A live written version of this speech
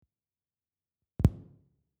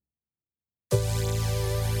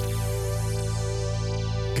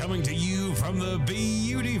From the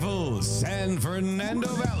beautiful San Fernando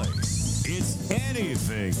Valley, it's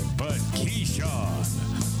Anything But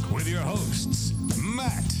Keyshawn with your hosts,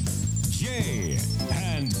 Matt, Jay,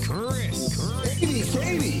 and Chris.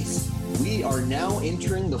 Katie, we are now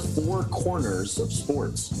entering the four corners of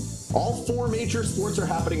sports. All four major sports are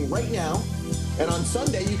happening right now, and on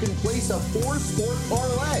Sunday you can place a four-sport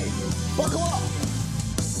parlay. Buckle up!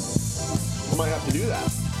 I might have to do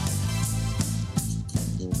that.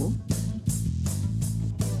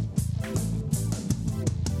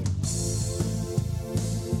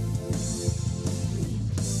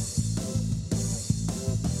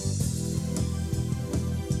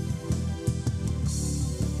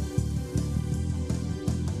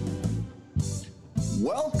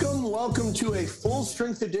 Welcome to a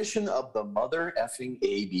full-strength edition of the Mother Effing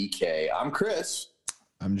ABK. I'm Chris.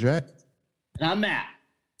 I'm Jay. And I'm Matt.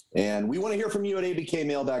 And we want to hear from you at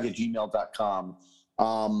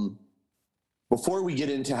abkmailbag@gmail.com. Before we get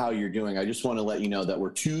into how you're doing, I just want to let you know that we're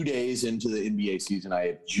 2 days into the NBA season. I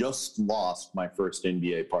have just lost my first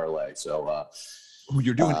NBA parlay. So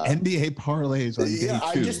you're doing NBA parlays on day two.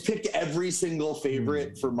 I just picked every single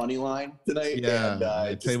favorite for money line tonight. Yeah, and,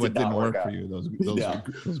 I tell you what didn't work for you. Those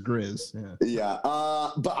Grizz. Yeah.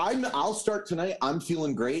 But I'll start tonight. I'm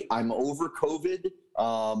feeling great. I'm over COVID.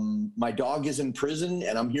 My dog is in prison,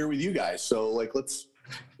 and I'm here with you guys. So let's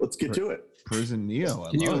get to it. Prison Neo.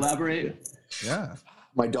 Can you elaborate? Yeah.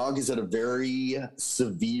 My dog is at a very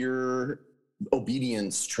severe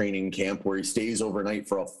obedience training camp where he stays overnight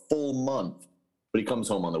for a full month, but he comes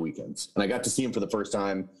home on the weekends. And I got to see him for the first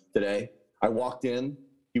time today. I walked in,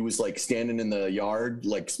 he was like standing in the yard,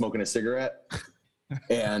 like smoking a cigarette.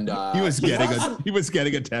 And he was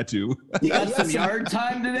getting a tattoo. You got some yard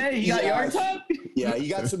time today? You got yard time? Yeah, he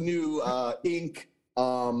got some new ink.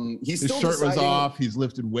 His shirt was off. He's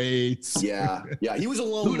lifting weights. Yeah. He was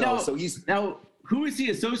alone though, so he's now. Who is he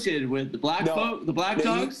associated with? The black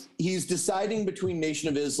dogs? He's deciding between Nation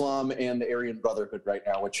of Islam and the Aryan Brotherhood right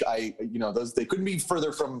now, which they couldn't be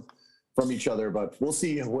further from each other, but we'll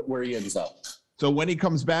see where he ends up. So when he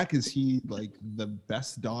comes back, is he like the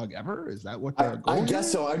best dog ever? Is that what the goal I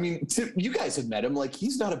guess so. I mean, you guys have met him. Like,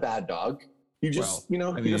 he's not a bad dog. He just, he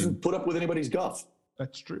doesn't put up with anybody's guff.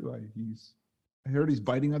 That's true. I heard he's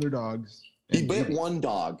biting other dogs. He bit one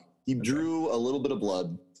dog. He drew a little bit of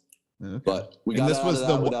blood. Okay. But we got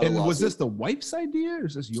was this the wife's idea, or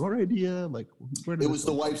is this your idea? Like, it was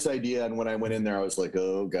the wife's idea, and when I went in there, I was like,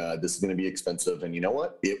 "Oh God, this is going to be expensive." And you know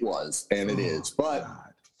what? It was, and it is. But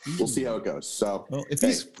we'll see how it goes. So, if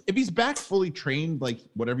he's back fully trained, like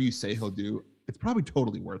whatever you say he'll do, it's probably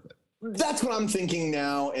totally worth it. That's what I'm thinking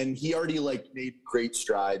now, and he already made great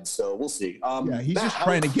strides. So we'll see. He's just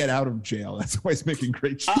trying to get out of jail. That's why he's making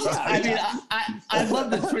great strides. I'd love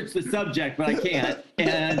to switch the subject, but I can't.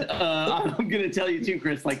 And I'm going to tell you too,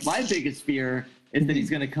 Chris. Like, my biggest fear is that he's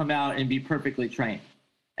going to come out and be perfectly trained,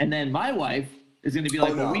 and then my wife is going to be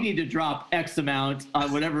like, "Well, we need to drop X amount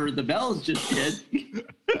on whatever the Bells just did."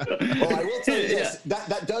 Well, I will tell you this: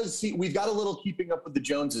 that does see. We've got a little keeping up with the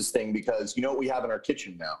Joneses thing, because you know what we have in our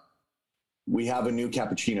kitchen now. We have a new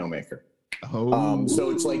cappuccino maker. So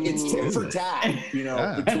it's like it's tit for tat,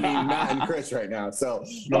 between Matt and Chris right now. So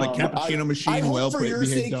cappuccino machine. I hope for your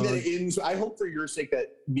sake that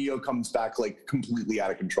Neo comes back like completely out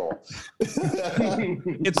of control.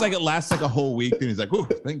 It's like it lasts like a whole week, and he's like, "Oh,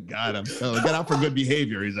 thank God, I got out for good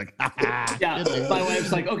behavior." He's like, "Yeah." My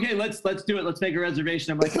wife's like, "Okay, let's do it. Let's make a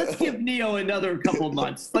reservation." I'm like, "Let's give Neo another couple of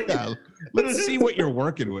months. Let's see what you're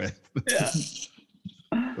working with." Yeah.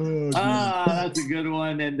 That's a good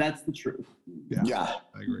one, and that's the truth. Yeah.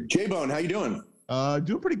 I agree. J-Bone, how you doing?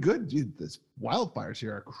 Doing pretty good, dude. This wildfires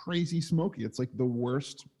here are crazy smoky. It's like the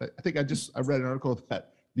worst. I think I read an article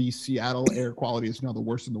that the Seattle air quality is now the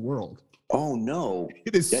worst in the world. Oh no!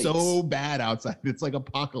 It is so bad outside. It's like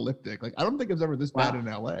apocalyptic. Like, I don't think it's ever this bad in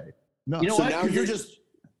LA. No. So now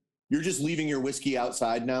you're just leaving your whiskey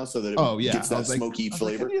outside now, so that it gets that smoky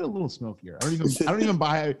flavor. I need a little smokier. I don't even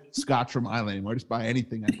buy Scotch from Island anymore. I just buy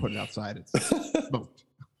anything and put it outside. It's smoked.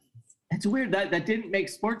 It's weird that didn't make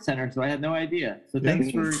Sports Center, so I had no idea. So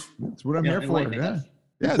thanks for. That's what I'm here for.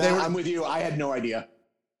 I'm with you. I had no idea.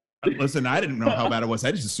 Listen, I didn't know how bad it was.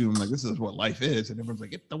 I just assumed like this is what life is, and everyone's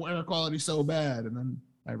like, "The air quality's so bad," and then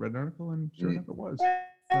I read an article, and sure enough, it was.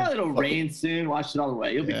 It'll rain soon. Watch it all the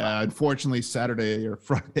way. You'll be fine. Unfortunately, Saturday or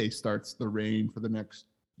Friday starts the rain for the next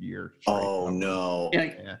year. Oh no!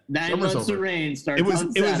 9 months of rain starts. It was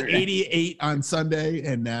 88 on Sunday,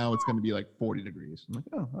 and now it's going to be like 40 degrees. I'm like,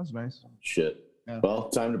 oh, that was nice. Shit. Yeah. Well,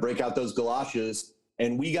 time to break out those galoshes,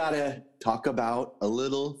 and we gotta talk about a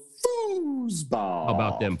little foosball. How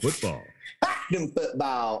about them football? Them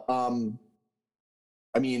football.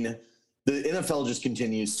 I mean, the NFL just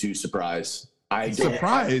continues to surprise. I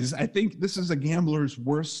think this is a gambler's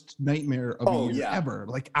worst nightmare of a year ever.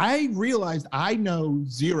 Like, I realized I know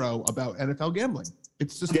zero about NFL gambling.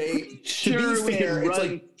 It's just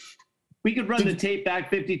we could run the tape back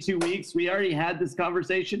 52 weeks. We already had this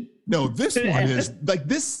conversation. No, this one is like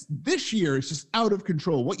this year is just out of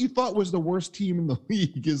control. What you thought was the worst team in the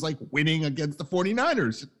league is like winning against the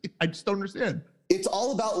 49ers. I just don't understand. It's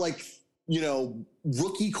all about like,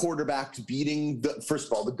 rookie quarterbacks beating first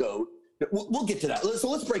of all, the GOAT. We'll get to that.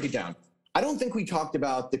 So let's break it down. I don't think we talked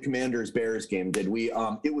about the Commanders-Bears game, did we?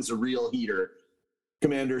 It was a real heater.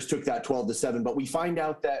 Commanders took that 12-7, but we find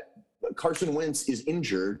out that Carson Wentz is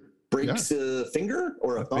injured, breaks a finger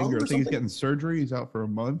or a thumb finger. Or I think something. He's getting surgery. He's out for a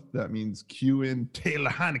month. That means cue in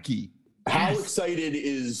Taylor Heineke. How excited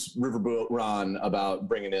is Riverboat Ron about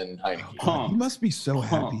bringing in Heineke? He must be so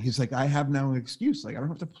happy. He's like, I have now an excuse. Like, I don't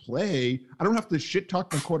have to play. I don't have to shit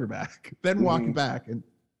talk my quarterback, then walk back. And,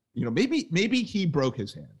 maybe he broke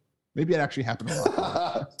his hand. Maybe it actually happened a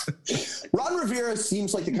lot. Ron Rivera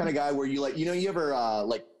seems like the kind of guy where you you ever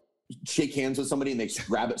shake hands with somebody and they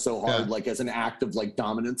grab it so hard, like as an act of like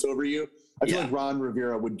dominance over you. I feel like Ron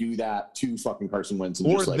Rivera would do that to fucking Carson Wentz.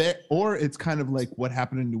 Or it's kind of like what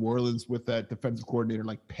happened in New Orleans with that defensive coordinator,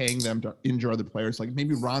 like paying them to injure other players. Like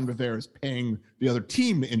maybe Ron Rivera is paying the other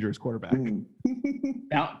team to injure his quarterback.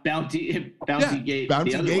 Bounty gate.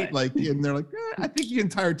 Like, and they're like, I think the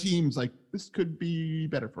entire team's like, this could be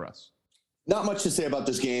better for us. Not much to say about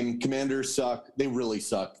this game. Commanders suck. They really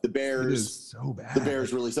suck. The Bears, it is so bad. The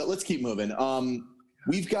Bears really suck. Let's keep moving.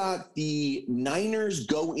 We've got the Niners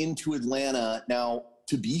go into Atlanta. Now,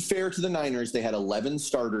 to be fair to the Niners, they had 11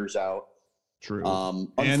 starters out. True.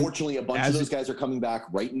 Unfortunately, a bunch of those guys are coming back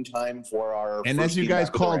right in time for our. And as you guys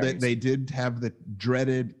called it, they did have the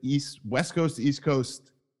dreaded West Coast to East Coast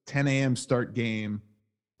 10 a.m. start game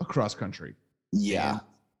across country. Yeah. And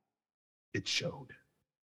it showed.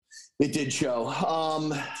 It did show.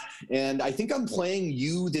 And I think I'm playing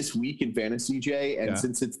you this week in fantasy, Jay. And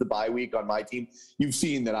since it's the bye week on my team, you've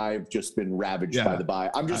seen that I've just been ravaged by the bye.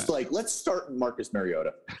 I'm just let's start Marcus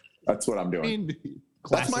Mariota. That's what I'm doing.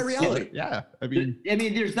 That's my reality. Yeah. I mean,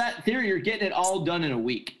 there's that theory. You're getting it all done in a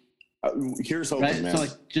week. Here's hoping, man. So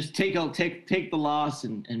just take the loss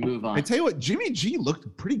and move on. I tell you what, Jimmy G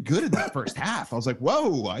looked pretty good in that first half. I was like,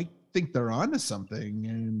 whoa, I think they're onto something.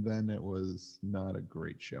 And then it was not a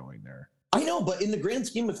great showing there. I know, but in the grand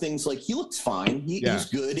scheme of things, like he looks fine. He's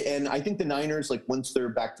good. And I think the Niners, like once they're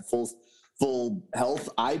back to full health,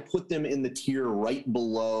 I put them in the tier right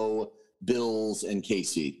below Bills and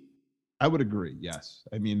KC. I would agree. Yes.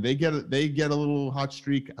 I mean, they get a little hot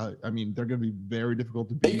streak. I mean, they're going to be very difficult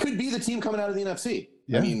to beat. They could be the team coming out of the NFC.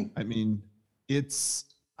 Yeah. I mean, it's,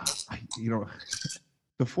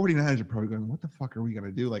 the 49ers are probably going, what the fuck are we going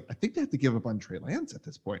to do? Like, I think they have to give up on Trey Lance at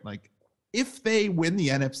this point. Like, if they win the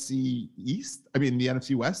NFC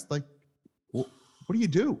West, like, what do you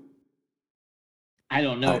do? I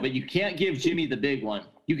don't know, but you can't give Jimmy the big one.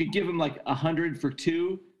 You could give him like 100 for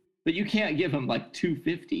 2, but you can't give him like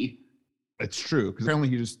 250. It's true, because apparently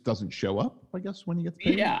he just doesn't show up, I guess, when he gets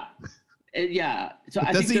paid. Yeah. So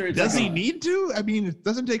I does think he need to? I mean, it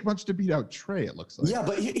doesn't take much to beat out Trey, it looks like. Yeah,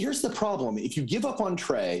 but here's the problem. If you give up on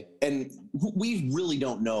Trey, and we really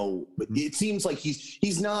don't know, it seems like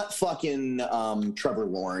he's not fucking Trevor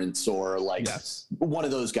Lawrence or like one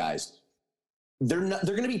of those guys. They're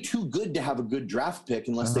going to be too good to have a good draft pick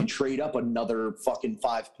unless they trade up another fucking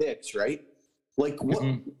 5 picks, right? Like what?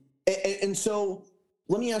 And so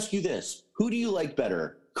let me ask you this: who do you like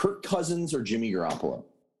better, Kirk Cousins or Jimmy Garoppolo?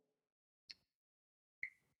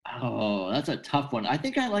 Oh, that's a tough one. I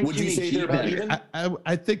think I like Jimmy G better.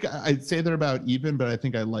 I think I'd say they're about even, but I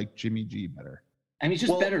think I like Jimmy G better. I mean, he's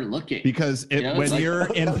just better looking. Because when you're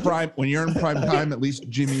in prime time, at least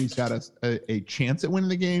Jimmy's got a chance at winning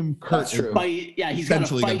the game. Kurt That's true. He's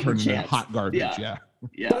got a fighting chance. Hot garbage. Yeah.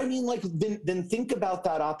 But I mean, like, then think about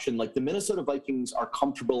that option. Like, the Minnesota Vikings are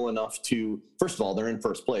comfortable enough to, first of all, they're in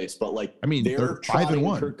first place, but like, I mean, they're trotting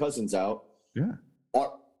 5-1. Kirk Cousins out. Yeah.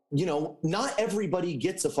 Not everybody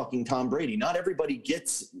gets a fucking Tom Brady. Not everybody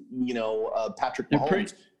gets, Patrick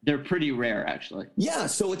Mahomes. They're pretty rare, actually. Yeah.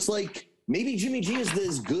 So it's like, maybe Jimmy G is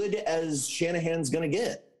as good as Shanahan's going to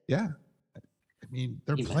get. Yeah. I mean,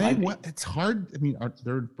 they're playing well. It's hard. I mean,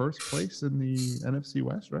 they're in first place in the NFC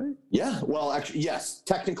West, right? Yeah. Well, actually, yes.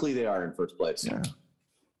 Technically, they are in first place. Yeah.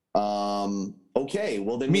 Okay.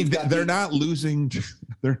 Well, then I mean, they're not losing.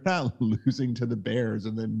 They're not losing to the Bears,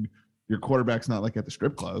 and then your quarterback's not like at the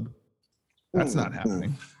strip club. That's not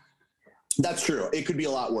happening. That's true. It could be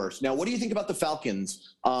a lot worse. Now, what do you think about the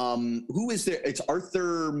Falcons? Who is there? It's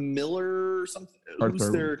Arthur Miller or something. Who's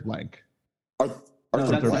Arthur there? Blank. Arthur That's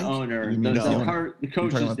Blank? the owner. You mean The the owner? the talking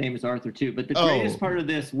coach's about- name is Arthur too. But the Oh. greatest part of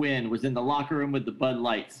this win was in the locker room with the Bud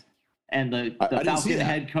Lights and the I didn't see Falcon that.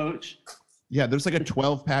 head coach. Yeah, there's like a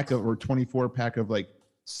 12 pack of or 24 pack of like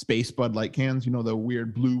space Bud Light cans. You know, the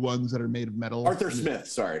weird blue ones that are made of metal. Arthur Smith.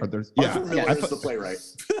 Sorry. Yeah, Arthur Miller I is thought- the playwright.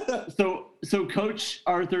 So Coach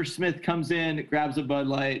Arthur Smith comes in, grabs a Bud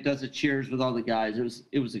Light, does a cheers with all the guys.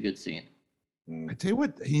 It was a good scene. I tell you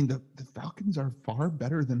what, I mean, the Falcons are far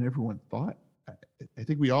better than everyone thought. I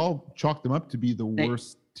think we all chalked them up to be the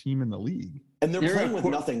worst team in the league. And they're They're playing a with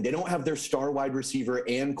quar- nothing. They don't have their star wide receiver,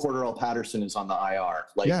 and Cordarrelle Patterson is on the IR.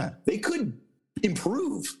 Like, Yeah. they could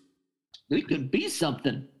improve. We could be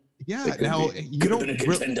something. Yeah, They could now be. you Could have been a don't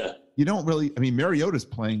really, contender. you don't really. I mean, Mariota's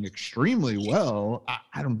playing extremely well.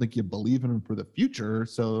 I don't think you believe in him for the future.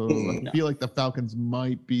 So Mm. I feel like the Falcons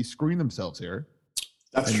might be screwing themselves here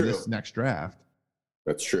That's in true. this next draft.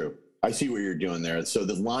 That's true. I see what you're doing there. So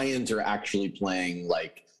the Lions are actually playing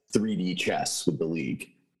like 3D chess with the league.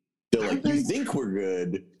 They're like, you think we're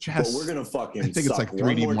good, Chess. but we're gonna fucking. I think it's suck like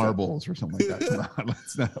one 3D more time." marbles or something like that. Come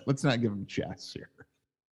on, let's not give them chess here.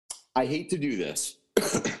 I hate to do this,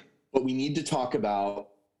 but we need to talk about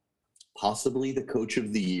possibly the coach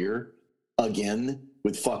of the year again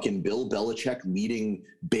with fucking Bill Belichick leading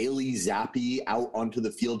Bailey Zappi out onto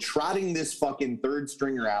the field, trotting this fucking third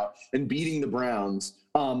stringer out and beating the Browns.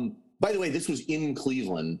 By the way, this was in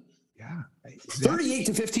Cleveland. Yeah,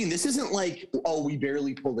 38-15. This isn't like, oh, we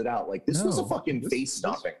barely pulled it out. Like, this was a No, fucking this- face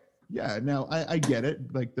stopping. Yeah, now I get it.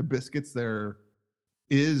 Like the Biscuits there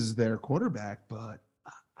is their quarterback, but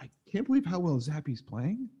I can't believe how well Zappi's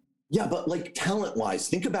playing. Yeah, but like talent wise,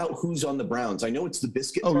 think about who's on the Browns. I know it's the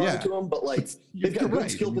biscuit Oh, thrown yeah. to them, but like they've got You're good right.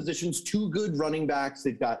 skill I mean, positions, two good running backs.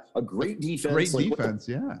 They've got a great defense. Great Like, what the- defense,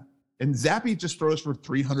 yeah. And Zappi just throws for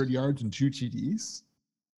 300 yards and 2 TDs.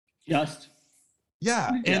 Just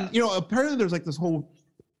Yeah, Yeah. and you know, apparently there's like this whole,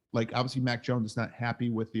 like obviously Mac Jones is not happy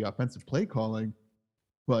with the offensive play calling,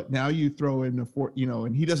 but now you throw in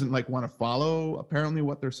and he doesn't like want to follow apparently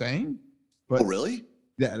what they're saying. But Oh, really?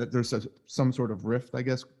 yeah, that there's some sort of rift, I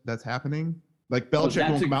guess, that's happening. Like oh, Belichick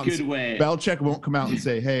that's won't a come out. good way. Belichick won't come out and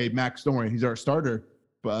say, "Hey, Max, don't worry, he's our starter."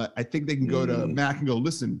 But I think they can go to Mac and go,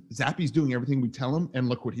 "Listen, Zappi's doing everything we tell him, and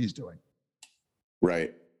look what he's doing."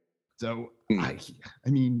 Right. So Hmm. I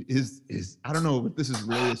mean, is I don't know if this is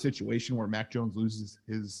really a situation where Mac Jones loses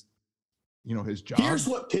his job. Here's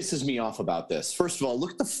what pisses me off about this. First of all,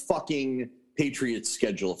 look at the fucking Patriots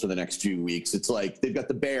schedule for the next few weeks. It's like they've got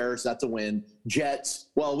the Bears, that's a win. Jets.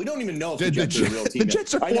 Well, we don't even know if the Jets are a real team. the yet.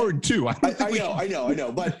 Jets are I know- 4-2. I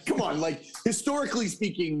know. But come on, like historically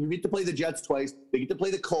speaking, you get to play the Jets twice. They get to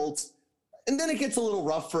play the Colts, and then it gets a little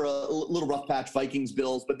rough for a little rough patch. Vikings,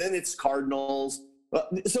 Bills, but then it's Cardinals.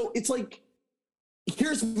 So it's like,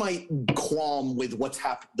 here's my qualm with what's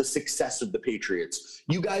happened. The success of the Patriots.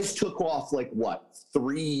 You guys took off like what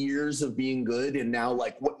 3 years of being good, and now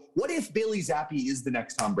like what if Bailey Zappi is the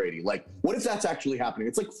next Tom Brady? Like, what if that's actually happening?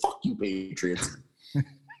 It's like, fuck you, Patriots.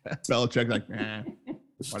 Belichick like,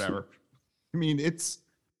 whatever. I mean,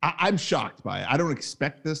 I'm shocked by it. I don't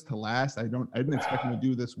expect this to last. I didn't expect him to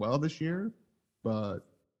do this well this year, but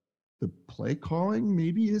the play calling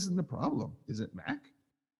maybe isn't the problem. Is it Mac?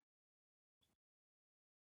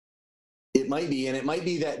 It might be, and it might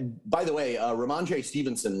be that. By the way, Ramondre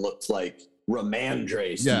Stevenson looks like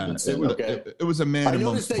Ramondre Stevenson. It was a man I amongst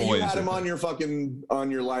noticed that boys. you had him I on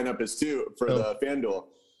your lineup as too for the FanDuel.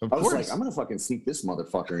 Of I was course. like, I'm gonna fucking sneak this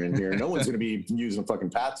motherfucker in here. No one's gonna be using fucking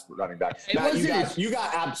Pat's running back. It Matt, wasn't you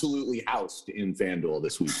got absolutely housed in FanDuel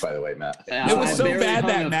this week, by the way, Matt. It was I so barely bad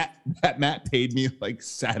hung that Matt paid me like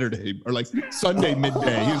Saturday or like Sunday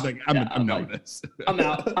midday. He was like, I'm done with this. I'm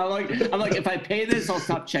out. I'm like, if I pay this, I'll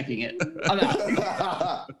stop checking it. I'm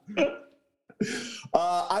out.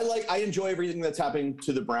 I enjoy everything that's happening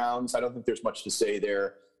to the Browns. I don't think there's much to say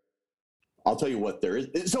there. I'll tell you what there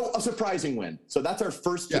is. So a surprising win. So that's our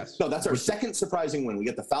first. Yes. No, that's our second surprising win. We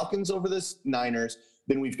get the Falcons over the Niners.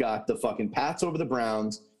 Then we've got the fucking Pats over the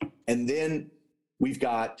Browns. And then we've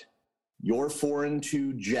got your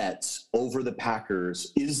 4-2 Jets over the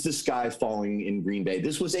Packers. Is the sky falling in Green Bay?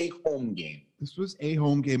 This was a home game. This was a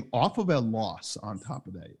home game off of a loss on top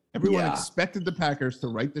of that. Everyone Yeah. expected the Packers to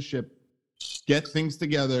right the ship, get things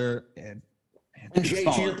together, and And Jay,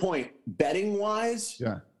 to your point, betting wise,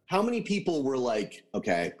 yeah. how many people were like,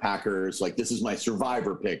 okay, Packers, like this is my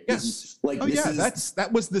survivor pick. This Yes. is, like, Oh this yeah, is,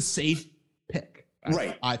 that was the safe pick.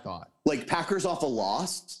 Right. I thought. like Packers off a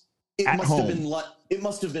loss. It At must have home. been it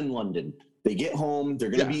must have been London. They get home. They're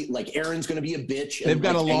going to be like, Aaron's going to be a bitch. They've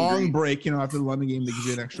got like, a long angry. break, after the London game, they give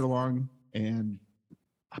you an extra long. And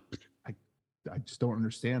I just don't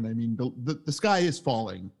understand. I mean, the sky is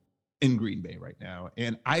falling in Green Bay right now.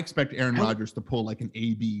 And I expect Aaron Rodgers to pull like an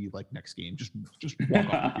AB like next game. Just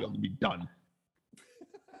walk off the field and be done.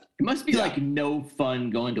 It must be like no fun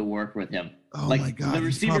going to work with him. Oh like, my God. The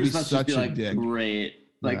receivers must just be like, dick. great.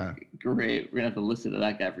 Like, great. We're going to have to listen to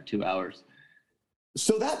that guy for 2 hours.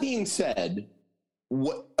 So that being said,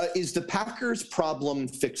 what is the Packers' problem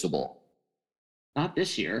fixable? Not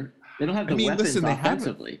this year. They don't have the weapons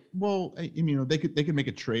offensively. They could make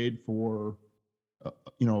a trade for, a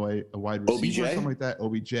wide receiver or something like that.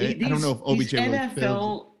 OBJ. I don't know if OBJ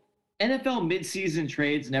NFL midseason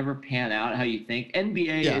trades never pan out how you think.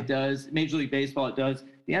 NBA it does. Major League Baseball it does.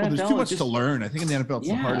 The NFL there's too much to learn. I think in the NFL it's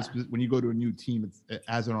the hardest when you go to a new team.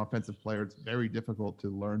 As an offensive player, it's very difficult to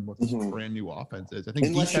learn what this brand new offense is. I think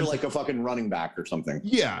unless you're like a fucking running back or something.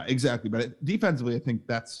 Yeah, exactly. But defensively, I think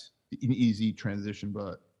that's an easy transition.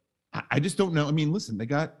 But I just don't know. I mean, listen,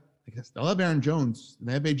 they'll have Aaron Jones and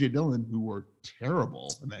they have AJ Dillon, who were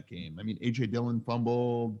terrible in that game. I mean, AJ Dillon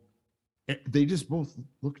fumbled. They just both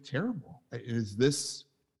look terrible. Is this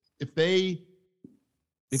if they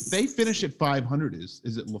finish at 500? Is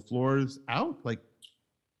it LaFleur's out? Like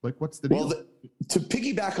what's the deal? Well, to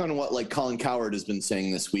piggyback on what like Colin Cowherd has been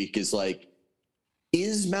saying this week is like,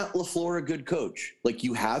 is Matt LaFleur a good coach? Like,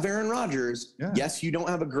 you have Aaron Rodgers. Yeah. Yes, you don't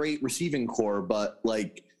have a great receiving core, but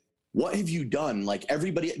like, what have you done? Like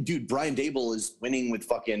everybody, dude, Brian Dable is winning with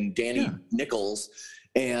fucking Danny Nichols,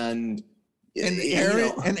 and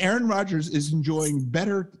Aaron Rodgers is enjoying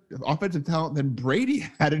better offensive talent than Brady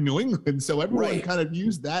had in New England. So everyone kind of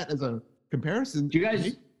used that as a comparison. Do you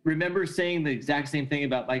guys remember saying the exact same thing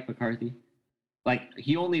about Mike McCarthy? Like,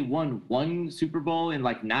 he only won one Super Bowl in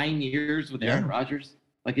like 9 years with Aaron Rodgers.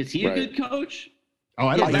 Like, is he a good coach? Oh,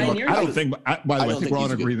 I don't think. By the way, I think we're all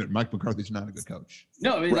in agreement. Mike McCarthy's not a good coach.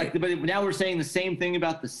 No, I mean, but now we're saying the same thing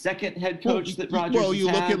about the second head coach that Rodgers. Well, you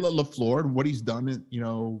look at LaFleur and what he's done.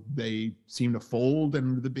 They seem to fold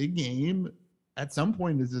into the big game. At some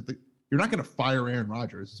point, you're not going to fire Aaron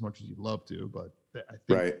Rodgers as much as you'd love to, but I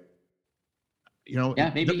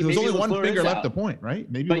think there's only one finger left to point, right?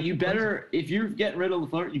 Maybe. But you better, if you're getting rid of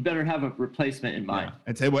LaFleur, you better have a replacement in mind.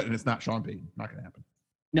 And tell you what, and it's not Sean Payton. Not going to happen.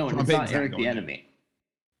 No, and it's not Eric Bieniemy.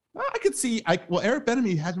 I could see. Eric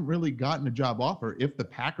Bieniemy hasn't really gotten a job offer. If the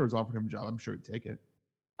Packers offered him a job, I'm sure he'd take it.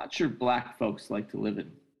 Not sure black folks like to live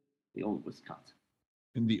in the old Wisconsin.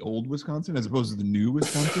 In the old Wisconsin, as opposed to the new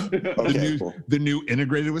Wisconsin, the new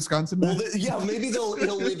integrated Wisconsin. Well, maybe he'll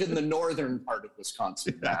live in the northern part of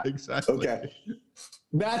Wisconsin. Yeah, exactly. Okay.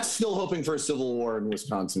 Matt's still hoping for a civil war in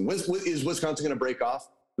Wisconsin. Is Wisconsin going to break off?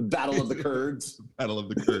 The Battle of the Kurds. Battle of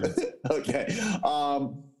the Kurds. Okay.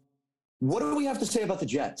 What do we have to say about the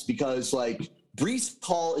Jets? Because like Breece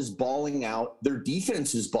Hall is balling out. Their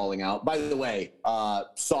defense is balling out. By the way,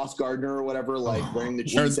 Sauce Gardner or whatever, wearing the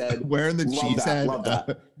cheese head. Wearing the cheese head. Love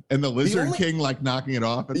that. And the Lizard King knocking it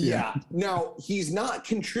off at the end. Now, he's not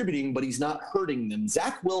contributing, but he's not hurting them.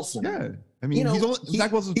 Zach Wilson. Yeah. I mean,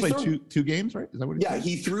 Zach Wilson's played two games, right? Is that what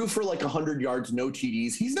he he threw for like 100 yards, no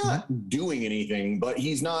TDs. He's not doing anything, but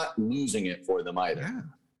he's not losing it for them either. Yeah.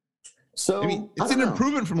 So I mean, it's an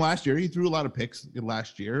improvement from last year. He threw a lot of picks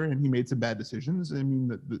last year, and he made some bad decisions. I mean,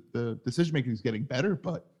 the decision making is getting better.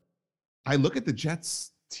 But I look at the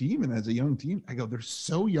Jets team, and as a young team, I go, they're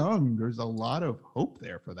so young. There's a lot of hope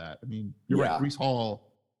there for that. I mean, you're right. Breece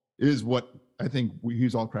Hall is what I think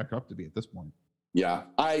he's all cracked up to be at this point. Yeah,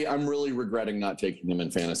 I'm really regretting not taking him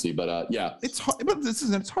in fantasy, but it's hard. But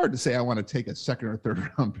it's hard to say I want to take a second or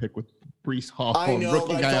third round pick with Breece Hall. I know,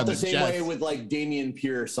 but I felt the same way with like Damian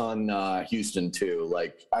Pierce on Houston too.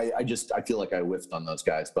 Like I feel like I whiffed on those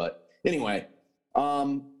guys. But anyway,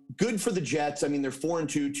 good for the Jets. I mean, they're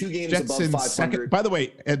 4-2, 2 games Jets above 500. By the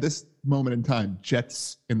way, at this moment in time,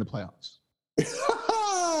 Jets in the playoffs.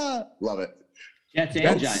 Love it. Jets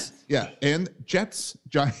and Giants. Yeah, and Jets,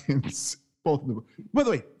 Giants. Both of them. By the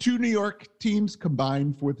way, 2 New York teams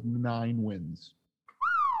combined with 9 wins.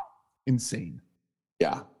 Insane.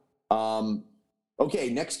 Yeah. Okay,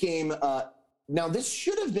 next game. Now, this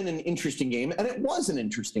should have been an interesting game, and it was an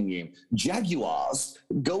interesting game. Jaguars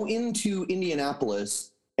go into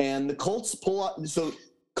Indianapolis, and the Colts pull out. So,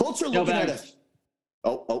 Colts are looking at it.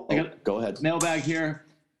 Oh, go ahead. Mailbag here.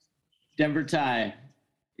 Denver tie.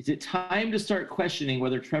 Is it time to start questioning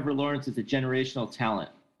whether Trevor Lawrence is a generational talent?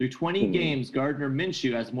 Through 20 games, Gardner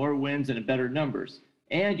Minshew has more wins and better numbers.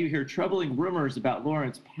 And you hear troubling rumors about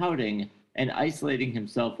Lawrence pouting and isolating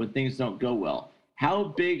himself when things don't go well. How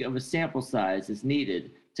big of a sample size is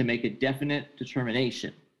needed to make a definite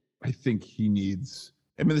determination? I think he needs.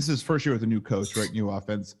 I mean, this is his first year with a new coach, right? New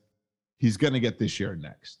offense. He's going to get this year and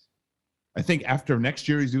next. I think after next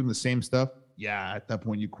year, he's doing the same stuff. Yeah, at that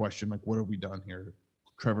point, you question, like, what have we done here?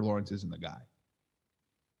 Trevor Lawrence isn't the guy.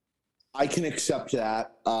 I can accept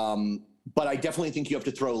that. But I definitely think you have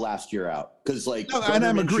to throw last year out because, like, no, and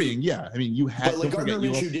I'm agreeing. Yeah, I mean, you had. But like Gardner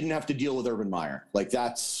Minshew didn't have to deal with Urban Meyer. Like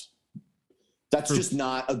that's just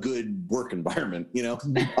not a good work environment, you know.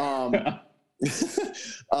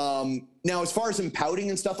 Now, as far as him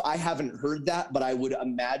pouting and stuff, I haven't heard that, but I would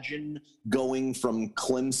imagine going from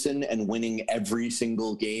Clemson and winning every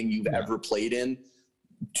single game you've ever played in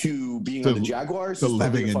to being on the Jaguars, to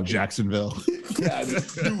living in Jacksonville. Yeah,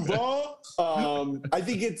 Duval. I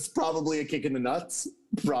think it's probably a kick in the nuts,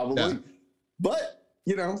 probably. Yeah. But,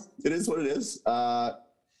 you know, it is what it is.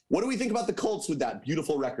 What do we think about the Colts with that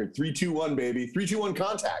beautiful record? 3-2-1, baby. 3-2-1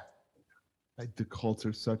 contact. The Colts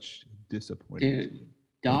are such disappointing. Dude,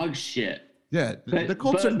 dog shit. Yeah, the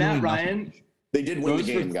Colts are Matt Ryan. They did win the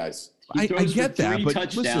game, guys. I get that, but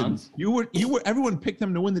touchdowns. Listen, you were everyone picked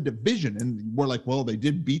them to win the division, and we're like, well, they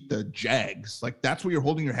did beat the Jags. Like, that's what you're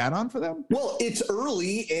holding your hat on for them? Well, it's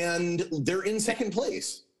early, and they're in second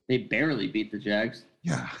place. They barely beat the Jags.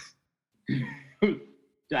 Yeah. I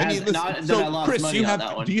mean, listen, so Chris, do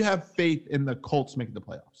you have faith in the Colts making the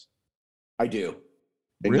playoffs? I do.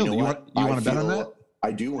 And really? You want to bet on that?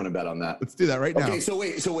 I do want to bet on that. Let's do that right now. Okay, so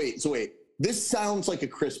wait. This sounds like a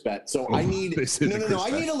Chris bet, so I need no. I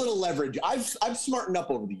need a little leverage. I've smartened up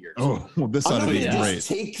over the years. Oh, well, this ought to be great.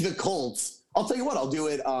 Take the Colts. I'll tell you what. I'll do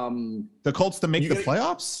it. The Colts to make the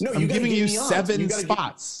playoffs. No, I'm giving you 7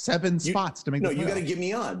 spots. 7 spots to make. No, you got to give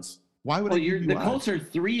me odds. Why would the Colts are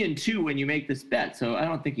 3-2 when you make this bet, so I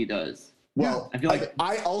don't think he does. Well, I feel like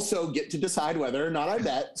I also get to decide whether or not I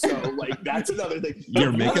bet. So, like, that's another thing.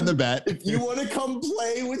 You're making the bet. If you want to come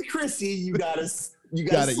play with Chrissy, you gotta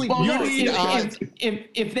sleep. Well,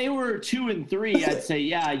 if they were 2-3, I'd say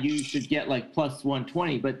you should get like plus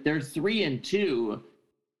 120. But they're 3-2.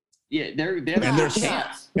 Yeah, they're not a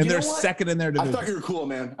chance. And they're second in their division. I thought you were cool,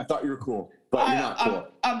 man. I thought you were cool, but you're not cool.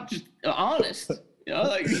 I'm just honest. You know,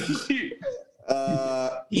 like.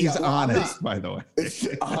 He's honest, by the way.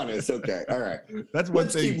 Honest. Okay. All right. That's one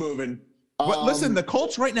Let's thing. Keep moving. But listen, the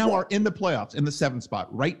Colts right now are in the playoffs in the 7th spot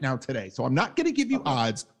right now today. So I'm not going to give you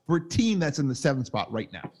odds for a team that's in the 7th spot right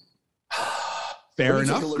now. Fair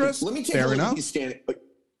enough, Chris. Let me take a look at these standings.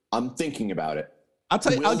 I'm thinking about it. I'll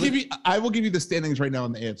tell you. I will give you the standings right now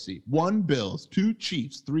in the AFC. 1 Bills, 2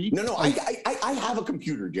 Chiefs, 3. No. I have a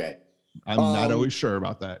computer, Jay. I'm not always sure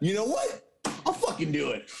about that. You know what? I'll fucking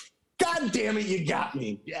do it. God damn it, you got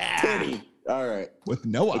me. Yeah. Penny. All right. With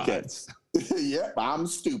no odds. Yep, I'm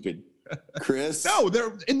stupid. Chris. No,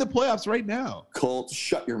 they're in the playoffs right now. Colts,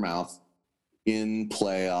 shut your mouth. In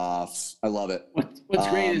playoffs. I love it. What's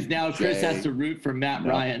great is now Chris has to root for Matt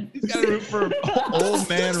Ryan. He's got to root for old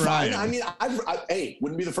man Ryan. I mean, hey,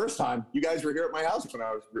 wouldn't be the first time. You guys were here at my house when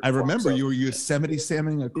I was. I remember you were Yosemite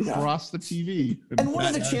Samming across the TV. And what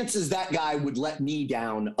are the chances that guy would let me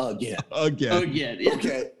down again? Again.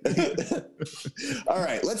 Okay. All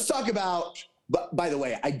right. Let's talk about. But by the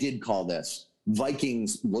way, I did call this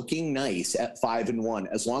Vikings looking nice at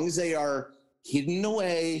 5-1. As long as they are hidden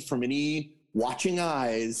away from any watching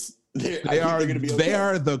eyes, they are going to be okay. They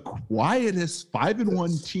are the quietest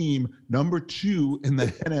 5-1 team, number 2 in the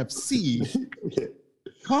NFC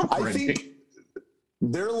conference. I think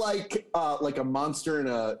they're like a monster in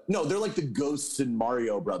a they're like the ghosts in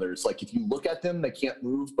Mario Brothers. Like, if you look at them, they can't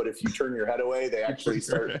move, but if you turn your head away, they actually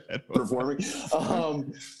start performing.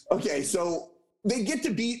 Okay, so they get to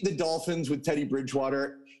beat the Dolphins with Teddy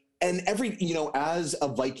Bridgewater. And as a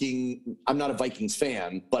Viking, I'm not a Vikings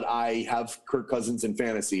fan, but I have Kirk Cousins in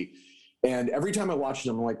fantasy. And every time I watch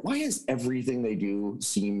them, I'm like, why does everything they do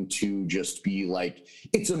seem to just be like,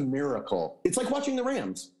 it's a miracle? It's like watching the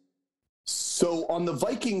Rams. So on the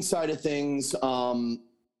Viking side of things,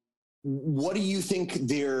 what do you think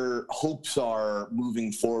their hopes are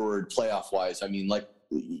moving forward playoff-wise? I mean, like,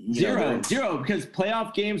 Zero, because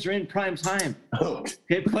playoff games are in prime time.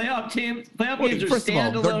 Okay, playoff games are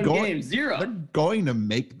standalone games. Zero. They're going to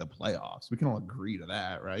make the playoffs. We can all agree to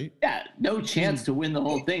that, right? Yeah, no chance to win the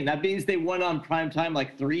whole thing. That means they won on prime time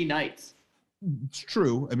like 3 nights. It's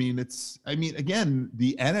true. I mean, again,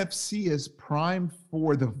 the NFC is primed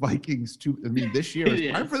for the Vikings this year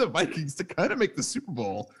is primed for the Vikings to kind of make the Super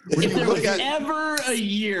Bowl. If there was ever a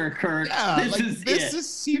year, Kirk,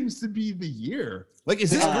 this seems to be the year. Like,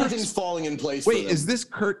 is this everything's falling in place? Wait, is this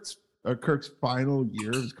Kirk's final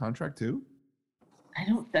year of his contract too?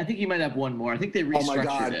 I think he might have one more. I think they restructured Oh my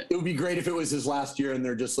God. it. It would be great if it was his last year and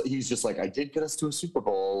he's just like, I did get us to a Super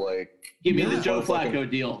Bowl. Like, give me the Joe Flacco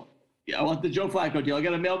deal. I want the Joe Flacco deal. I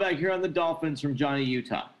got a mailbag here on the Dolphins from Johnny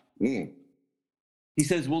Utah. Mm. He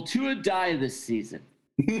says, "Will Tua die this season?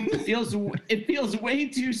 It feels way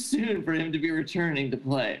too soon for him to be returning to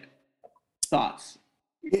play." Thoughts?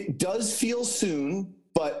 It does feel soon,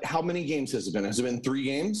 but how many games has it been? Has it been 3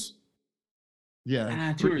 games?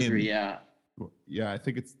 Yeah, 2 or 3. Yeah. Yeah, I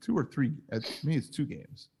think it's 2 or 3. To me, it's 2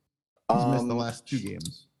 games. He's missed the last 2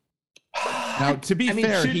 games. Now, to be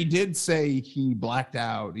fair, he did say he blacked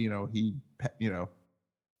out.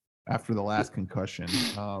 After the last concussion.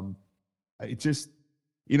 It just,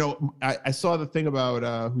 I saw the thing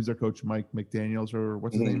about who's their coach, Mike McDaniels, or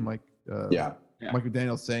what's his name, Mike? Yeah. Mike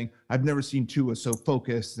McDaniels saying, "I've never seen Tua so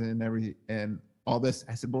focused and all this."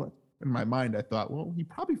 I said, well, in my mind, I thought, well, he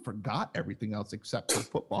probably forgot everything else except for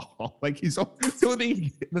football. Like he's the only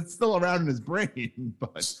thing that's still around in his brain.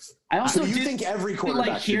 But I also think every quarterback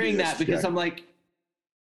like hearing that because check. I'm like,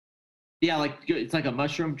 yeah, like it's like a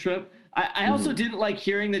mushroom trip. I also didn't like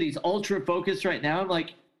hearing that he's ultra focused right now. I'm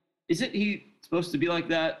like, isn't he supposed to be like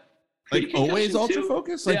that? Like always ultra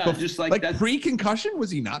focused? Like, yeah, just like that. Pre-concussion,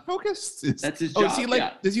 was he not focused? That's his job.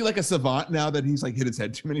 Is he like a savant now that he's like hit his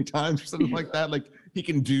head too many times or something like that? Like he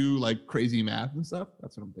can do like crazy math and stuff?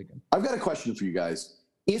 That's what I'm thinking. I've got a question for you guys.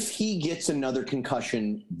 If he gets another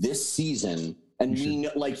concussion this season and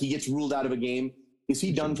he gets ruled out of a game, is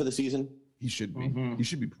he done for the season? He should be. He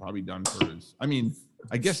should be probably done for his. I mean,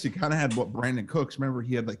 I guess you kind of had what Brandon Cooks. Remember,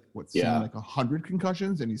 he had like 100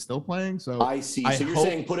 concussions, and he's still playing. So I see. So you're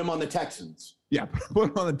saying put him on the Texans? Yeah, put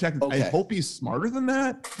him on the Texans. Okay. I hope he's smarter than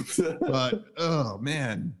that. But oh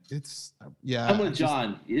man, it's I'm with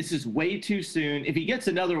John. This is way too soon. If he gets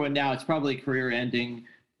another one now, it's probably career ending.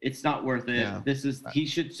 It's not worth it. Yeah. He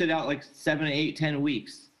should sit out like 7, 8, 10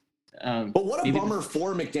 weeks. But what a bummer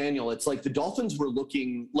for McDaniel. It's like the Dolphins were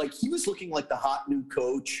looking like he was looking like the hot new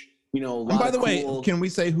coach. And by the way, can we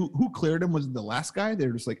say who cleared him was the last guy?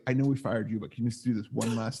 They're just like, I know we fired you, but can you just do this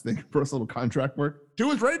one last thing for us, a little contract work?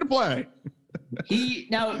 Tua's ready to play.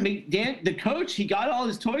 The coach, he got all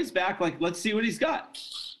his toys back. Like, let's see what he's got.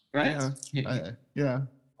 Right? Yeah.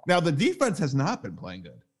 Now the defense has not been playing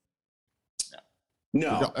good.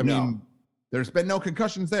 No. I mean, there's been no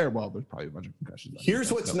concussions there. Well, there's probably a bunch of concussions. Here's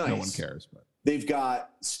what's nice. No one cares. But they've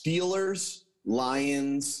got Steelers,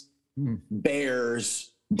 Lions, Bears,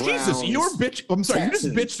 Browns, Jesus, you're bitch. I'm sorry.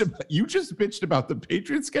 Texans. You just bitched about the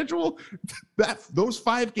Patriots schedule. Those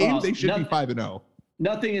 5 games, they should be 5-0.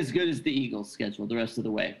 Nothing as good as the Eagles schedule the rest of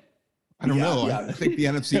the way. I don't know. Yeah. I think the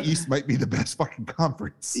NFC East might be the best fucking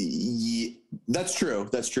conference. Yeah, that's true.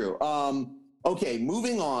 That's true. Okay,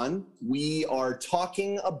 moving on. We are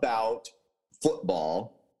talking about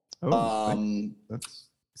football.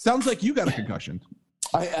 Sounds like you got a concussion.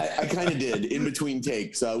 I kind of did in between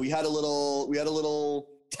takes. We had a little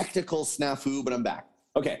technical snafu, but I'm back.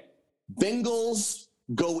 Okay, Bengals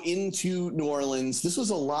go into New Orleans. This was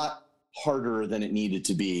a lot harder than it needed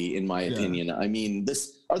to be, in my opinion. I mean,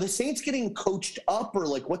 are the Saints getting coached up, or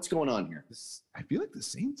like what's going on here? I feel like the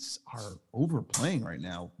Saints are overplaying right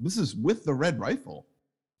now. This is with the red rifle.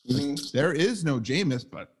 Like, there is no Jameis,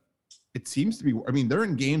 but it seems to be. I mean, they're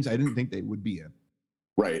in games I didn't think they would be in.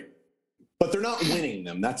 Right. But they're not winning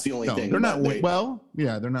them. That's the only thing. They're not.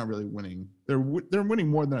 They're not really winning. They're winning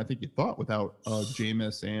more than I think you thought without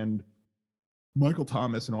Jameis and Michael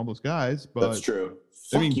Thomas and all those guys. But that's true.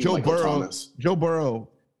 I mean, Joe Burrow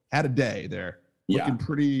had a day there. Looking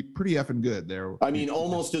pretty effing good there. I mean,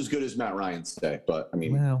 almost as good as Matt Ryan's day. But I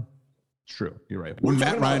mean, well, true. You're right. When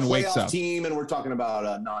Matt Ryan wakes up, team, and we're talking about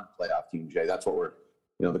a non-playoff team, Jay. That's what we're.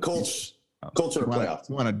 The Colts. Colts are a playoff team.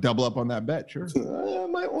 You want to double up on that bet? Sure. I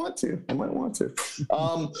might want to.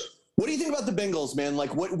 What do you think about the Bengals, man?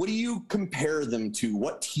 Like, what do you compare them to?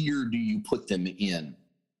 What tier do you put them in?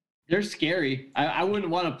 They're scary. I wouldn't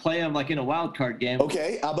want to play them like in a wild card game.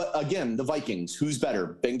 Okay, but again, the Vikings. Who's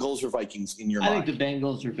better, Bengals or Vikings in your mind? I think the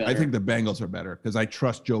Bengals are better. I think the Bengals are better because I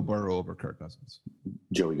trust Joe Burrow over Kirk Cousins.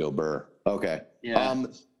 Joey Go Burr. Okay. Yeah.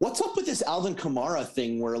 What's up with this Alvin Kamara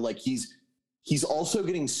thing where like he's also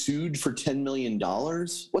getting sued for $10 million?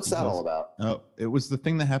 What's that all about? Oh, it was the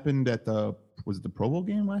thing that happened at the Pro Bowl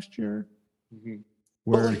game last year? Mm-hmm.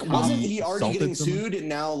 Where wasn't he already getting sued, and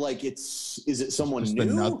now like is it someone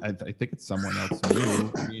new? I think it's someone else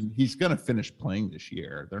new. I mean, he's going to finish playing this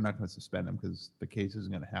year. They're not going to suspend him because the case isn't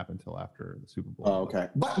going to happen until after the Super Bowl. Oh, okay.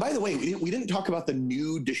 By the way, we didn't talk about the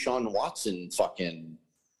new Deshaun Watson fucking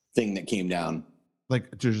thing that came down. Like,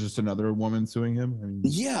 there's just another woman suing him? I mean,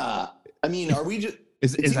 yeah. I mean, are we just...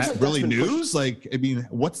 Is that like really news? Like, I mean,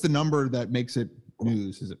 what's the number that makes it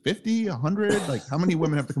news? Is it 50, 100? Like, how many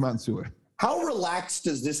women have to come out and sue it? How relaxed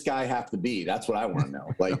does this guy have to be? That's what I want to know.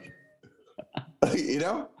 Like,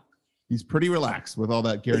 He's pretty relaxed with all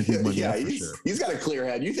that guaranteed money. Yeah, for sure. he's got a clear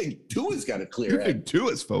head. You think Tua's got a clear You head? think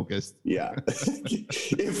Tua's focused? Yeah.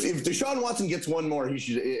 if Deshaun Watson gets one more, he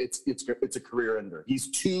should. It's a career ender.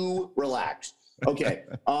 He's too relaxed. Okay.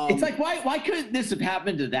 It's like why couldn't this have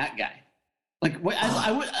happened to that guy? Like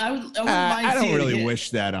I wouldn't mind. I don't seeing really it. wish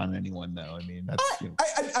that on anyone, though. I mean, that's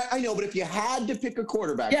I know, but if you had to pick a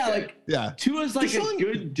quarterback, Yeah, Jay, like yeah. Tua's like Deshaun- a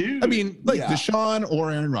good dude. I mean, like Yeah. Deshaun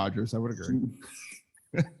or Aaron Rodgers, I would agree.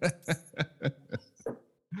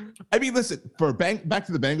 I mean, listen, back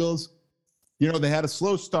to the Bengals, they had a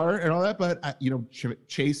slow start and all that, but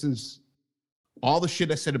Chase is all the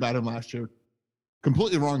shit I said about him last year,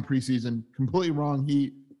 completely wrong preseason, completely wrong.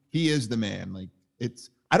 He is the man. Like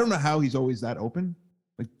I don't know how he's always that open.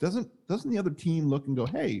 Like doesn't the other team look and go,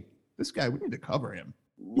 hey, this guy, we need to cover him.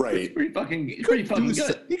 right? It's pretty fucking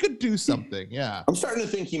good. He could do something, yeah. I'm starting to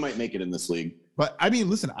think he might make it in this league. But I mean,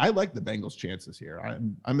 listen, I like the Bengals' chances here.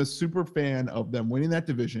 I'm a super fan of them winning that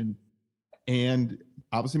division and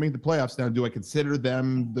obviously make the playoffs. Now, do I consider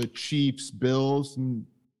them the Chiefs, Bills, and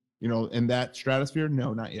in that stratosphere?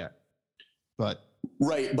 No, not yet. But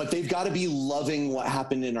Right, but they've got to be loving what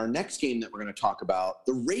happened in our next game that we're going to talk about.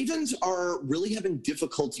 The Ravens are really having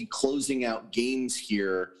difficulty closing out games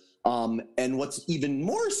here. And what's even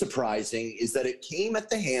more surprising is that it came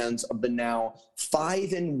at the hands of the now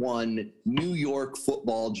 5-1 New York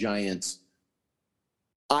Football Giants.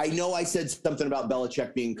 I know I said something about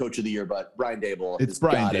Belichick being coach of the year, but Brian Dable. it's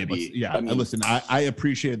Brian Dable. Be, Yeah, listen, I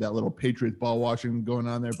appreciate that little Patriots ball washing going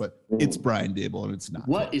on there, but it's Brian Dable and it's not.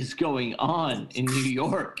 What is going on in New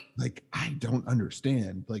York? Like, I don't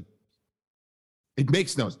understand. Like, it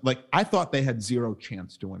makes no, like, I thought they had zero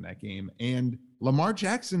chance to win that game. And Lamar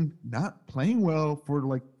Jackson not playing well for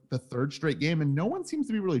like the third straight game. And no one seems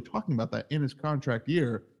to be really talking about that in his contract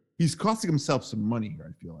year. He's costing himself some money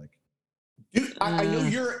here, I feel like. Dude, I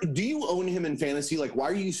know do you own him in fantasy? Like, why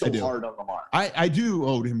are you so hard on Lamar? I do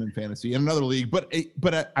own him in fantasy in another league,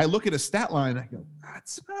 but I look at a stat line and I go,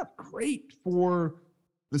 that's not great for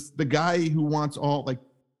the guy who wants all like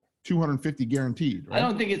 250 guaranteed. Right? I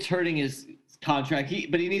don't think it's hurting his contract.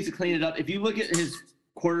 But he needs to clean it up. If you look at his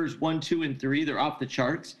quarters 1, 2, and 3, they're off the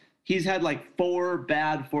charts. He's had like 4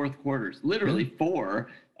 bad fourth quarters, literally 4.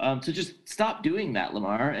 So just stop doing that,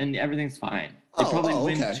 Lamar, and everything's fine. They probably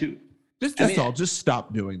win 2. That's all. Just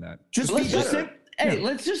stop doing that.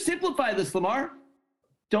 Let's just simplify this, Lamar.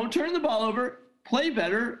 Don't turn the ball over. Play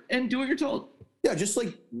better and do what you're told. Yeah, just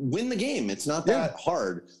like win the game. It's not that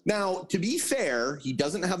hard. Now, to be fair, he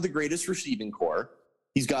doesn't have the greatest receiving core.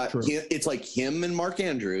 He's got it's like him and Mark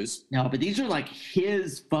Andrews. No, but these are like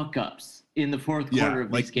his fuck ups in the fourth quarter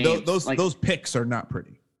of these games. Those picks are not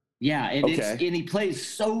pretty. Yeah, and he plays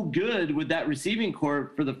so good with that receiving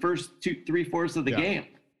core for the first 3/4 of the game.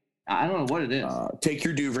 I don't know what it is. Take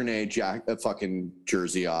your Duvernay fucking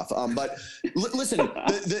jersey off. But listen,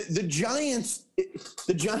 the Giants,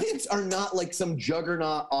 are not like some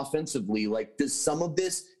juggernaut offensively. Like, can some of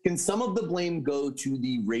the blame go to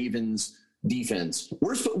the Ravens defense?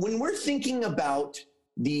 When we're thinking about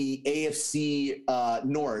the AFC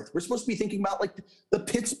North, we're supposed to be thinking about like the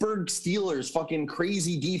Pittsburgh Steelers, fucking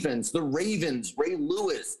crazy defense, the Ravens, Ray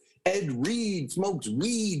Lewis, Ed Reed smokes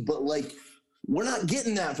weed, but like, we're not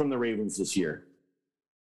getting that from the Ravens this year.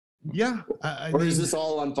 Yeah. Is this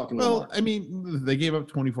all on fucking Lamar? I mean, they gave up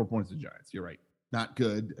 24 points to the Giants. You're right. Not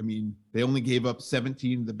good. I mean, they only gave up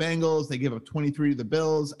 17 to the Bengals. They gave up 23 to the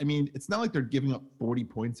Bills. I mean, it's not like they're giving up 40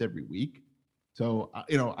 points every week. So,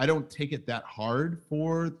 I don't take it that hard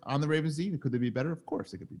on the Ravens team. Could they be better? Of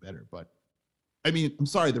course they could be better. But, I mean, I'm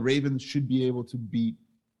sorry. The Ravens should be able to beat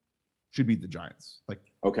the Giants. Like,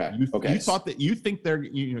 you thought that you think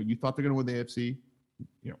you thought they're going to win the AFC,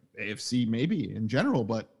 AFC maybe in general,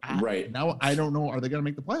 but now I don't know. Are they going to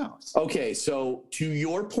make the playoffs? Okay. So to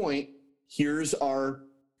your point, here's our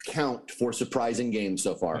count for surprising games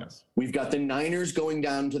so far. Yes. We've got the Niners going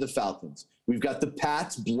down to the Falcons. We've got the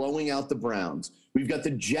Pats blowing out the Browns. We've got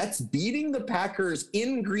the Jets beating the Packers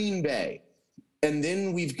in Green Bay. And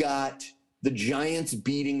then we've got the Giants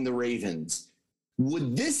beating the Ravens.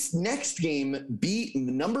 Would this next game be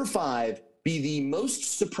number 5 be the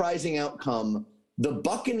most surprising outcome? The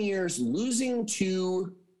Buccaneers losing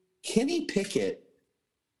to Kenny Pickett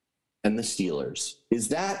and the Steelers. Is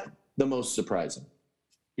that the most surprising?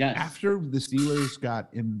 Yeah. After the Steelers got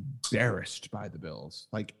embarrassed by the Bills,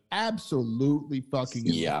 like absolutely fucking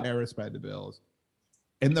embarrassed by the Bills,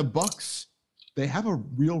 and the Bucs, they have a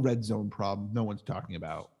real red zone problem no one's talking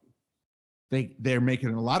about. They're making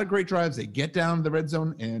a lot of great drives. They get down to the red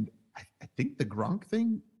zone, and I think the Gronk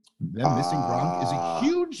thing, them missing Gronk, is a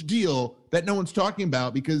huge deal that no one's talking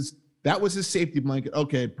about because that was his safety blanket.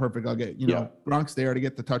 Okay, perfect. I'll get, Gronk's there to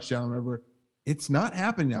get the touchdown, whatever. It's not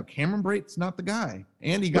happening now. Cameron Brate's not the guy.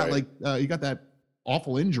 And he got he got that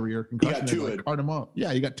awful injury or concussion that caught him up.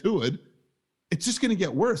 Yeah, he got Tuid. It's just going to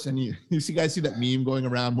get worse. And you guys see that meme going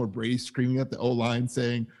around where Brady's screaming at the O-line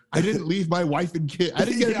saying, I didn't leave my wife and kid. I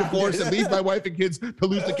didn't get a divorce and leave my wife and kids to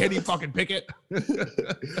lose to Kenny fucking Pickett.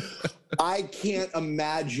 I can't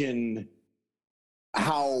imagine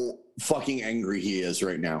how fucking angry he is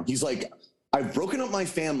right now. He's like, I've broken up my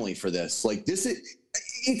family for this. Like,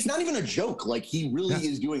 it's not even a joke. Like, he really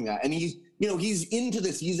is doing that. And he's into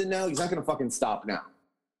the season now. He's not going to fucking stop now.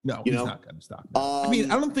 No, he's not going to stop. I mean,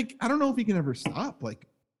 I don't know if he can ever stop. Like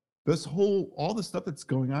all the stuff that's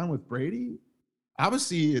going on with Brady.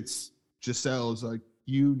 Obviously, it's Gisele's like,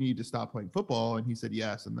 you need to stop playing football, and he said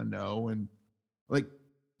yes, and then no, and like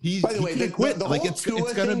By the way, the quit. The like whole it's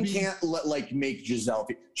gonna be. Can't make Gisele.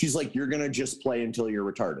 She's like, you're gonna just play until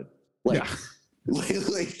you're retarded. Like. Yeah.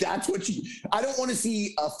 Like that's what I don't want to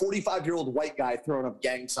see a 45-year-old white guy throwing up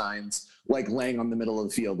gang signs, like laying on the middle of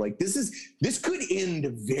the field. Like this could end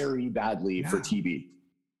very badly for TB.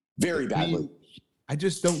 Very badly. I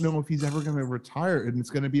just don't know if he's ever going to retire, and it's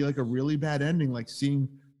going to be like a really bad ending. Like seeing,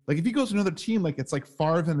 like if he goes to another team, like it's like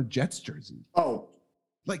Favre in a Jets jersey. Oh,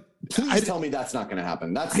 like please tell me that's not going to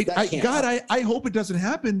happen. I hope it doesn't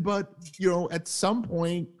happen, but at some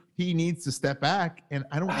point. He needs to step back, and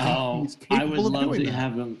I don't think he's capable of doing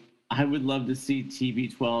that. I would love to see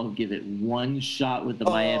TB12 give it one shot with the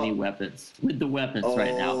Miami weapons, right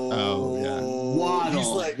now. Oh yeah,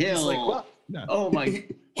 Waddle, Hill. Oh my!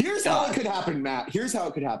 Here's how it could happen, Matt. Here's how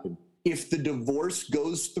it could happen. If the divorce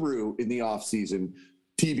goes through in the offseason,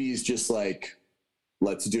 TB's just like,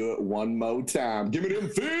 let's do it one more time. Give me them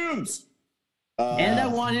fins. And I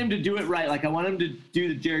want him to do it right. Like, I want him to do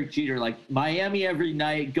the Derek Jeter, like Miami every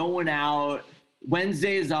night, going out,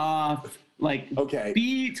 Wednesdays off, like,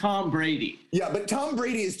 be Tom Brady. Yeah, but Tom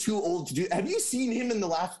Brady is too old to do. Have you seen him in the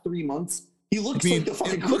last 3 months? He looks like the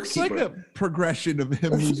fucking. It looks like a progression of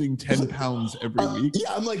him losing 10 pounds every week.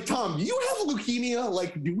 Yeah, I'm like, Tom, do you have leukemia?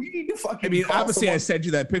 Like, do we need to fucking? I mean, obviously, I sent you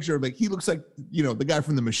that picture. Like, he looks like the guy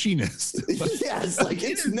from The Machinist. Yes, like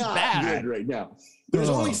it's not bad. Good right now. There's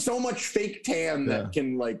only so much fake tan that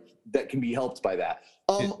can be helped by that.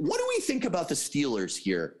 What do we think about the Steelers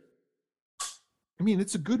here? I mean,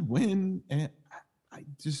 it's a good win, and I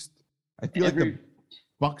feel like the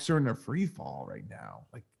Bucs are in a free fall right now.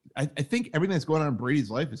 Like, I think everything that's going on in Brady's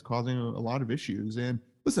life is causing a lot of issues. And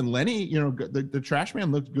listen, Lenny, the trash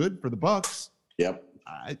man looked good for the Bucs. Yep.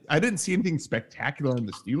 I didn't see anything spectacular on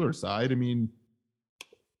the Steelers side. I mean,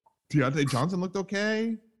 Deontay Johnson looked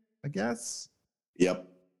okay, I guess. Yep.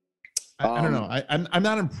 I don't know. I'm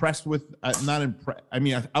not impressed with. I'm not impressed. I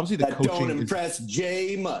mean, obviously the coaching don't impress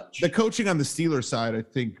Jay much. The coaching on the Steelers side, I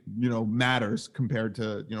think, matters compared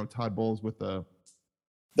to Todd Bowles with the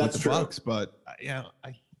Bucs. But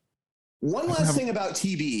one last thing about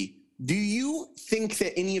TB. Do you think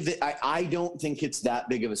that any of it? I don't think it's that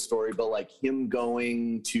big of a story, but like him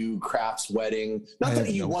going to Kraft's wedding, not that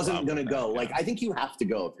he wasn't going to go. Like, I think you have to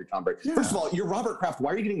go if you're Tom Brady. Yeah. First of all, you're Robert Kraft.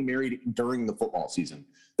 Why are you getting married during the football season?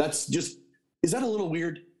 Is that a little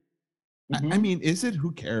weird? I mean, is it?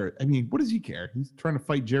 Who cares? I mean, what does he care? He's trying to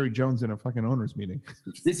fight Jerry Jones in a fucking owners meeting.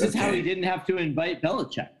 This is how he didn't have to invite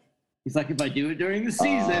Belichick. He's like, if I do it during the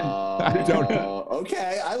season. I don't know.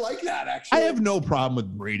 Okay, I like that, actually. I have no problem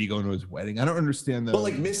with Brady going to his wedding. I don't understand that. But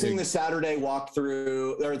like missing the Saturday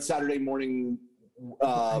walkthrough or Saturday morning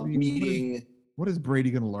meeting. What is Brady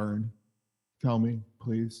going to learn? Tell me,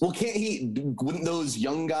 please. Well, wouldn't those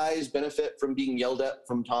young guys benefit from being yelled at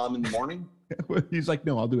from Tom in the morning? He's like,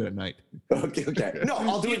 no, I'll do it at night. Okay. No,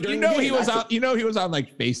 I'll do it during the day. He was on. He was on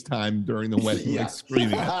like FaceTime during the wedding, like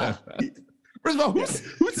screaming at them. First of all,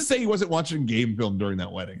 who's to say he wasn't watching game film during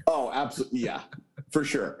that wedding? Oh, absolutely. Yeah, for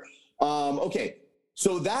sure. Okay.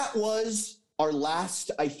 So that was our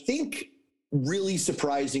last, I think, really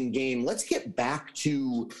surprising game. Let's get back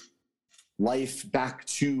to life, back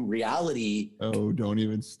to reality. Oh, don't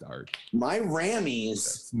even start. My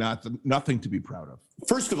Rammies. That's nothing to be proud of.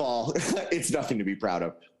 First of all, it's nothing to be proud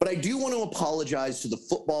of. But I do want to apologize to the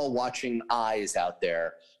football watching eyes out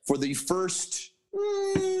there for the first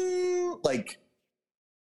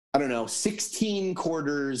 16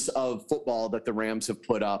 quarters of football that the Rams have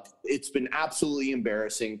put up. It's been absolutely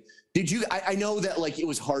embarrassing. I know that like it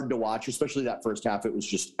was hard to watch, especially that first half. It was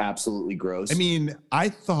just absolutely gross. I mean, I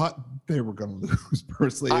thought they were going to lose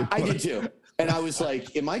personally. I did too. And I was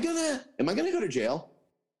like, am I gonna go to jail?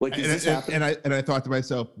 Like, is this happening? And I thought to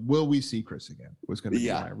myself, will we see Chris again? Was going to be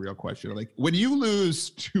my real question. Like, when you lose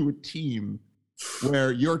to a team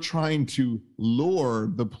where you're trying to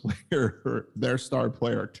lure the player, their star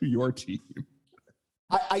player, to your team.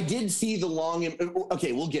 I did see the long.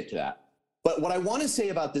 Okay, we'll get to that. But what I want to say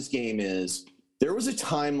about this game is there was a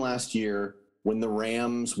time last year when the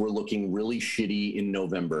Rams were looking really shitty in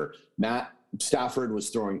November. Matt Stafford was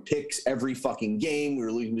throwing picks every fucking game. We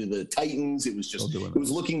were losing to the Titans. It was just, it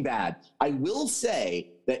was looking bad. I will say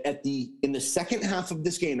that in the second half of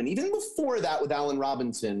this game, and even before that with Allen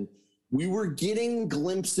Robinson, we were getting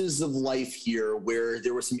glimpses of life here where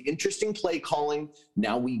there was some interesting play calling.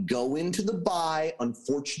 Now we go into the bye.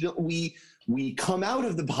 Unfortunately, we come out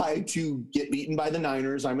of the bye to get beaten by the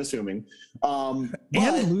Niners, I'm assuming. And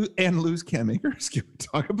lose Cam Akers. Can we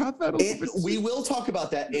talk about that a little bit? We will talk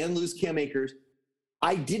about that and lose Cam Akers.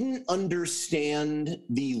 I didn't understand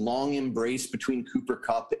the long embrace between Cooper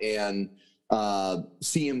Kupp and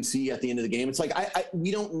CMC at the end of the game. It's like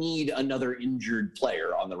we don't need another injured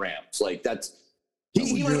player on the Rams. Like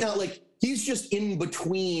he right now, like he's just in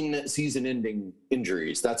between season-ending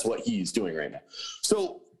injuries. That's what he's doing right now.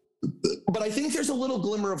 So, but I think there's a little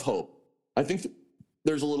glimmer of hope. We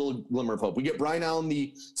get Brian Allen,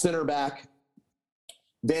 the center back.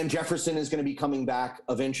 Van Jefferson is going to be coming back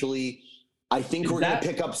eventually. I think we're going to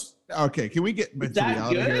pick up. Okay, can we get is that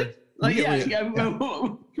reality good? here? Like,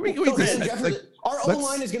 Our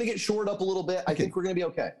O-line is going to get shored up a little bit. I think we're going to be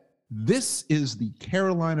okay. This is the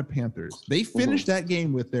Carolina Panthers. They finished that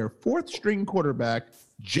game with their fourth string quarterback,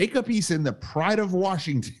 Jacob Eason, the pride of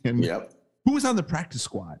Washington, who was on the practice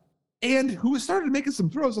squad and who started making some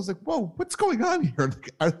throws. I was like, whoa, what's going on here?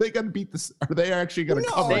 Are they going to beat this? Are they actually going to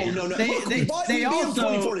cover? No. They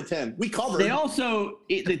also 24-10. We covered. They also,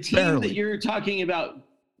 the team that you're talking about,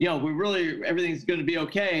 everything's going to be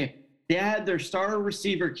okay. They had their star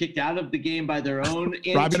receiver kicked out of the game by their own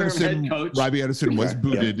interim head coach. Robbie Anderson was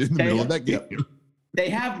booted in the middle of that game. They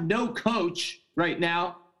have no coach right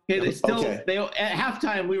now. Okay, they at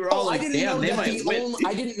halftime we were all like, damn, they might win.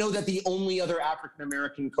 I didn't know that the only other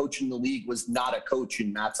African-American coach in the league was not a coach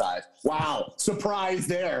in Matt's eyes. Wow. Surprise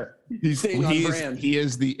there. He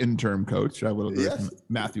is the interim coach. I will agree with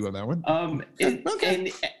Matthew on that one. And then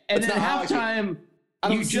at halftime,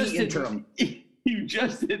 you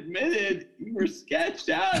just admitted you were sketched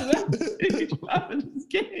out of this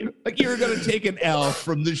game. Like you were going to take an L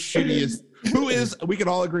from the shittiest, who is, we can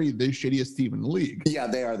all agree, the shittiest team in the league. Yeah,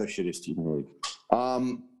 they are the shittiest team in the league.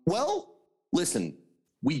 Well, listen,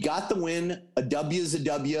 we got the win. A W is a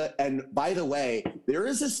W. And by the way, there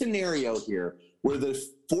is a scenario here where the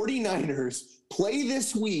 49ers play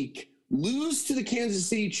this week, lose to the Kansas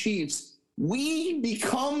City Chiefs. We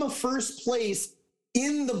become first place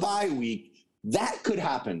in the bye week. That could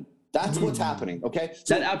happen. That's what's happening. Okay.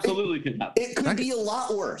 So that absolutely could happen. It could be a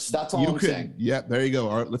lot worse. That's all I'm saying. Yeah, there you go.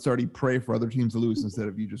 All right, let's already pray for other teams to lose instead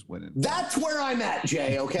of you just winning. That's where I'm at,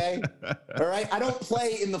 Jay. Okay. All right. I don't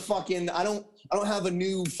play in the fucking, I don't have a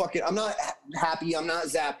new fucking, I'm not happy. I'm not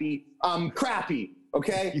zappy. I'm crappy.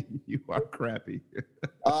 Okay. You are crappy.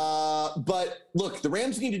 But look, the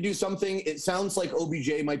Rams need to do something. It sounds like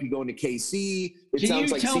OBJ might be going to KC. It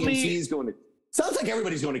sounds like CMC is going to. Sounds like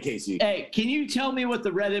everybody's going to KC. Hey, can you tell me what the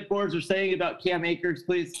Reddit boards are saying about Cam Akers,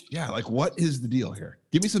 please? Yeah, like what is the deal here?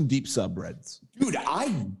 Give me some deep subreddits. Dude,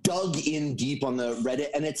 I dug in deep on the Reddit,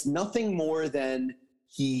 and it's nothing more than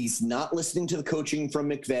he's not listening to the coaching from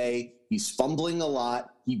McVay. He's fumbling a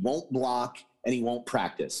lot. He won't block, and he won't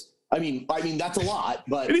practice. I mean that's a lot,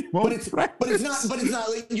 but it's not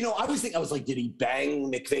like, I was like, did he bang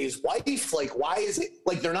McVay's wife? Like, why is it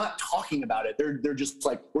like they're not talking about it? They're just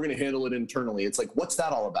like, we're gonna handle it internally. It's like, what's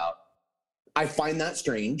that all about? I find that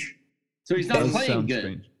strange. So he's not playing good.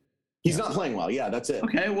 Strange. He's not playing well. Yeah, that's it.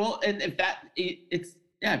 Okay, well, and if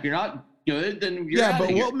if you're not good, then you're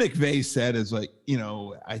but what McVay said is like,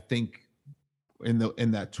 I think in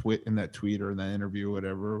that tweet or in that interview or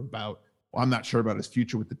whatever about. Well, I'm not sure about his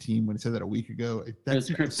future with the team when he said that a week ago.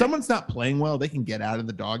 If someone's not playing well, they can get out of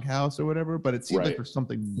the doghouse or whatever, but it seems like there's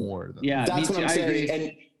something more. That's what I'm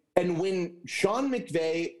saying. And when Sean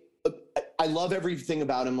McVay, I love everything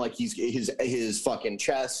about him. Like his fucking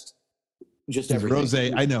chest, just everything. Rose,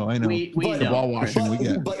 I know. We know. Wall washing we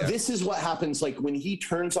get. But this is what happens. Like when he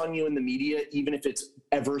turns on you in the media, even if it's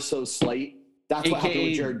ever so slight. That's what happened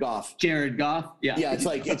with Jared Goff. Jared Goff, yeah. Yeah, it's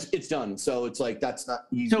like it's done. So it's like that's not.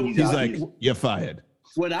 He's like, you're fired.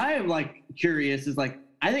 What I am like curious is like,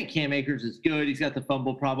 I think Cam Akers is good. He's got the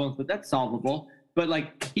fumble problems, but that's solvable. But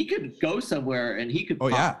like, he could go somewhere and he could. Oh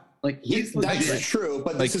yeah. Like that's true,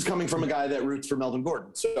 but this is coming from a guy that roots for Melvin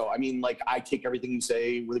Gordon. So I mean, like, I take everything you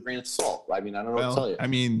say with a grain of salt. I mean, I don't know what to tell you. I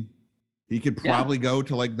mean, He could probably go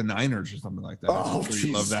to like the Niners or something like that. Oh,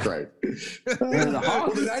 Jesus Christ. Well,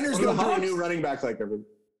 the Niners go through a new running back like every.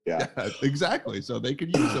 Yeah, exactly. So they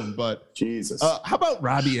could use him, but Jesus. How about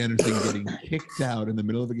Robbie Anderson getting kicked out in the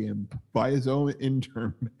middle of the game by his own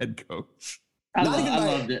interim head coach? I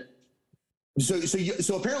loved it.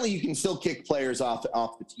 So apparently you can still kick players off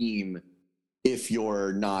the team if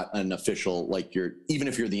you're not an official, like even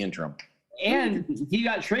if you're the interim. And he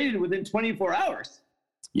got traded within 24 hours.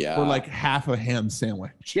 Yeah. For like half a ham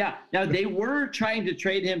sandwich. Yeah. Now they were trying to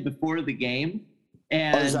trade him before the game,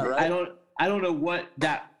 and is that right? I don't know what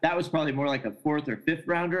that was probably more like a 4th or 5th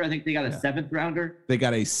rounder. I think they got a 7th rounder. They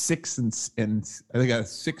got a 6th and they got a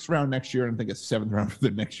 6th round next year, and I think a 7th round for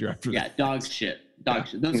the next year after that. Yeah, dog shit.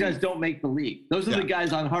 Those guys don't make the league. Those are the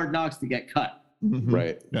guys on Hard Knocks to get cut. Mm-hmm.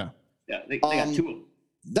 Right. Yeah. Yeah. They got 2 of them.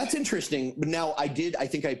 That's interesting. But now I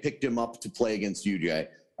think I picked him up to play against you, Jay,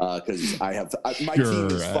 because my team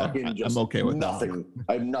is fucking just I'm okay with nothing. That.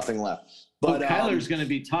 I have nothing left. But Kyler's going to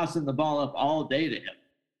be tossing the ball up all day to him.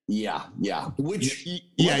 Yeah. Which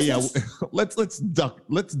let's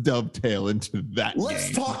dovetail into that.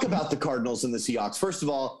 Let's talk about the Cardinals and the Seahawks. First of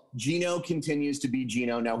all, Geno continues to be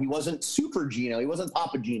Geno. Now he wasn't Super Geno. He wasn't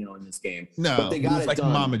Papa Geno in this game. No, but they got it like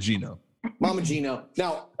done. Mama Geno. Mama Geno.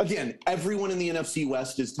 Now, again, everyone in the NFC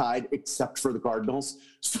West is tied except for the Cardinals.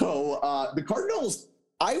 So the Cardinals,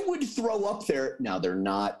 I would throw up there. Now, they're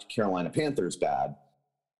not Carolina Panthers bad,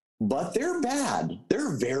 but they're bad.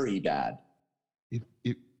 They're very bad.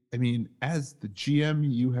 I mean, as the GM,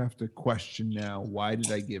 you have to question now, why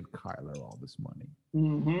did I give Kyler all this money?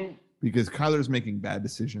 Mm-hmm. Because Kyler's making bad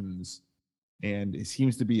decisions, and it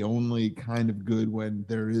seems to be only kind of good when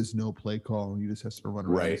there is no play call and you just have to run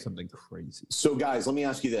around with something crazy. So, guys, let me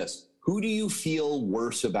ask you this. Who do you feel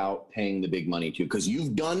worse about paying the big money to? Because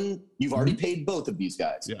you've already paid both of these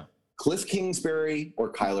guys. Yeah. Cliff Kingsbury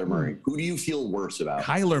or Kyler Murray? Who do you feel worse about?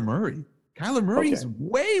 Kyler Murray. Kyler Murray is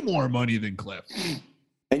way more money than Cliff.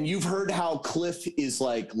 And you've heard how Cliff is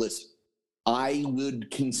like, listen, I would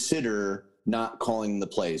consider not calling the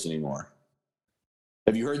plays anymore.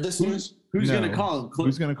 Have you heard this news? Who's going to call him?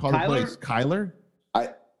 Who's going to call the plays? Kyler?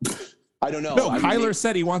 I don't know. No, Kyler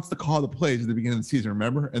said he wants to call the plays at the beginning of the season,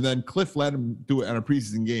 remember? And then Cliff let him do it on a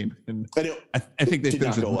preseason game. And I think they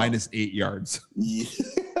finished with -8 yards. Yeah.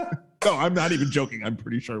 No, I'm not even joking. I'm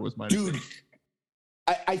pretty sure it was -8. Dude,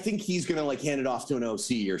 I think he's going to like hand it off to an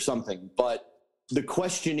OC or something. But the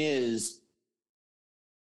question is,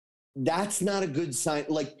 that's not a good sign.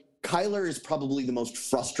 Like, Kyler is probably the most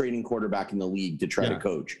frustrating quarterback in the league to try to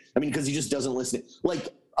coach. I mean, because he just doesn't listen.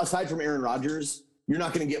 Like, aside from Aaron Rodgers, you're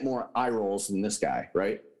not going to get more eye rolls than this guy,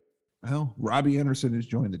 right? Well, Robbie Anderson has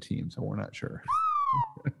joined the team, so we're not sure.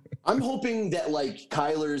 I'm hoping that, like,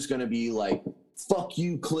 Kyler's going to be like, fuck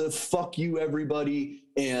you, Cliff, fuck you, everybody,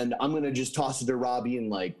 and I'm going to just toss it to Robbie and,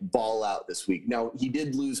 like, ball out this week. Now, he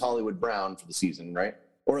did lose Hollywood Brown for the season, right?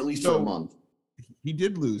 Or at least for a month. He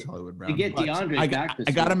did lose Hollywood Brown. You get DeAndre back this week.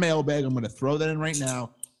 I got a mailbag. I'm going to throw that in right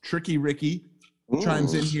now. Tricky Ricky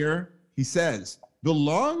chimes in here. He says, the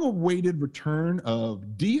long-awaited return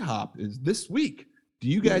of D-Hop is this week. Do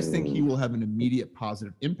you guys think he will have an immediate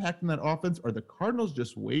positive impact on that offense? Or are the Cardinals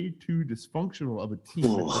just way too dysfunctional of a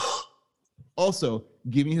team? Also,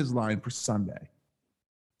 give me his line for Sunday.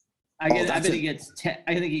 I bet he gets 10.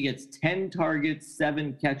 I think he gets 10 targets,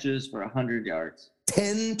 7 catches for 100 yards.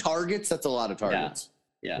 10 targets? That's a lot of targets.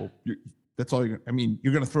 Yeah. Well, that's all you're going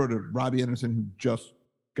to throw to Robbie Anderson, who just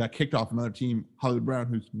got kicked off another team, Hollywood Brown,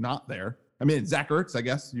 who's not there. I mean, Zach Ertz, I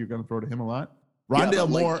guess you're going to throw to him a lot. Rondale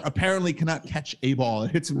Moore apparently cannot catch a ball.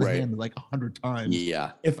 It hits him in the hand like 100 times.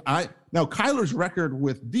 Yeah. Now Kyler's record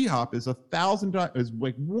with D-Hop is 1,000 times, is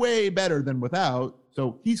like way better than without.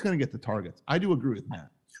 So he's going to get the targets. I do agree with Matt.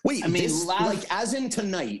 Wait, I mean, as in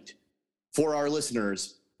tonight, for our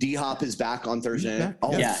listeners, D-Hop is back on Thursday night.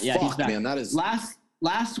 Oh, yeah, he's back. Man, that is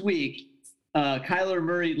last week. Kyler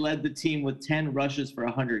Murray led the team with 10 rushes for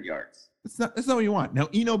 100 yards. That's not what you want. Now,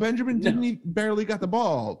 Eno Benjamin barely got the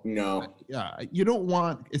ball. No. Yeah, you don't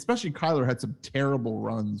want, especially Kyler had some terrible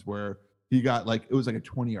runs where he got it was like a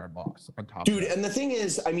 20-yard loss on top. Dude, and the thing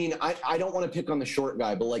is, I mean, I don't want to pick on the short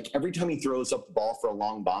guy, but like every time he throws up the ball for a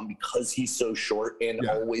long bomb, because he's so short and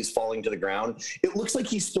always falling to the ground, it looks like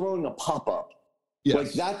he's throwing a pop-up. Yes.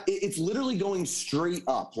 Like that, it's literally going straight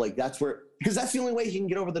up. Like because that's the only way he can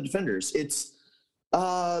get over the defenders. It's,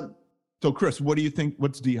 So, Chris, what do you think?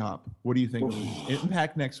 What's D-Hop? What do you think of his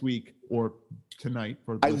impact next week or tonight?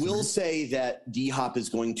 I will say that D-Hop is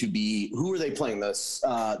going to be. Who are they playing?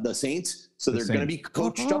 The Saints. So they're going to be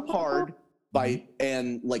coached up hard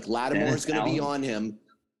and like Lattimore is going to be on him.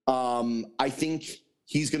 I think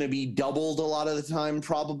he's going to be doubled a lot of the time,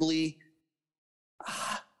 probably.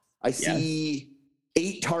 I see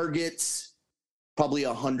 8 targets, probably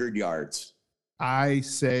 100 yards. I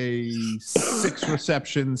say 6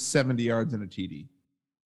 receptions, 70 yards, and a TD.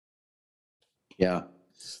 Yeah.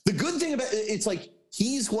 The good thing about it's like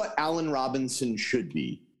he's what Allen Robinson should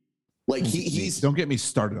be. Like he's don't get me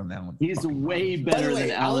started on that one. He's way by better the way,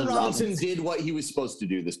 than Allen Robinson did what he was supposed to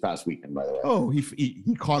do this past weekend, by the way. Oh,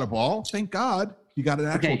 he caught a ball. Thank God. He got an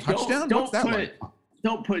actual touchdown. What's that like?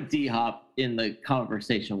 Don't put D-Hop in the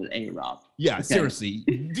conversation with A-Rob. Yeah, okay? Seriously.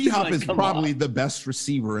 D-Hop like, is probably the best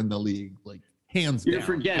receiver in the league. Like, hands down. You're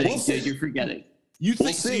forgetting, dude. You're forgetting. You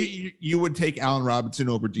think you would take Allen Robinson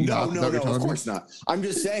over D-Hop? No, of course not. I'm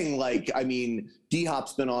just saying, like, I mean,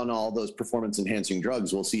 D-Hop's been on all those performance-enhancing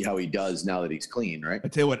drugs. We'll see how he does now that he's clean, right? I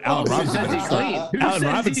tell you what, Allen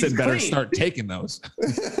Robinson better start taking those.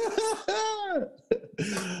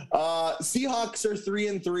 Seahawks are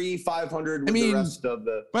 3-3, 500 with the rest of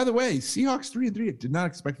the. By the way, Seahawks 3-3. I did not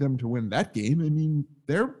expect them to win that game. I mean,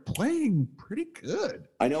 they're playing pretty good.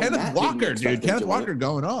 I know Kenneth Walker, dude. Kenneth Walker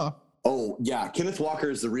going off. Oh yeah, Kenneth Walker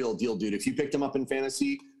is the real deal, dude. If you picked him up in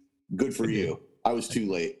fantasy, good for you. I was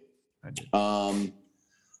too late. I did.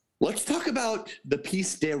 Let's talk about the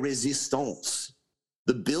piece de resistance.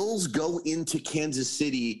 The Bills go into Kansas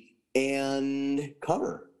City and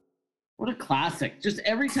cover. What a classic. Just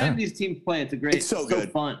every time these teams play, it's a great, it's so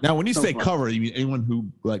good. Fun. Now, when you say cover, you mean anyone who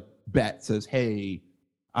like bet says, hey,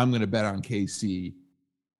 I'm going to bet on KC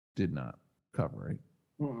did not cover,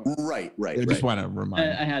 right? Right. I just want to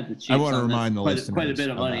remind. I had the Chiefs. I want to remind the listeners quite a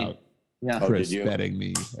bit of money. Yeah, Chris betting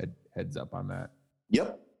me heads up on that.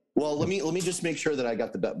 Yep. Well, let me just make sure that I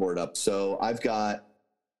got the bet board up. So I've got.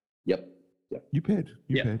 Yep. You paid.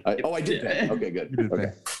 You paid. I did pay. Okay, good. You did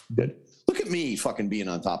pay. Good. Look at me fucking being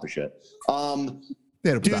on top of shit.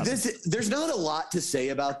 Dude, there's not a lot to say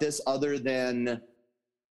about this other than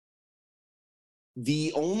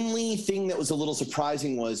the only thing that was a little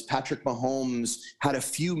surprising was Patrick Mahomes had a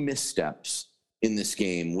few missteps in this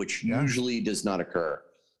game, which usually does not occur.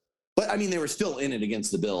 But, I mean, they were still in it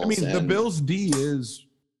against the Bills. I mean, the Bills' D is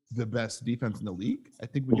the best defense in the league. I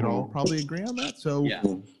think we can all probably agree on that. So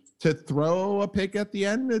to throw a pick at the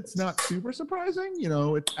end, it's not super surprising. You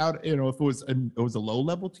know, it's out. You know, if it was a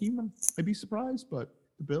low-level team, I'd be surprised. But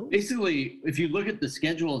the Bills, basically, if you look at the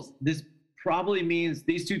schedules, this probably means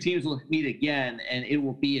these two teams will meet again, and it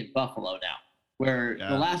will be in Buffalo now. Where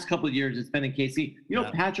the last couple of years it's been in KC. You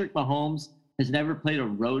know, Patrick Mahomes has never played a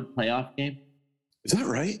road playoff game. Is that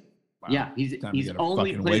right? Wow. Yeah, he's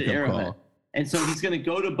only played at Arrowhead. And so he's going to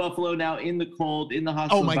go to Buffalo now in the cold, in the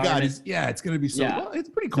hostile environment. Oh, my God. It's going to be so well, it's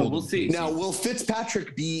pretty cold. So we'll see. Now, will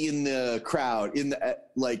Fitzpatrick be in the crowd, in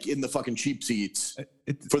the fucking cheap seats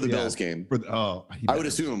for the Bills game? I would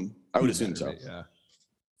assume. So. Yeah.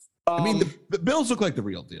 I mean, the Bills look like the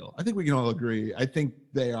real deal. I think we can all agree. I think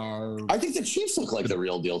they are. I think the Chiefs look like the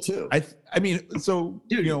real deal, too. I mean, so,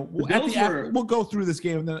 dude, you know, we'll go through this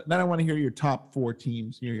game, and then I want to hear your top 4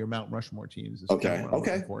 teams, your Mount Rushmore teams.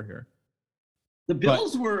 Okay. For here. The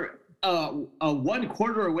Bills were 1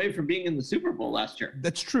 quarter away from being in the Super Bowl last year.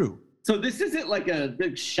 That's true. So this isn't like a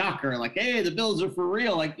big shocker. Like, hey, the Bills are for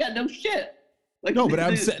real. Like, yeah, no shit. Like, no, but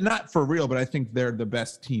I'm not for real. But I think they're the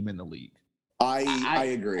best team in the league. I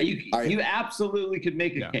agree. You absolutely could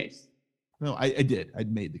make a case. No, I did. I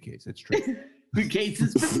made the case. It's true. The case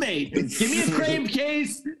has been made. Give me a framed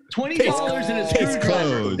case, $20 and a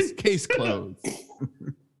screwdriver. Case closed.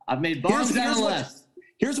 I've made bombs out of less.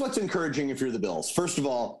 Here's what's encouraging if you're the Bills. First of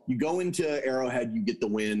all, you go into Arrowhead, you get the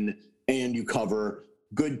win, and you cover.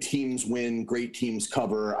 Good teams win, great teams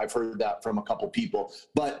cover. I've heard that from a couple people.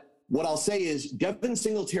 But what I'll say is Devin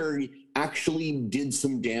Singletary actually did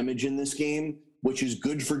some damage in this game, which is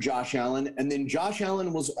good for Josh Allen. And then Josh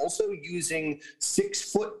Allen was also using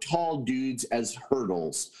 6-foot-tall dudes as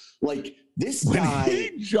hurdles. Like, this guy...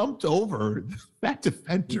 He jumped over that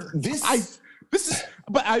defender.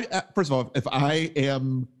 First of all, if I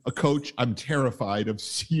am a coach, I'm terrified of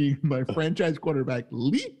seeing my franchise quarterback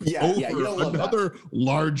leap over another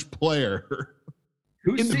large player.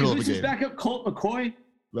 Who's his backup? Colt McCoy?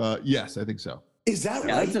 Yes, I think so. Is that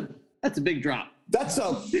right? That's a big drop. That's a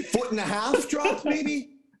 1.5 drop, maybe?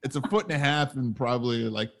 It's 1.5 and probably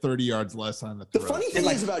like 30 yards less on the throw. The funny thing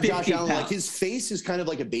is about Josh Allen, like his face is kind of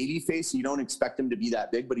like a baby face. So you don't expect him to be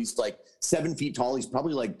that big, but he's like 7 feet tall. He's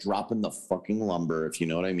probably like dropping the fucking lumber, if you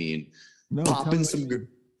know what I mean. No, popping some good.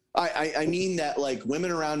 I mean that like women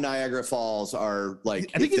around Niagara Falls are like.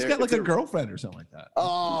 I think he's got like a girlfriend or something like that.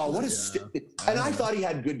 Oh, what a and I thought he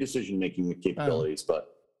had good decision-making capabilities,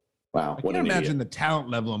 but wow. I can't imagine the talent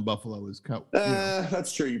level in Buffalo is.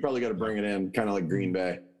 That's true. You probably got to bring it in, kind of like Green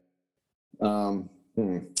Bay. Oh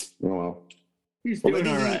well. He's doing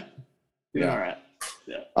all right. All right.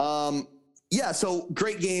 Yeah. So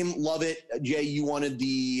great game. Love it. Jay, you wanted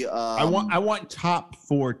the. I want top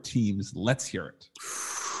 4 teams. Let's hear it.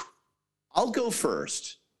 I'll go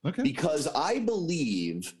first. Okay. Because I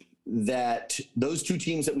believe that those 2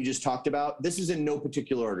 teams that we just talked about, this is in no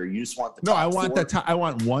particular order. You just want the top I want 4. the top. I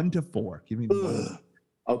want 1 to 4. Give me.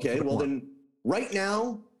 Okay. Well, then right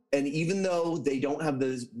now, and even though they don't have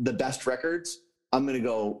the best records, I'm going to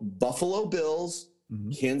go Buffalo Bills,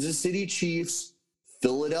 Kansas City Chiefs,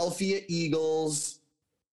 Philadelphia Eagles,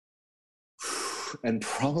 and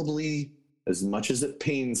probably, as much as it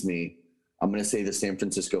pains me, I'm going to say the San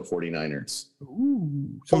Francisco 49ers.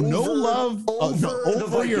 Ooh. So no love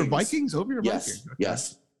over your Vikings? Over your Yes, Vikings? Okay.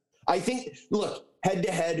 Yes. I think, look,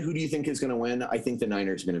 head-to-head, who do you think is going to win? I think the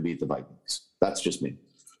Niners are going to beat the Vikings. That's just me.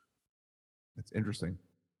 That's interesting.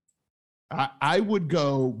 I would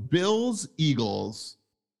go Bills, Eagles,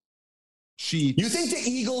 Chiefs. You think the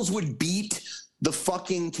Eagles would beat the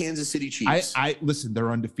fucking Kansas City Chiefs? I listen, they're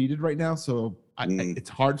undefeated right now, so it's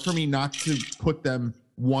hard for me not to put them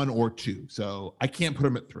 1 or 2. So I can't put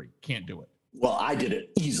them at 3. Can't do it. Well, I did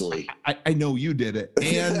it easily. I know you did it.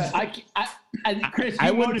 And Chris,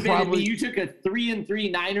 you motivated me. You took a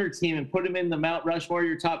 3-3 Niner team and put them in the Mount Rushmore,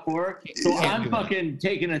 your top 4. So I'm fucking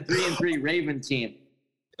taking a 3-3 Raven team.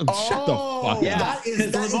 Shut the fuck up. Yeah,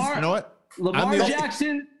 because you know what? Lamar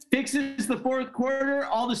Jackson fixes the 4th quarter.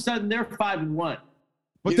 All of a sudden, they're 5-1.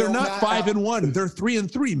 But they're not 5-1. They're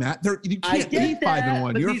 3-3, Matt. You can't be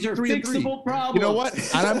 5-1. You're these are 3-3. fixable problems. You know what?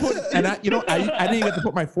 And I'm putting, I didn't get to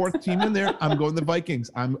put my 4th team in there. I'm going the Vikings.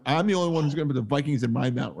 I'm the only one who's going to put the Vikings in my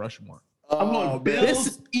Mount Rushmore. I'm going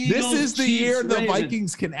Bills, this is the Chiefs, year the Ravens.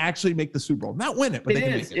 Vikings can actually make the Super Bowl. Not win it, but they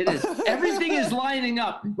can make it. It is. Everything is lining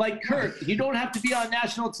up. Like Kirk, you don't have to be on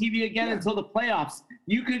national TV again until the playoffs.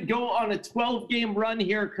 You could go on a 12-game run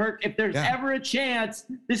here, Kirk. If there's ever a chance,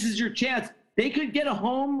 this is your chance. They could get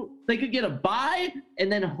a bye and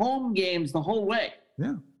then home games the whole way.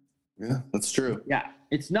 Yeah, that's true. Yeah,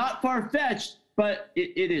 it's not far-fetched, but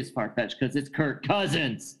it is far-fetched because it's Kirk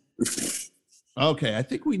Cousins. Okay, I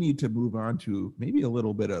think we need to move on to maybe a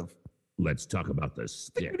little bit of. Let's talk about this.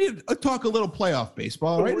 We need to talk a little playoff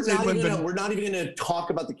baseball, right? We're not even going to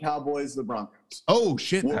talk about the Cowboys, the Broncos. Oh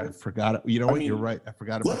shit! Well, I forgot it. You know what? You're right. I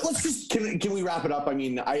forgot about. Let's just can we wrap it up? I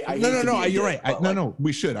mean, I no. You're right. No.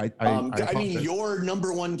 We should. I mean, your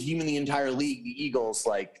number 1 team in the entire league, the Eagles,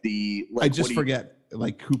 I just forget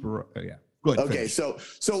Cooper. Yeah. Good. Okay, so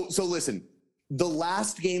listen. The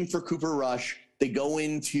last game for Cooper Rush, they go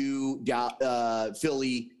into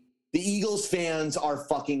Philly. The Eagles fans are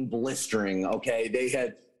fucking blistering. Okay, they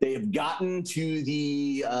have gotten to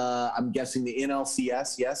the I'm guessing the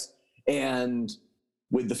NLCS, yes, and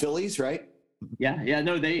with the Phillies, right? Yeah.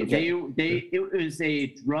 No, it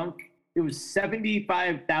was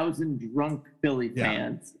 75,000 drunk Philly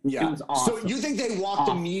fans. Yeah. It was awesome. So you think they walked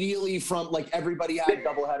immediately from everybody had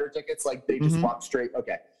doubleheader tickets, they just walked straight?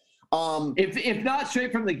 Okay. If not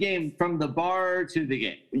straight from the game, from the bar to the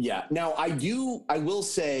game. Yeah. Now I will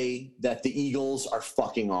say that the Eagles are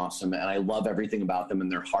fucking awesome and I love everything about them and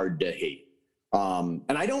they're hard to hate. And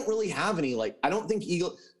I don't really have any, I don't think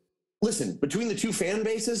listen, between the 2 fan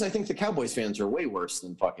bases, I think the Cowboys fans are way worse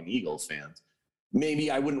than fucking Eagles fans. Maybe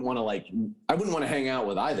I wouldn't want to hang out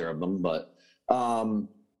with either of them, but,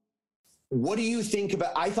 what do you think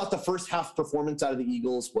about, I thought the first half performance out of the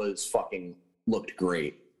Eagles looked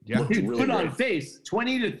great. Yeah. Dude, really put on face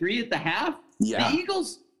 20-3 at the half. Yeah. The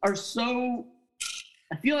Eagles are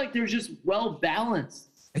I feel like they're just well balanced.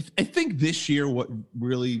 I think this year what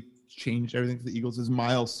really changed everything for the Eagles is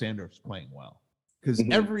Miles Sanders playing well. Because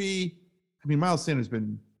Miles Sanders has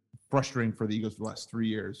been frustrating for the Eagles for the last 3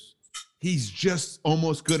 years. He's just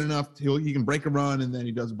almost good enough. He can break a run and then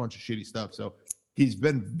he does a bunch of shitty stuff. So he's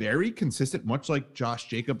been very consistent, much like Josh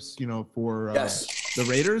Jacobs, for the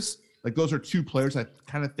Raiders. Those are 2 players I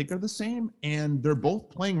kind of think are the same, and they're both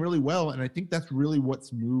playing really well. And I think that's really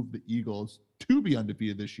what's moved the Eagles to be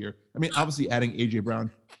undefeated this year. I mean, obviously adding AJ Brown,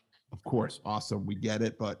 of course, awesome. We get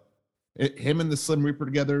it, but him and the Slim Reaper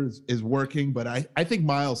together is working. But I think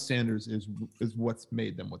Miles Sanders is what's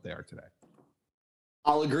made them what they are today.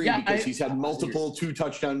 I'll agree because he's had multiple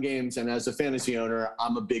 2-touchdown games, and as a fantasy owner,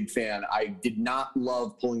 I'm a big fan. I did not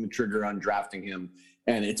love pulling the trigger on drafting him,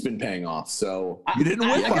 and it's been paying off. So you didn't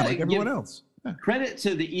whip on like everyone else. Credit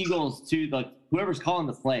to the Eagles, to whoever's calling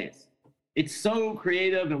the plays. It's so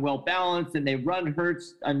creative and well balanced, and they run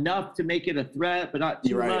Hurts enough to make it a threat, but not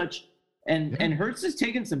too much. And Hurts has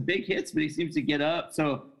taken some big hits, but he seems to get up.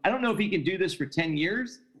 So I don't know if he can do this for 10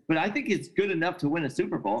 years, but I think it's good enough to win a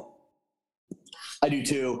Super Bowl. I do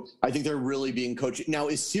too. I think they're really being coached. Now,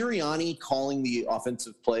 is Sirianni calling the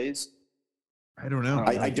offensive plays? I don't know.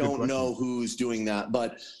 I don't know who's doing that,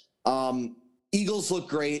 but Eagles look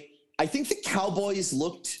great. I think the Cowboys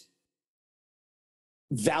looked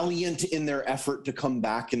valiant in their effort to come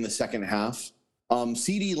back in the second half.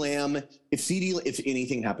 CeeDee Lamb, if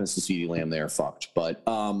anything happens to CeeDee Lamb, they're fucked. But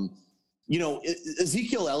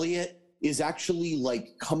Ezekiel Elliott is actually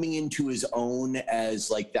like coming into his own as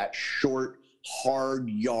like that short, hard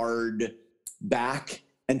yard back,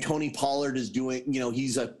 and Tony Pollard is doing,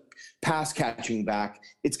 he's a pass catching back.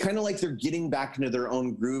 It's kind of like they're getting back into their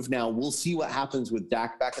own groove now. We'll see what happens with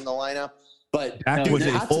Dak back in the lineup. But Dak was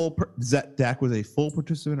a full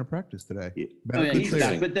participant in practice today. He's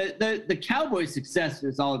back. But the Cowboys' success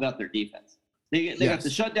is all about their defense. They got the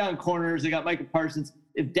shutdown corners. They got Micah Parsons.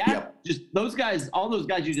 If Dak those guys, all those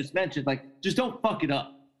guys you just mentioned, like just don't fuck it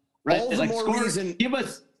up, right? All the more reason. Give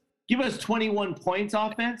us 21 points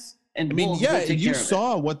offense. And we'll you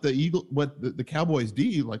saw what the Cowboys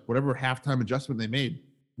did, like whatever halftime adjustment they made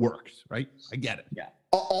worked, right? I get it. Yeah.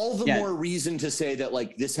 All the more reason to say that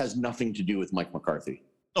like this has nothing to do with Mike McCarthy.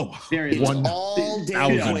 Oh, it's all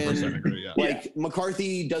Dan Quinn. Agree, yeah. Like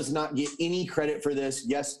McCarthy does not get any credit for this.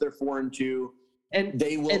 Yes, they're 4-2, and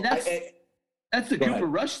they will. And that's the Cooper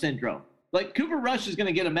Rush syndrome. Like Cooper Rush is going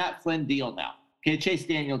to get a Matt Flynn deal now, okay, Chase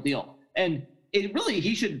Daniel deal, and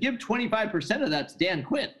he should give 25% of that to Dan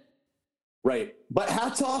Quinn. Right. But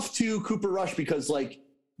hats off to Cooper Rush because, like,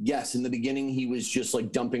 yes, in the beginning he was just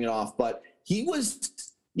like dumping it off, but he was,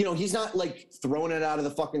 he's not like throwing it out of the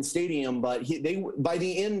fucking stadium, but by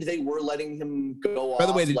the end they were letting him go off. By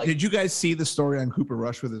the way, did you guys see the story on Cooper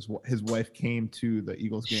Rush with his wife came to the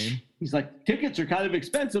Eagles game? He's like, tickets are kind of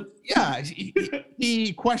expensive. Yeah.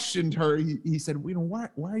 He questioned her. He said, why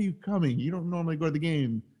are you coming? You don't normally go to the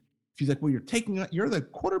game. She's like, well, you're the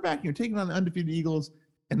quarterback. You're taking on the undefeated Eagles.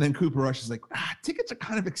 And then Cooper Rush is like, tickets are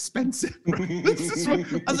kind of expensive. I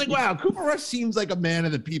was like, wow, Cooper Rush seems like a man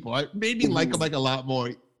of the people. I maybe like him like a lot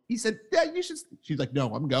more. He said, yeah, you should. She's like,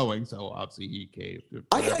 no, I'm going. So obviously he caved.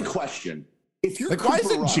 I got a question. If you're like, why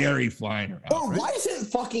isn't Jerry flying around? Oh, right? Why isn't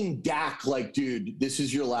fucking Dak like, dude, this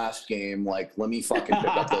is your last game. Like, let me fucking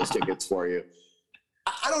pick up those tickets for you.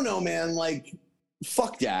 I don't know, man. Like,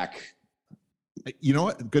 fuck Dak. You know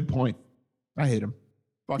what? Good point. I hate him.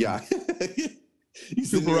 Fuck him.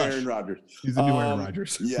 He's the new Aaron Rodgers. He's the new Aaron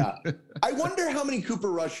Rodgers. Yeah. I wonder how many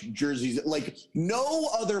Cooper Rush jerseys, like no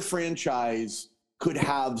other franchise could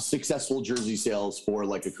have successful jersey sales for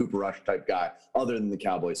like a Cooper Rush type guy other than the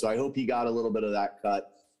Cowboys. So I hope he got a little bit of that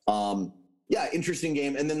cut. Interesting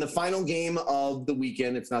game. And then the final game of the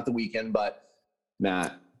weekend, it's not the weekend, but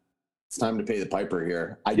Matt, it's time to pay the piper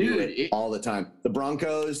here. I do it all the time. The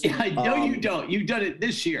Broncos. Yeah, no, you don't. You've done it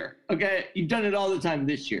this year. Okay. You've done it all the time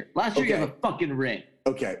this year. Last year you have a fucking ring.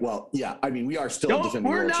 Okay. Well, yeah. I mean, we are still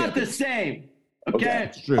defending world champions. We're not the same. Okay.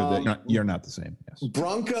 It's true. You're not the same. Yes.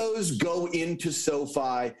 Broncos go into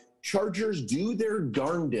SoFi. Chargers do their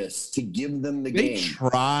darndest to give them the game.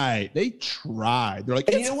 They try. They're like,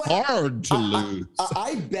 it's hard to lose.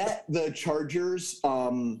 I bet the Chargers,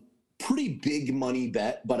 pretty big money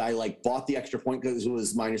bet, but I like bought the extra point because it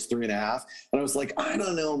was -3.5. And I was like, I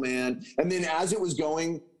don't know, man. And then as it was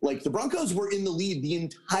going, like the Broncos were in the lead the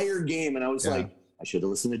entire game. And I was like, I should have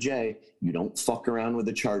listened to Jay. You don't fuck around with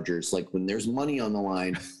the Chargers. Like when there's money on the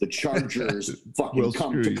line, the Chargers fucking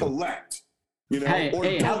come to collect. How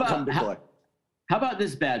about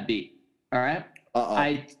this bad beat? All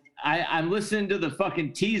right. I'm listening to the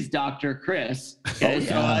fuking tease doctor, Chris. Okay?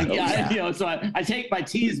 So I take my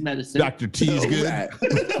tease medicine. Dr. T's good.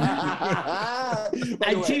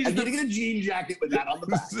 I'm going to get a jean jacket with that on the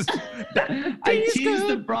back. I teased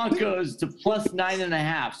the Broncos to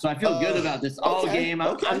 +9.5. So I feel good about this all game.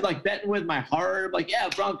 I'm like betting with my heart. I'm like, yeah,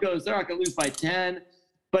 Broncos, they're not going to lose by 10.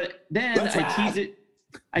 But then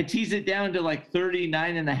I tease it down to like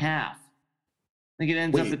 39.5. I think it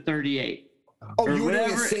ends up at 38. Oh, you were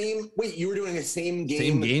doing the same. Wait, you were doing the same game.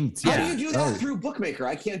 Same game. How do you do that through Bookmaker?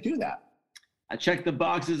 I can't do that. I check the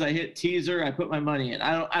boxes. I hit teaser. I put my money in.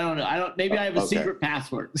 I don't know. Maybe I have a secret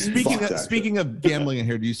password. Speaking of gambling in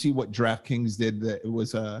here, do you see what DraftKings did? That it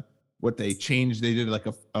was what they changed. They did like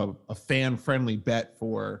a fan friendly bet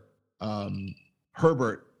for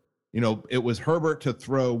Herbert. It was Herbert to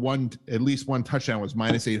throw at least one touchdown was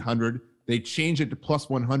 -800. They changed it to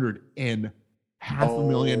 +100 and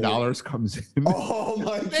 $500,000 comes in. Oh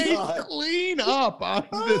my God. They clean up on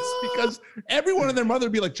this because everyone and their mother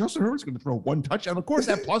would be like, Justin Herbert's going to throw one touchdown. Of course,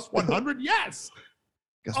 at +100, yes.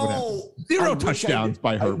 Guess what happened? 0 touchdowns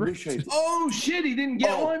by Herbert. Oh shit, he didn't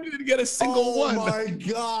get one? He didn't get a single one. Oh my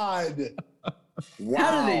God. Wow.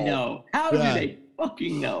 How do they know? How do they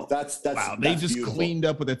fucking know. That's Wow, they that's just beautiful. cleaned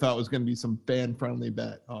up what they thought was going to be some fan-friendly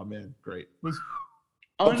bet. Oh man, great.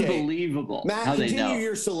 Okay. Unbelievable Matt, how they continue know.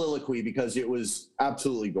 your soliloquy because it was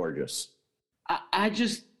absolutely gorgeous.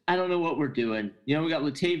 I don't know what we're doing. You know, we got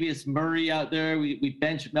Latavius Murray out there. We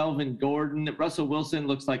bench Melvin Gordon. Russell Wilson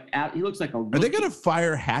looks like a Are they rookie. going to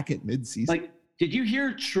fire Hackett mid-season? Like, did you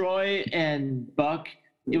hear Troy and Buck?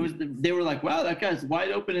 They were like, wow, that guy's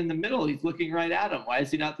wide open in the middle. He's looking right at him. Why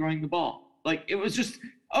is he not throwing the ball? Like, it was just,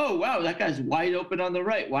 oh wow, that guy's wide open on the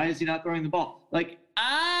right. Why is he not throwing the ball? Like,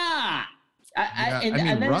 and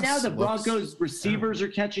then Russ now the looks Broncos receivers are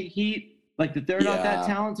catching heat. Like that they're not that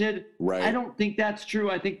Yeah. talented. Right. I don't think that's true.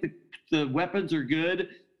 I think the weapons are good.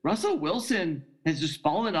 Russell Wilson has just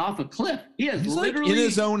fallen off a cliff. He has he's like literally in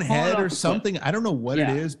his own fallen head off or a cliff. something. I don't know what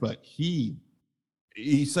Yeah. it is, but he's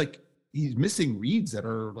missing reads that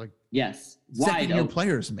are like Yes, wide second-year open.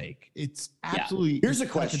 players make. It's absolutely. Here's a out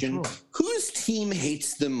of question: control. whose team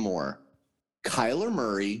hates them more, Kyler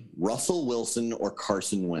Murray, Russell Wilson, or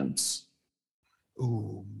Carson Wentz?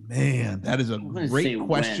 Oh man, that is a gonna say great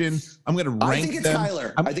question. Wentz. I'm going to rank I think it's them.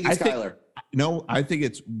 Kyler. I think it's Kyler. No, I think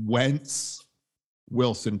it's Wentz,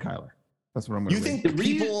 Wilson, Kyler. That's what I'm going You to think The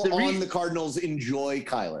reason- people the on reason- the Cardinals enjoy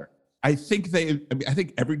Kyler? I think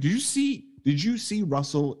did you see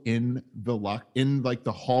Russell in like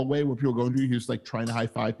the hallway where people go into? He was like trying to high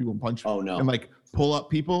five people and punch Oh no. and like pull up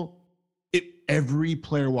people. Every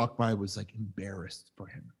player walked by was like embarrassed for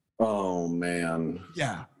him. Oh man.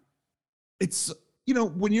 Yeah. It's,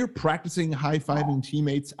 when you're practicing high fiving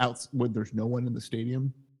teammates out when there's no one in the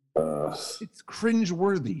stadium, it's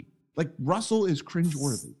cringeworthy. Like Russell is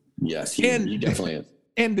cringeworthy. Yes, he definitely is.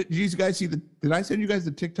 And did you guys see did I send you guys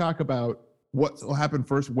the TikTok about what will happen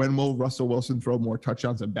first? When will Russell Wilson throw more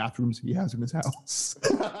touchdowns than bathrooms he has in his house?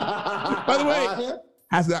 By the way,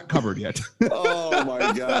 has not covered yet. Oh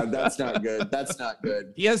my God, that's not good. That's not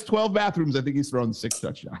good. He has 12 bathrooms. I think he's thrown 6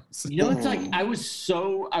 touchdowns. You know, it's like I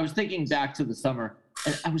was thinking back to the summer,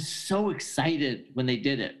 and I was so excited when they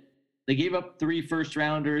did it. They gave up 3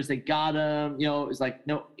 first-rounders. They got them. You know,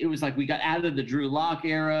 it was like we got out of the Drew Lock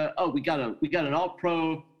era. Oh, we got an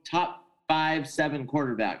All-Pro top 5-7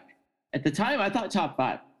 quarterback. At the time, I thought top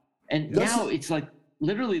 5, and now it's like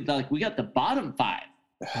literally like we got the bottom 5.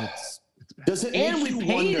 Does it And make we you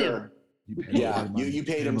paid wonder? him. Yeah, you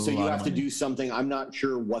paid him, so a you lot have of to money. do something. I'm not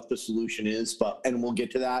sure what the solution is, and we'll get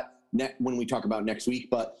to that when we talk about next week.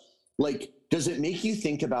 But like, does it make you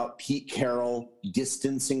think about Pete Carroll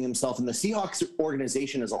distancing himself and the Seahawks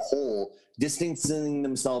organization as a whole distancing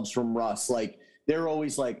themselves from Russ? Like, they're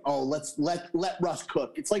always like, "Oh, let's let Russ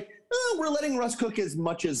cook." It's like, we're letting Russ cook as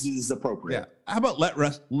much as is appropriate. Yeah. How about let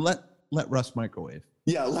Russ microwave?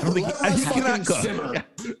 Yeah, I don't think let Russ he cannot fucking cook. simmer.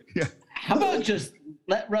 Yeah. How about just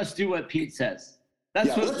let Russ do what Pete says? That's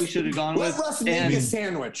Yeah, what let's- we should have gone Let with. Russ make And- a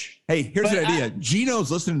sandwich. Hey, here's But an idea.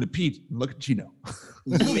 Gino's listening to Pete. Look at Gino.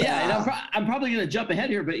 Yeah, and I'm probably going to jump ahead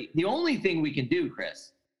here, but the only thing we can do,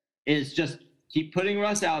 Chris, is just keep putting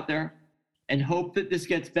Russ out there and hope that this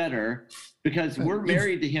gets better because we're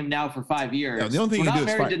married to him now for 5 years. Yeah, the only thing we're you not do is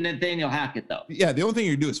married fire- to Nathaniel Hackett, though. Yeah, the only thing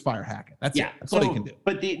you do is fire Hackett. That's it. That's all you can do.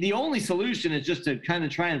 But the only solution is just to kind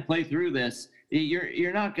of try and play through this.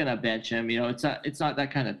 You're not going to bench him. You know, it's not that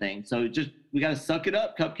kind of thing. So we got to suck it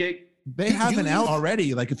up, Cupcake. They have an you- out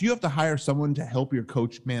already. Like if you have to hire someone to help your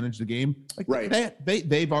coach manage the game, like Right.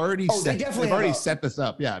 they've already Oh, they definitely have a- set this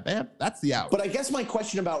up. Yeah, that's the out. But I guess my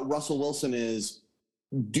question about Russell Wilson is,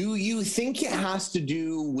 do you think it has to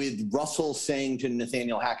do with Russell saying to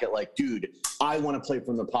Nathaniel Hackett, like, dude, I want to play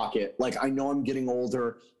from the pocket. Like, I know I'm getting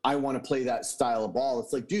older. I want to play that style of ball.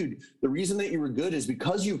 It's like, dude, the reason that you were good is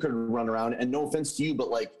because you could run around, and no offense to you, but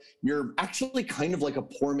like, you're actually kind of like a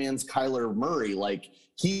poor man's Kyler Murray. Like,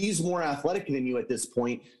 he's more athletic than you at this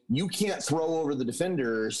point. You can't throw over the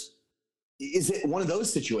defenders. Is it one of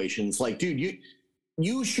those situations? Like, dude,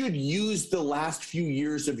 you should use the last few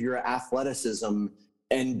years of your athleticism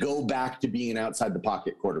and go back to being an outside the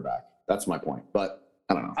pocket quarterback. That's my point. But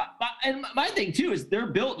I don't know. And my thing too is they're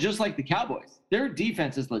built just like the Cowboys. Their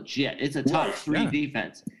defense is legit. It's a top Right, 3 yeah.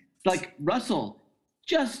 defense. It's like Russell,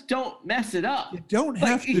 just don't mess it up. You don't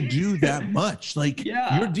have to do that much. Like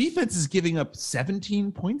Yeah. your defense is giving up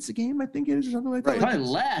 17 points a game, I think it is, or something like that. Right. Like, Probably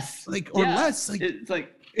less. or less. Like it's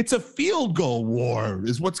like it's a field goal war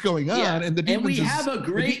is what's going on. Yeah, And the and we defense have a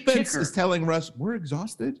great the defense kicker. is telling Russ, we're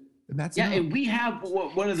exhausted. And that's yeah, enough. and we have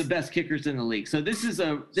one of the best kickers in the league. So this is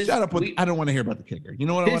Shut up with I don't want to hear about the kicker. You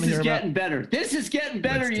know what I want this to is hear about? getting better. This is getting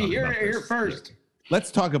better. Let's You talk hear about it here this. first.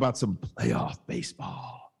 Let's talk about some playoff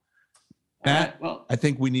baseball. All Matt, right, well, I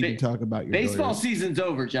think we need to talk about your baseball Doyers. season's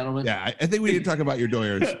over, gentlemen. Yeah, I think we need to talk about your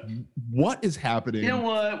Doyers. What is happening? You know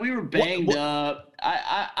what? We were banged up.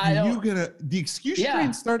 I don't. The excuse Yeah,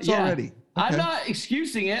 train starts yeah. already. I'm Okay. not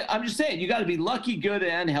excusing it. I'm just saying you got to be lucky, good,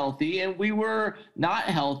 and healthy. And we were not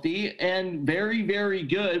healthy and very, very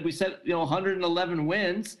good. We said 111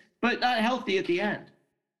 wins, but not healthy at the end.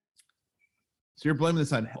 So you're blaming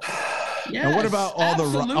this on Yes, Now, what about all the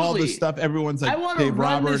absolutely. stuff everyone's like I want to Dave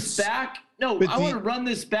run Roberts? this back. No, But I want to run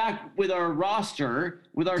this back with our roster,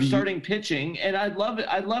 with our starting pitching, and I'd love it.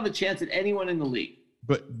 I'd love a chance at anyone in the league.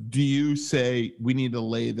 But do you say we need to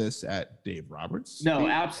lay this at Dave Roberts? No,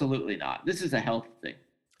 absolutely not. This is a health thing.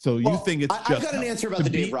 So you think it's I've just got an answer about to the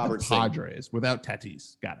Dave beat Roberts the thing. Padres without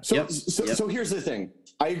Tatis? Got it. So, so here's the thing.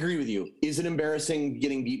 I agree with you. Is it embarrassing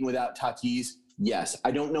getting beaten without Tatis? Yes. I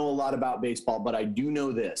don't know a lot about baseball, but I do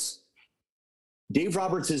know this. Dave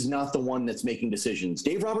Roberts is not the one that's making decisions.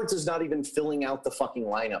 Dave Roberts is not even filling out the fucking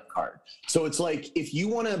lineup card. So it's like, if you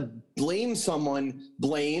want to blame someone,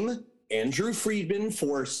 blame Andrew Friedman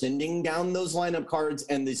for sending down those lineup cards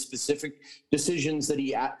and the specific decisions that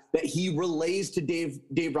he relays to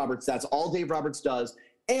Dave Roberts. That's all Dave Roberts does.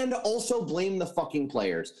 And also blame the fucking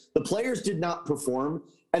players. The players did not perform.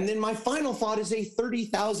 And then my final thought is a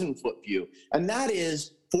 30,000 foot view. And that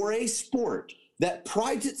is, for a sport that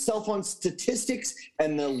prides itself on statistics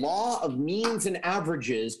and the law of means and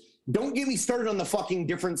averages, don't get me started on the fucking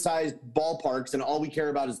different sized ballparks and all we care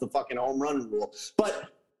about is the fucking home run rule. But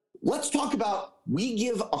let's talk about, we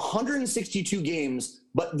give 162 games,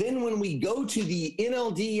 but then when we go to the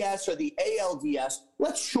NLDS or the ALDS,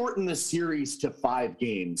 let's shorten the series to 5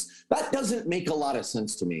 games. That doesn't make a lot of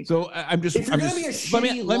sense to me. So I'm just. If you're I'm going to just be a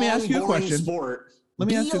shitty, let me ask you a long, boring question. sport, Let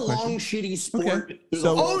me be ask you a a question. long, shitty sport. Okay. There's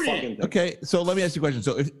So- a whole Own it. fucking thing. Okay, so let me ask you a question.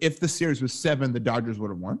 So if the series was 7, the Dodgers would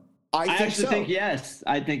have won. I I think actually so. think yes.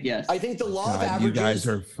 I think yes. I think the law of God, you averages guys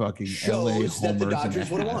are fucking LA shows that the homers and a Dodgers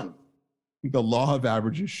would have half. won. The law of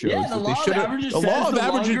averages shows Yeah, the that they law of should have. averages The law says of the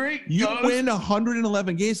averages. longer it You goes- win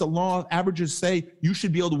 111 games. The law of averages say you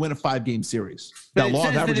should be able to win a 5-game series. But That it law of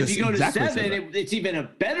says that averages if you go to exactly says 7, that. it's even a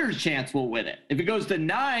better chance we'll win it. If it goes to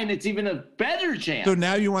 9, it's even a better chance. So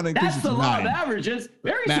now you want to increase That's it the to law 9. of averages.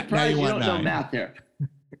 Very Matt, now surprised you you want don't know 9. math there.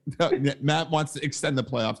 Matt wants to extend the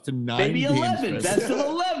playoffs to 9 Maybe games. 11. Chris. Best of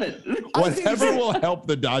 11. I think Whatever that- will help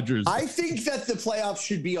the Dodgers. I think that the playoffs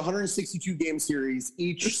should be 162 game series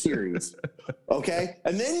each series. Okay?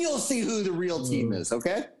 And then you'll see who the real team is,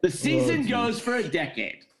 okay? The season goes for a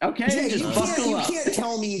decade. Okay? Yeah, Just buckle you up. can't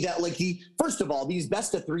tell me that first of all, these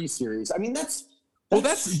best of 3 series. I mean, that's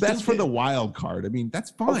that's for stupid. the wild card. I mean,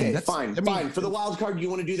 that's fine. Okay, That's fine. I mean, For the wild card, you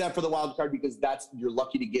want to do that for the wild card because you're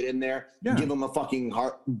lucky to get in there. Yeah. Give them a fucking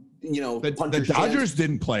heart, The puncher's Dodgers chance.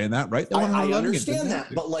 didn't play in that, right? They won I 11 games. understand They that,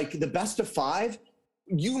 didn't but like the best of 5,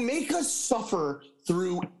 you make us suffer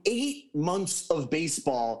through 8 months of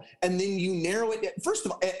baseball, and then you narrow it. First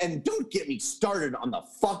of all, and don't get me started on the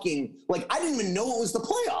fucking I didn't even know it was the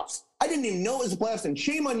playoffs. I didn't even know it was the playoffs, and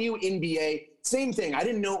shame on you, NBA. Same thing. I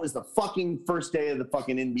didn't know it was the fucking first day of the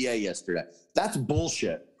fucking NBA yesterday. That's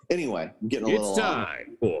bullshit. Anyway, I'm getting a little. It's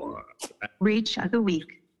time for Reach of the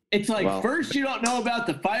week. It's like Wow. first you don't know about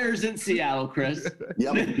the fires in Seattle, Chris.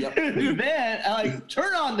 Yep. Then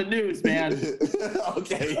turn on the news, man.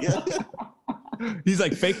 Okay. He's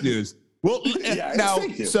like fake news. Well, Yeah, it's now,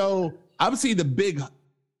 fake news. so obviously the big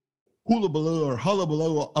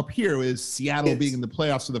hullabaloo up here is Seattle being in the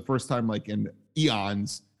playoffs for the first time in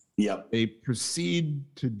eons. Yep. They proceed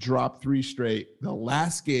to drop 3 straight. The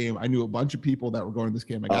last game, I knew a bunch of people that were going to this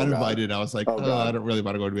game. I got Oh, God. invited. I was like, Oh, God. I don't really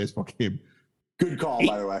want to go to a baseball game. Good call,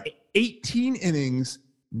 by the way. 18 innings,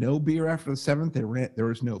 no beer after the 7th. There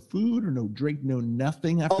was no food or no drink, no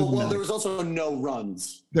nothing after Oh, the well, 9th. there was also no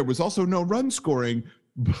runs. There was also no run scoring.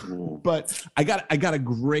 But I got a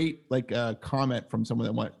great comment from someone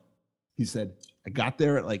that went. He said, I got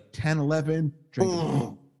there at 10, 11,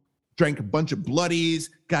 drank a bunch of bloodies,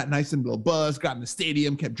 got nice and little buzz, got in the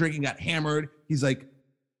stadium, kept drinking, got hammered. He's like,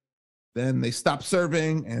 then they stopped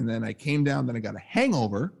serving, and then I came down, then I got a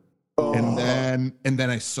hangover, and then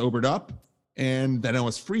I sobered up, and then I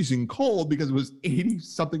was freezing cold because it was 80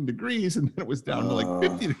 something degrees, and then it was down to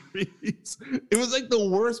 50 degrees. It was the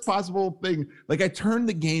worst possible thing. I turned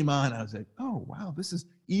the game on, I was like, oh wow, this is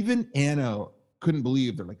even Anno couldn't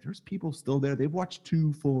believe they're there's people still there. They've watched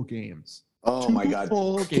 2 full games. Oh 2 my God.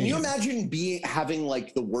 full Can you games. imagine having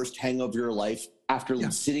the worst hangover of your life after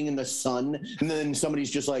sitting in the sun and then somebody's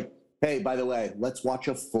just like, hey, by the way, let's watch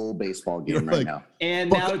a full baseball game You're now. And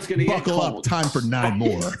now it's going to get Buckle cold. up, time for 9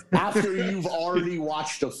 more. After you've already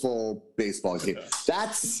watched a full baseball game.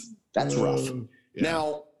 That's rough. Yeah.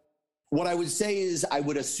 Now, What I would say is I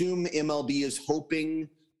would assume MLB is hoping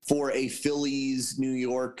for a Phillies New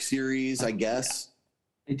York series, I guess.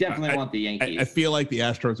 They definitely want the Yankees. I feel like the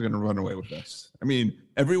Astros are going to run away with this. I mean,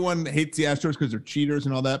 everyone hates the Astros because they're cheaters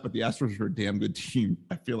and all that, but the Astros are a damn good team.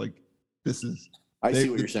 I feel like this is. I see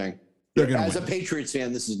what you're saying. As a Patriots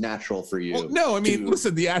fan, this is natural for you. Well, no, I mean,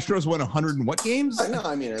 listen, the Astros won 100 and what games? No,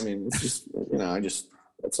 I mean, it's just,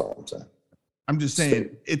 that's all I'm saying. I'm just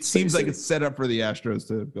saying, it seems like it's set up for the Astros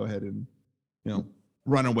to go ahead and,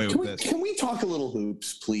 run away with this. Can we talk a little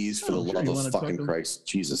hoops, please, for the love of fucking Christ?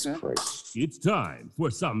 Jesus Christ. It's time for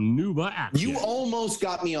some Nuba action. You almost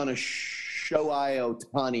got me on a Shohei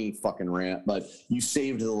Ohtani fucking rant, but you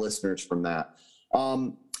saved the listeners from that.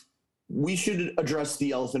 We should address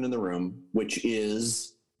the elephant in the room, which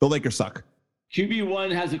is... The Lakers suck.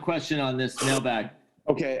 QB1 has a question on this mailbag.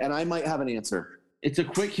 Okay, and I might have an answer. It's a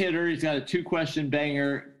quick hitter. He's got a 2-question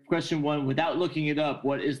banger. Question 1, without looking it up,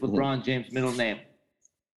 what is LeBron James' middle name?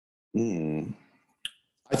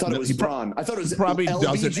 I thought it was Bron. I thought it was probably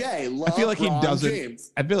LBJ. I feel like he doesn't.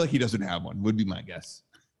 James. I feel like he doesn't have one. Would be my guess.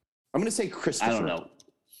 I'm going to say Christopher. I don't know.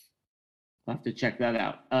 I'll have to check that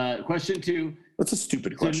out. Question 2. That's a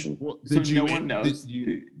stupid question. No one knows.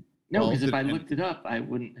 No, because if I looked it up, I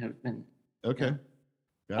wouldn't have been. Okay.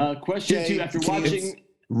 Question 2. After watching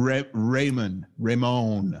Raymond.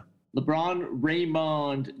 LeBron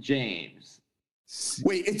Raymond James.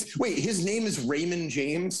 Wait, his name is Raymond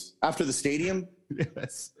James after the stadium?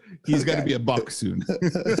 Yes. He's got to be a Buck soon.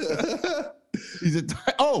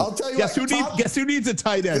 I'll tell you guess who needs a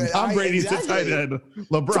tight end? Tom Brady's a tight end.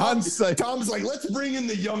 Tom's like, let's bring in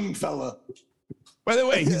the young fella. By the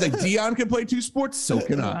way, he's like, Dion can play 2 sports, so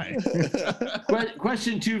can I.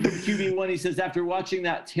 Question 2 from QB1. He says, after watching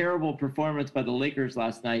that terrible performance by the Lakers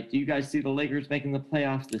last night, do you guys see the Lakers making the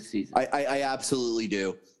playoffs this season? I absolutely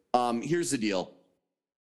do. Here's the deal.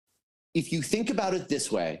 If you think about it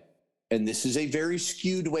this way, and this is a very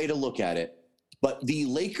skewed way to look at it, but the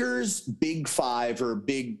Lakers' Big Five or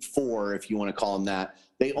Big Four, if you want to call them that,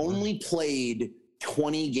 they only played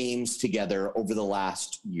 20 games together over the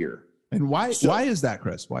last year. And why is that,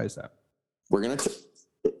 Chris? Why is that? We're going to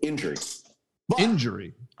injury. But,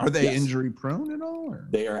 injury. Are they injury prone at all? Or?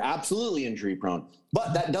 They are absolutely injury prone.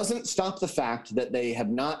 But that doesn't stop the fact that they have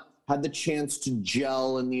not had the chance to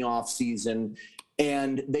gel in the offseason.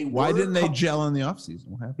 And why didn't they gel in the offseason?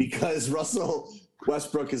 What happened? Because Russell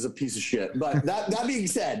Westbrook is a piece of shit. But that being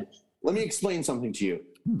said, let me explain something to you.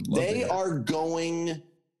 They are going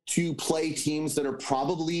to play teams that are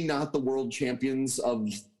probably not the world champions of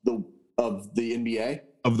the NBA.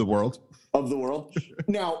 Of the world.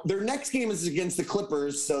 Now, their next game is against the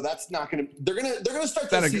Clippers, so that's not going to. They're gonna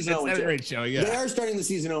start the season 0-2. That's a great show. Yeah, they are starting the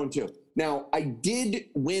season 0-2. Now, I did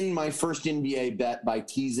win my first NBA bet by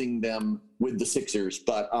teasing them with the Sixers,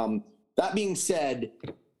 but that being said,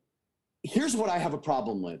 here's what I have a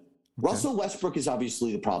problem with. Okay. Russell Westbrook is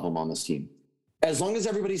obviously the problem on this team. As long as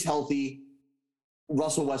everybody's healthy,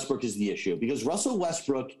 Russell Westbrook is the issue because Russell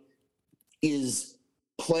Westbrook is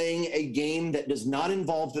playing a game that does not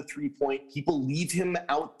involve the 3-point. People leave him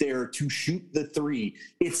out there to shoot the 3.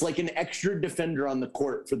 It's like an extra defender on the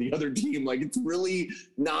court for the other team. Like, it's really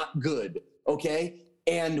not good, okay?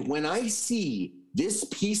 And when I see this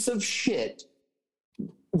piece of shit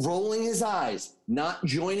rolling his eyes, not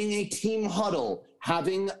joining a team huddle,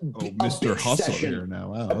 having Mr. Hustle here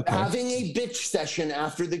now. Wow, okay. Having a bitch session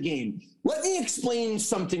after the game. Let me explain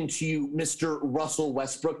something to you, Mr. Russell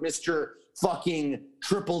Westbrook, Mr. fucking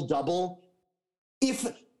triple-double. If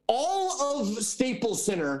all of Staples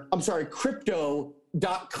Center,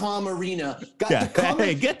 Crypto.com Arena got to come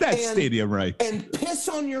get that stadium right and piss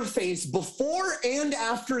on your face before and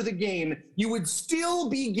after the game, you would still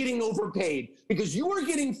be getting overpaid because you are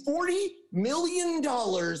getting $40 million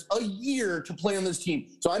a year to play on this team.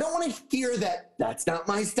 So I don't want to hear that. That's not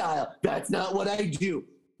my style. That's not what I do.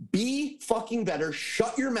 Be fucking better.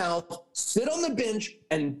 Shut your mouth. Sit on the bench,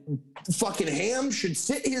 and fucking Ham should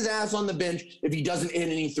sit his ass on the bench if he doesn't hit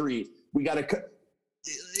any threes. We got to.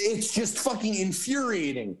 It's just fucking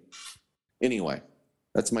infuriating. Anyway,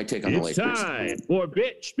 that's my take on the Lakers. It's time for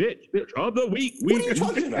bitch of the week. What are you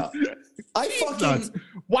talking about? I fucking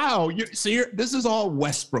wow. This is all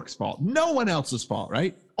Westbrook's fault. No one else's fault,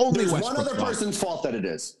 right? Only There's Westbrook's one other fault. Person's fault that it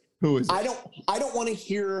is. Who is it? I don't want to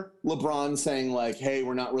hear LeBron saying like, hey,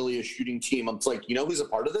 we're not really a shooting team. I'm like, you know who's a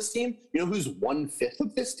part of this team? You know who's 1/5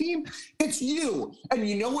 of this team? It's you. And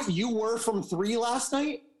you know what you were from 3 last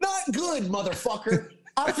night? Not good, motherfucker.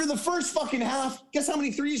 After the first fucking half, guess how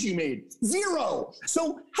many threes you made? 0.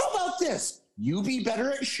 So how about this? You be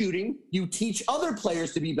better at shooting. You teach other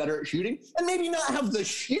players to be better at shooting and maybe not have the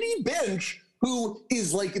shitty bench who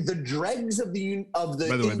is like the dregs of the By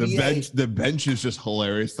the way, NBA. the bench is just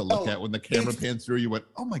hilarious to look Oh, at. When the camera it's- pans through, you went,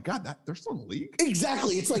 "Oh my god, they're still in the league."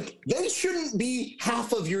 Exactly. It's like they shouldn't be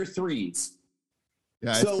half of your threes.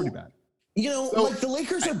 Yeah, it's So, pretty bad. You know, So, like the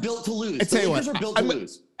Lakers are built to lose. I tell The you Lakers what, are built to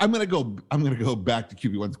lose. I'm gonna go back to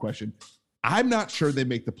QB1's question. I'm not sure they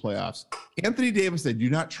make the playoffs. Anthony Davis said, "Do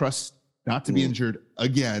not trust not to be injured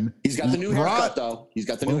again." He's got the new LeBron- haircut, though. He's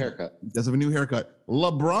got the new haircut. He does have a new haircut.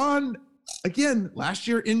 LeBron, again, last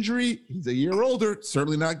year injury. He's a year older.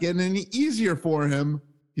 Certainly not getting any easier for him.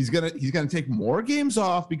 He's gonna take more games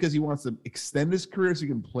off because he wants to extend his career so he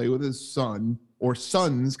can play with his son or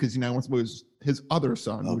sons because he now wants to play with his other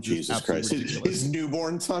son. Oh, which is Jesus absolutely Christ. ridiculous. His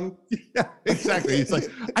newborn son. Yeah, exactly. He's like,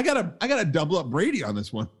 I gotta double up Brady on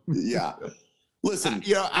this one. Yeah. Listen,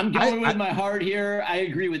 You know, I'm going I- with my heart here. I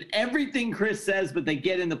agree with everything Chris says, but they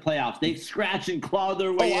get in the playoffs. They scratch and claw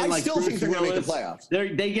their way in I like still Bruce think they're going to make Willis. the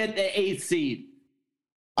playoffs. They get the 8th seed.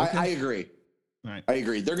 I agree. All right. I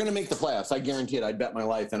agree. They're going to make the playoffs. I guarantee it. I'd bet my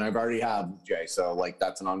life, and I've already have, Jay. So, like,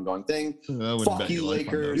 that's an ongoing thing. I wouldn't Fuck bet you, your life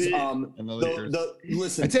on Lakers. those. Um, And the Lakers.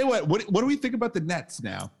 Listen, I tell you what do we think about the Nets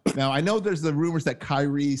now? Now I know there's the rumors that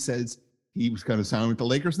Kyrie says he was going to sign with the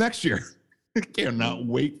Lakers next year. Cannot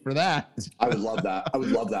wait for that. I would love that. I would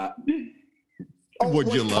love that. Oh, Would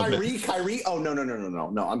wait, you love it? Kyrie? Oh, no.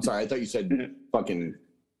 No, I'm sorry. I thought you said fucking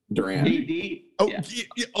Durant. KD. Oh, yeah.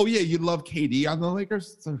 yeah, you love KD on the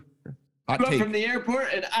Lakers? It's a hot Up take. from the airport,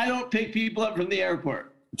 and I don't pick people up from the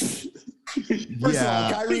airport. First of all,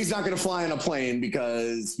 Yeah. Kyrie's not going to fly on a plane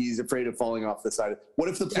because he's afraid of falling off the side. What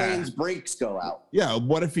if the plane's brakes go out? Yeah,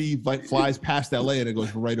 what if he like flies past LA and it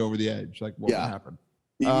goes right over the edge? Like what would happen?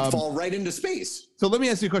 You would fall right into space. So let me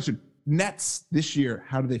ask you a question. Nets this year,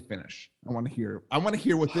 how do they finish? I want to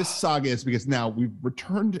hear what this saga is because now we've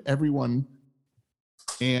returned everyone,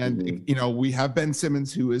 and you know we have Ben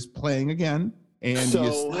Simmons who is playing again, and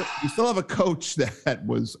So- you still have a coach that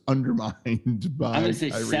was undermined by. I'm going to say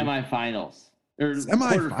Kyrie. semifinals. Or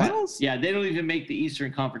Semifinals? quarterfinals. Yeah, they don't even make the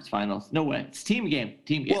Eastern Conference Finals. No way. It's team game.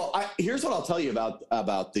 Team game. Well, here's what I'll tell you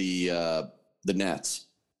about the Nets.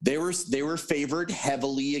 They were favored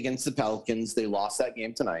heavily against the Pelicans. They lost that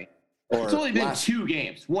game tonight. Or it's only been last- 2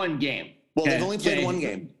 games. 1 game. Well, they've Okay, only played Jay. one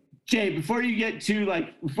game. Jay, before you get to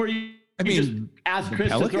before you, I you just mean, ask the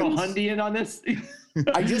Chris to throw Pelicans? Hundy in on this.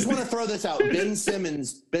 I just want to throw this out. Ben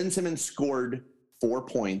Simmons scored 4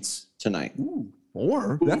 points tonight. Ooh,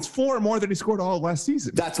 4? That's 4 more than he scored all of last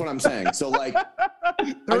season. That's what I'm saying. So like,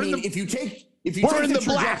 I They're in mean, the- if you take We're in the the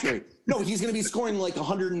black. trajectory, no, he's going to be scoring like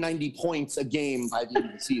 190 points a game by the end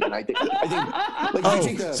of the season. I think like if you Oh,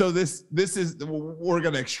 take the, so this is we're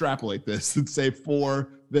gonna extrapolate this and say 4,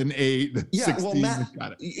 then 8, then yeah, 16. well, math,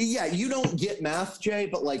 Got it. yeah, you don't get math, Jay,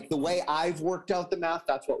 but like the way I've worked out the math,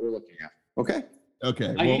 that's what we're looking at. Okay.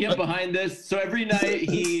 Okay. I can get behind this. So every night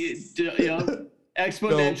he,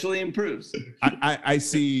 exponentially improves. I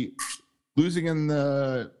see losing in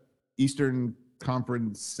the Eastern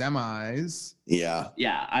Conference semis. Yeah.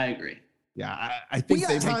 Yeah, I agree. Yeah, I We think got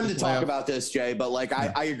they make time the to talk playoffs. about this, Jay, but like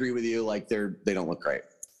I agree with you. Like they don't look great.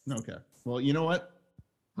 Okay. Well, you know what?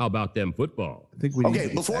 How about them football? I think we need to Okay,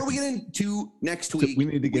 get before back we get into next to- week, we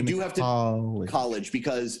need to get do into have to college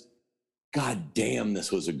because god damn,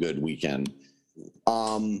 this was a good weekend.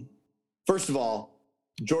 First of all,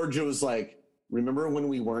 Georgia was like, remember when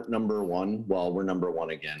we weren't number 1? Well, we're number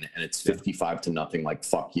 1 again, and it's 55-0. Like,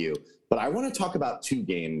 fuck you. But I want to talk about 2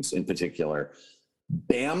 games in particular.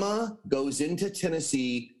 Bama goes into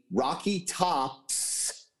Tennessee. Rocky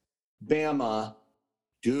Tops Bama.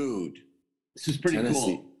 Dude, This is pretty Tennessee.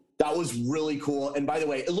 cool. That was really cool. And by the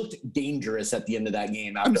way, it looked dangerous at the end of that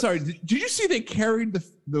game. I'm sorry. Did you see they carried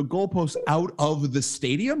the goalposts out of the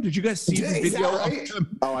stadium? Did you guys see the Is that video right? of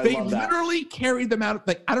them? Oh, I They love that. literally carried them out.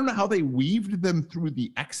 Like I don't know how they weaved them through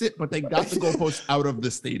the exit, but they got the goalposts out of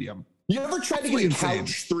the stadium. You ever tried to Absolutely get a insane.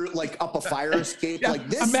 couch through, like up a fire escape? Yeah, Like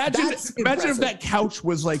this? imagine that's if impressive. that couch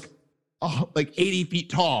was like 80 feet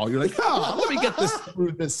tall. You're like, let me get this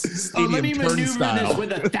through this stadium Let me maneuver turnstile. this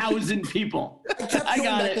with 1,000 people. I kept I going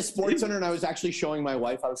got back it. to Sports Center and I was actually showing my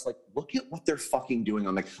wife. I was like, look at what they're fucking doing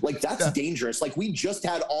on like that's Yeah. dangerous. Like we just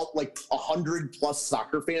had all like 100+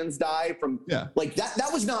 soccer fans die from like that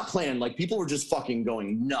was not planned. Like people were just fucking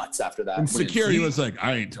going nuts after that. And when it- security was like,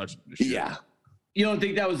 I ain't touching this shit. yeah. You don't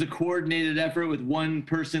think that was a coordinated effort with one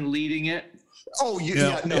person leading it? Oh, no.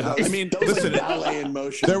 Yeah. That was, I mean, that was listen, like ballet in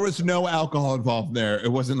motion. There was no alcohol involved there.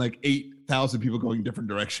 It wasn't like 8,000 people going different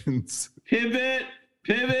directions. Pivot.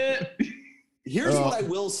 Here's what I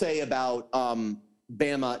will say about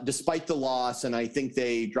Bama, despite the loss, and I think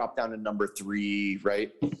they dropped down to number 3,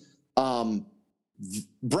 right?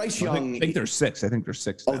 Bryce I Young. think they're 6. I think they're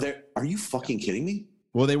 6. Oh, now. are you fucking kidding me?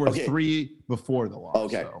 Well, they were Okay. 3 before the loss.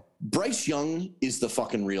 Okay. So. Bryce Young is the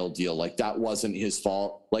fucking real deal. Like, that wasn't his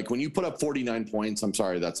fault. Like, when you put up 49 points, I'm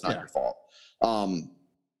sorry, that's not your fault.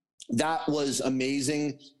 That was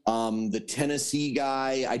amazing. The Tennessee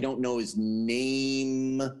guy, I don't know his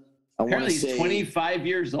name. I want to Apparently say he's 25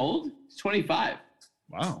 years old. He's 25.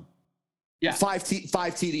 Wow. Yeah. 5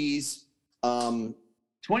 TDs.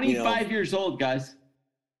 25 years old, guys.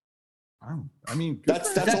 Wow. I mean, good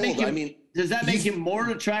That's for him. that old. make him- I mean, Does that make him more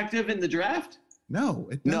attractive in the draft? No,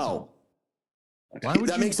 it doesn't. no. Why would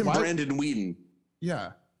That you, makes him why- Brandon Whedon.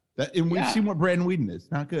 Yeah. And we've Yeah. seen what Brandon Whedon is.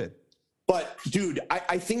 Not good. But dude,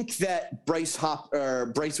 I think that Bryce,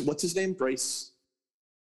 what's his name? Bryce.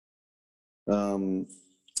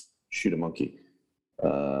 Shoot a monkey. What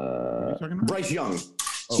are you talking about? Bryce Young.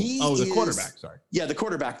 The quarterback. Sorry. Yeah, the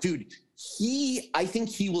quarterback, dude. I think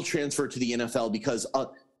he will transfer to the NFL because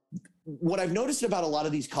what I've noticed about a lot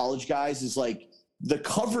of these college guys is like the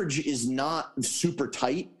coverage is not super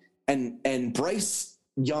tight, and Bryce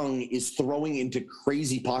Young is throwing into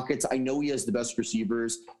crazy pockets. I know he has the best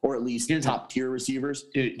receivers, or at least top tier receivers.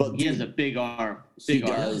 Dude, But he has a big arm. Big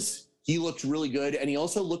arm. does. He looks really good, and he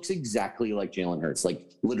also looks exactly like Jalen Hurts, like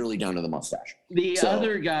literally down to the mustache. The So-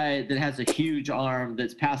 other guy that has a huge arm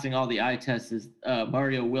that's passing all the eye tests is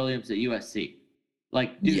Mario Williams at USC.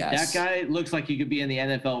 Like, dude, Yes. that guy looks like he could be in the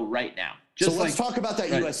NFL right now. Just So let's like talk about that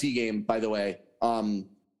right. USC game, by the way.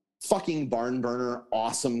 Fucking barn burner,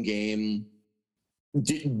 awesome game.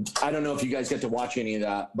 I don't know if you guys get to watch any of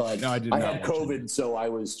that, but No, I did I not had watch COVID, so I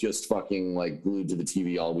was just fucking like glued to the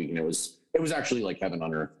TV all week, and it was actually like heaven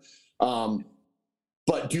on earth.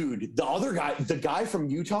 But dude, the other guy, the guy from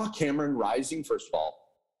Utah, Cameron Rising, first of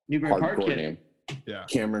all, Newbury Park hardcore kid. name. Yeah.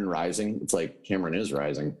 Cameron Rising. It's like Cameron is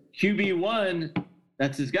rising. QB1,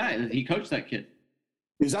 that's his guy. He coached that kid.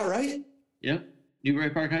 Is that right? Yep. Newbury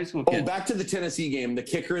Park High School Oh, kid. back to the Tennessee game. The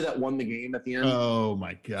kicker that won the game at the end. Oh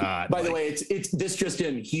my God. By the way, it's this just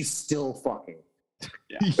in. He's still fucking.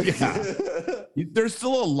 yeah. There's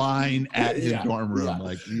still a line at his Yeah. dorm room. Yeah.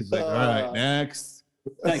 Like he's like, all right, next.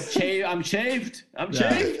 Like, I'm shaved. I'm Yeah.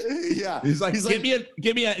 shaved. Yeah. He's like,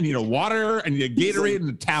 give me a, I need a water, I need a Gatorade and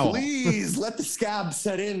a towel. Please let the scab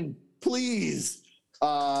set in. Please.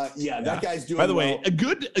 That guy's doing. By the way, well. a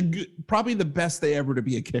good, probably the best day ever to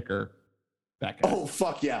be a kicker. That guy. Oh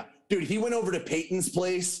fuck yeah, dude! He went over to Peyton's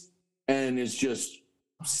place and is just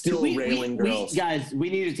still railing girls. Guys, we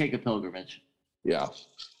need to take a pilgrimage. Yeah.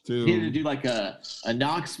 We need to do like a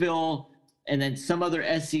Knoxville and then some other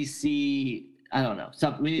SEC. I don't know.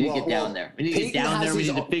 Something. We need to get down there. We need to get Peyton down there. has We his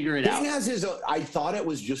need to own- figure it Peyton out. has his own, I thought it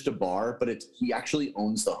was just a bar, but he actually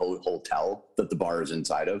owns the hotel that the bar is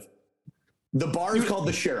inside of. The bar is called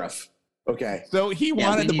the Sheriff. Okay. So he we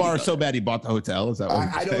wanted the need to bar go so bad he bought the hotel. Is that what I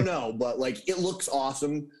you're don't saying? know, but like it looks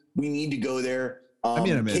awesome. We need to go there. I'm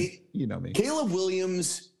in. You know me. Caleb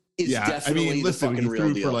Williams is Yeah, I definitely mean, listen, the he fucking real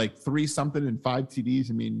threw deal. for like 3-something and 5 TDs.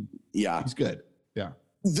 I mean, yeah. he's good. Yeah,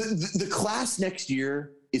 The class next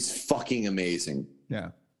year is fucking amazing. yeah.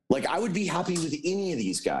 Like I would be happy with any of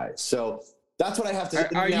these guys. So that's what I have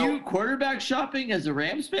to. Are now- you quarterback shopping as a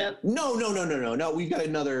Rams fan? No. We've got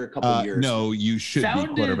another couple of years. No, you should be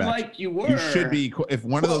Sounded quarterback. like you were. You should be. If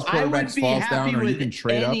one of those Well, I would quarterbacks be falls happy down or you with can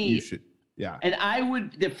trade up, any- you should. Yeah. And I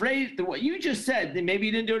would what you just said. Maybe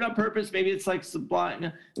you didn't do it on purpose. Maybe it's like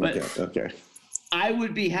sublime. But Okay. I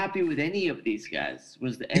would be happy with any of these guys.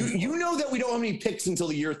 Was the You know that we don't have any picks until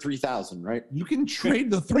the year 3000, right? You can trade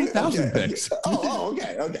the 3,000 Okay. picks.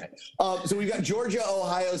 Okay. So we've got Georgia,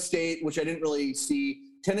 Ohio State, which I didn't really see.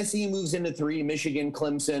 Tennessee moves into 3, Michigan,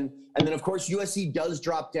 Clemson, and then of course USC does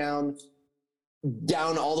drop down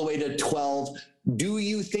all the way to 12. Do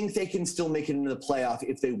you think they can still make it into the playoff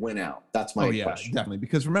if they win out? That's my question. Definitely.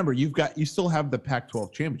 Because remember, you still have the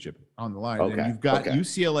Pac-12 championship on the line, Okay, and you've got okay.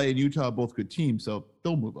 UCLA and Utah both good teams, so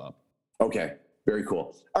they'll move up. Okay, very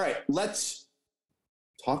cool. All right, let's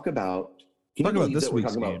talk about. Can Talk you about believe this that we're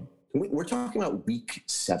week's talking game. We're talking about week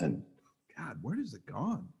 7. God, where has it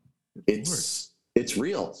gone? Good It's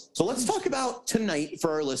real. So let's talk about tonight for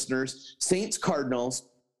our listeners. Saints Cardinals.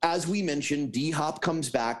 As we mentioned, D-Hop comes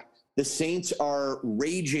back. The Saints are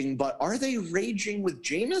raging, but are they raging with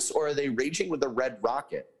Jameis or are they raging with the Red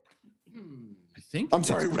Rocket? I think. I'm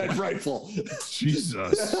sorry, Red Rifle.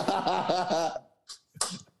 Jesus.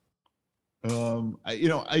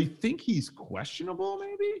 I think he's questionable.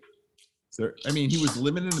 Maybe. He was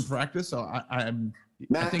limited in practice, so I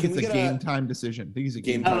Matt, think can it's we a get game time decision. I think he's a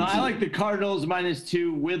game Game I don't time. know. I time. like the Cardinals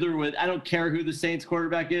 -2 with or with. I don't care who the Saints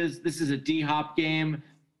quarterback is. This is a D-Hop game.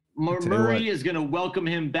 Murray is going to welcome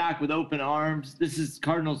him back with open arms. This is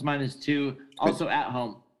Cardinals -2, also at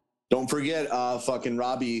home. Don't forget, fucking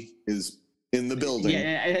Robbie is in the building.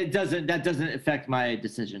 Yeah, that doesn't affect my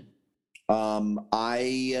decision.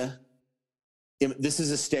 This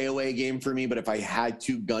is a stay away game for me, but if I had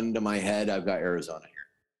to gun to my head, I've got Arizona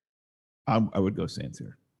here. I would go Saints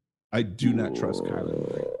here. I do not trust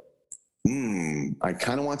Kyler. I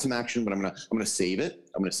kind of want some action, but I'm gonna save it.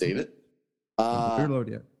 You're load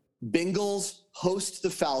yet. Bengals host the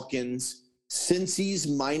Falcons. Cincy's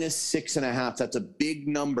 -6.5. That's a big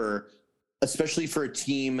number, especially for a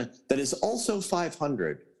team that is also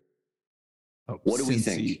 500. Oh, what do we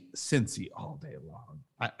think? Cincy all day long.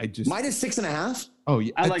 I just -6.5. Oh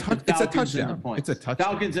yeah, I like the it's a Falcons in the touchdown. points. It's a touchdown.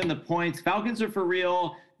 Falcons in the points. Falcons are for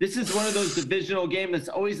real. This is one of those divisional games that's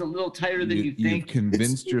always a little tighter than you think. You've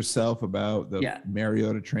convinced yourself about the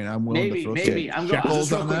Mariota train. I'm willing to throw some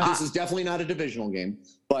shekels on that. This is definitely not a divisional game,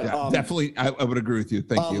 but definitely, I would agree with you.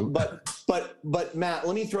 Thank you. But Matt,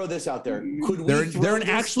 let me throw this out there. Could they're an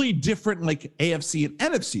actually different like AFC and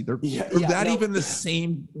NFC. They're not even the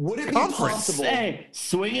same. Would it be conference. possible? Hey,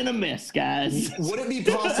 swing and a miss, guys. Would it be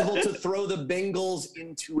possible to throw the Bengals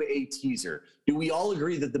into a teaser? Do we all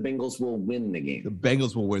agree that the Bengals will win the game? The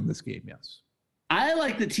Bengals will win this game, yes. I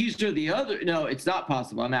like the teaser the other. No, it's not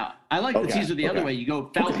possible. I'm out. I like the teaser the other way. You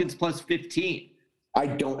go Falcons +15. I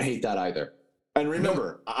don't hate that either. And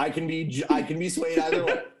remember, I can be swayed either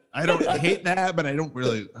way. I don't hate that, but I don't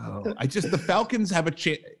really. The Falcons have a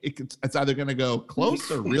chance. It's either going to go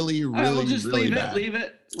close or really we'll just really leave bad. Leave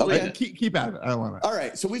it. Okay. Keep at it. I don't want it. All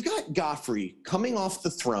right. So we've got Godfrey coming off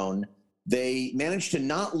the throne. They managed to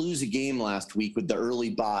not lose a game last week with the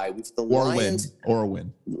early bye. With the Lions, or a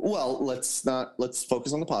win. Well, let's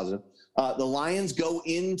focus on the positive. The Lions go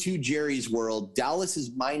into Jerry's world. Dallas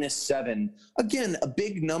is -7. Again, a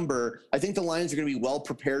big number. I think the Lions are going to be well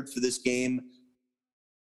prepared for this game.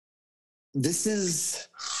 This is...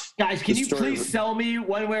 Guys, can you please sell me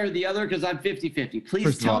one way or the other? Because I'm 50-50.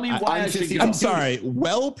 Please tell me why I should go. I'm sorry.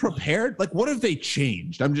 Well prepared? Like, what have they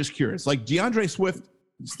changed? I'm just curious. Like, DeAndre Swift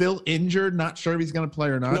still injured, not sure if he's going to play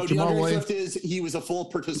or not. No, DeAndre Swift he was a full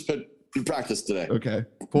participant in practice today. Okay,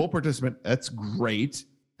 full participant. That's great.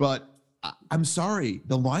 But I'm sorry.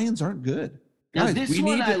 The Lions aren't good. Now, Guys, this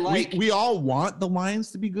one I like. We all want the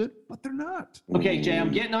Lions to be good, but they're not. Okay, Jay,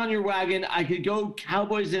 I'm getting on your wagon. I could go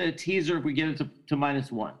Cowboys in a teaser if we get it to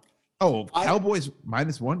 -1. Oh, Cowboys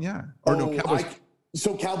 -1, yeah. Or no, Cowboys.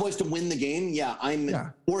 So Cowboys to win the game,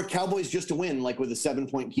 or Cowboys just to win, like with a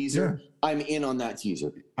 7-point teaser. Yeah. I'm in on that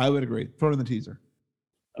teaser. I would agree. Throw it in the teaser.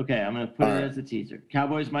 Okay, I'm going to put it as a teaser.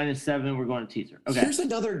 Cowboys -7, we're going to teaser. Okay. Here's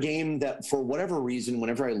another game that, for whatever reason,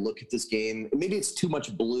 whenever I look at this game, maybe it's too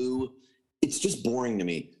much blue. It's just boring to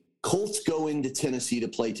me. Colts go into Tennessee to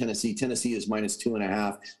play Tennessee. Tennessee is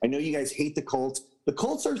 -2.5. I know you guys hate the Colts. The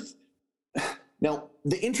Colts are now.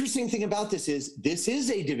 The interesting thing about this is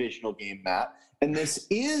a divisional game, Matt, and this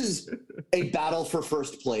is a battle for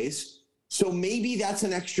first place. So maybe that's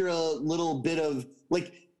an extra little bit of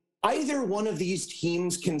like either one of these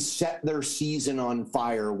teams can set their season on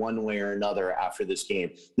fire one way or another after this game.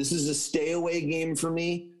 This is a stay away game for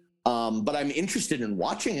me, but I'm interested in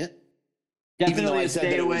watching it. Definitely a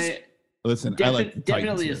stay away. Listen, I like the Titans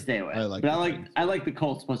definitely here. a stay away. I like the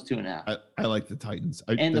Colts +2.5. I like the Titans.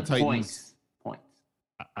 And the Titans, points.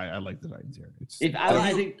 I like the Titans here.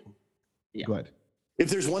 I think. Yeah. Go ahead. If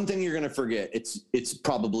there's one thing you're going to forget, it's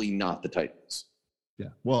probably not the Titans. Yeah.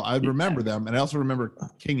 Well, I remember them, and I also remember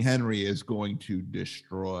King Henry is going to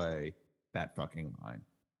destroy that fucking line.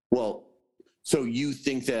 Well, so you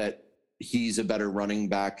think that he's a better running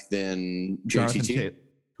back than JTT?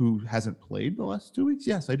 Who hasn't played the last 2 weeks?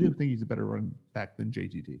 Yes, I do think he's a better running back than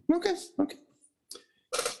JTT. Okay.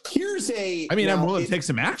 Here's a. I mean, I'm willing to take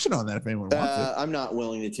some action on that if anyone wants it. I'm not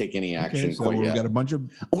willing to take any action. Okay, so we've got a bunch of.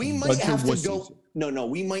 We might have to go. No.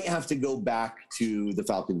 We might have to go back to the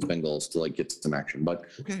Falcons Bengals to like get some action. But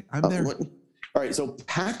okay, I'm there. All right. So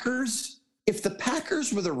Packers. If the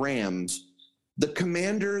Packers were the Rams, the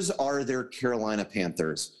Commanders are their Carolina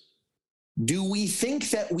Panthers. Do we think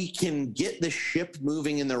that we can get the ship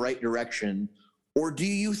moving in the right direction? Or do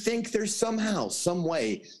you think there's somehow, some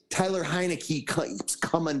way, Tyler Heineke keeps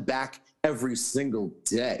coming back every single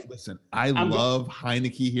day? Listen, I love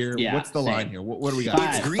Heineke here. Yeah, what's the line here? What do we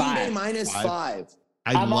got? It's Green Bay -5.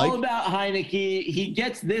 I'm all about Heineke. He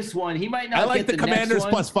gets this one. He might not. I like get the Commanders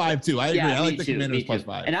 +5 too. I agree. I like the Commanders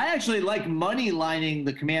 +5. And I actually like money lining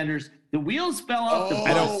the Commanders. The wheels fell off the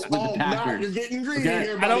bus with the Packers. You're getting greedy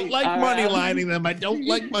here, buddy. I don't like money lining them. I don't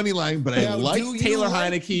like money lining, but I like Taylor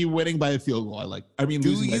Heineke winning by a field goal. Do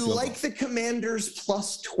you like the Commanders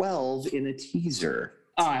 +12 in a teaser?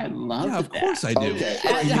 I love Yeah, of that. course I do. Okay.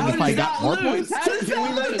 Even How if did I you got not more lose? points. How did you Can we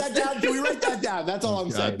not write lose? that down? Can we write that down? That's all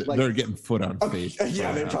I'm saying. God, Like, they're getting foot on face.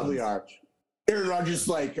 yeah, they probably are. Aaron Rodgers is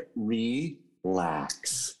like,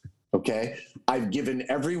 relax. Okay. I've given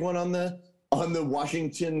everyone on the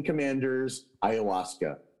Washington Commanders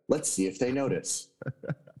ayahuasca. Let's see if they notice.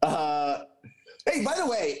 Hey, by the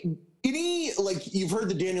way, you've heard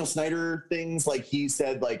the Daniel Snyder things, like he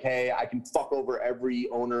said, like, hey, I can fuck over every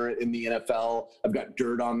owner in the NFL. I've got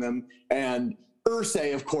dirt on them. And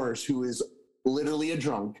Irsay, of course, who is literally a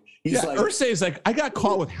drunk. He's like, Irsay is like, I got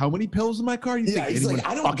caught with how many pills in my car? You think he's anyone like,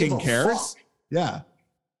 I don't fucking give a cares? fuck. Yeah.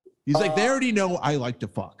 He's like, they already know I like to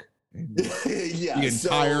fuck. And yeah, the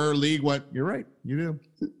entire league went, you're right, you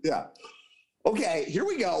do. Yeah. Okay, here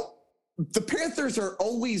we go. The Panthers are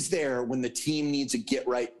always there when the team needs a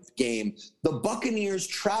get-right game. The Buccaneers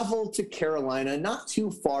travel to Carolina, not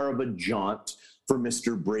too far of a jaunt for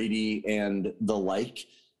Mr. Brady and the like.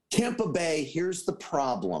 Tampa Bay, here's the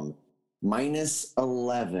problem.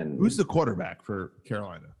 -11. Who's the quarterback for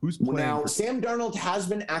Carolina? Who's playing? Now, Sam Darnold has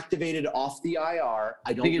been activated off the IR. I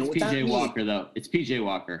I don't think know it's what that PJ means. Walker, though. It's PJ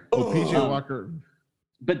Walker. PJ Oh, Walker.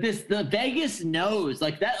 But the Vegas knows,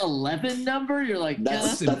 like that 11 number, you're like,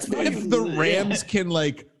 That's- yeah, that's big. If the Rams can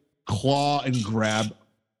like claw and grab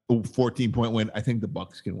a 14-point win, I think the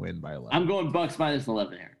Bucks can win by 11. I'm going Bucks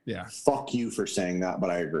 -11 here. Yeah. Fuck you for saying that,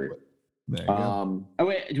 but I agree. There you go. Oh,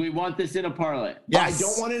 wait, do we want this in a parlay? I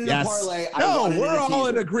don't want it in a parlay. I No, want it in we're a all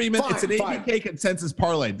in teaser. agreement. Fine, it's an fine. APK consensus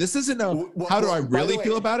parlay. This isn't a Well, how do I by the really way,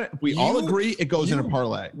 feel about it? If we all you- agree, it goes in a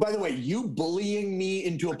parlay. By the way, you bullying me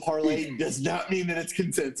into a parlay does not mean that it's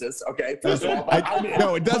consensus. Okay, first of all, I'm in.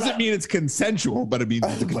 No, it doesn't mean it's consensual, but it means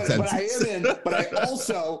it's a But I consensus. am in.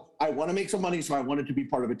 But I want to make some money, so I want it to be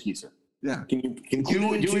part of a teaser. Yeah. Can you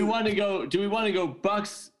include Do we want to go? Do we want to go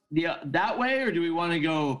Bucks that way, or do we want to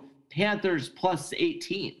go Panthers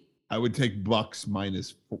 +18? I would take Bucks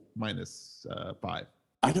minus 5.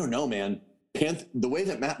 I don't know, man. The way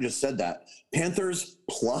that Matt just said that, Panthers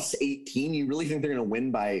 +18. You really think they're going to win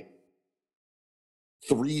by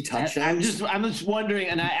 3 touchdowns? I'm just wondering,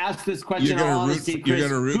 and I asked this question. You're in all gonna honesty, root. You're Chris,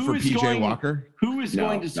 gonna root who for is PJ going- Walker. Who is No,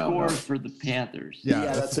 going to no, score no. for the Panthers? Yeah,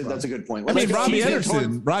 that's that's a good point. I mean, Let's Robbie tease it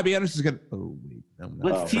Anderson. Robbie Anderson's gonna. Oh wait, no, no.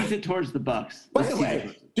 Let's tease it towards the Bucks. By the Let's tease way,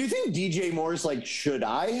 it. do you think DJ Moore's like, should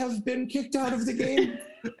I have been kicked out of the game?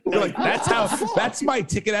 You're like, that's what how. the fuck? That's my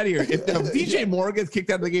ticket out of here. If DJ Moore gets kicked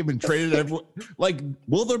out of the game and traded, everyone, like,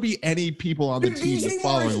 will there be any people on the Dude, team the DJ Moore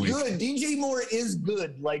following is week? good. DJ Moore is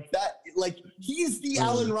good. Like that. Like he's the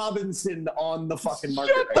Allen Robinson on the fucking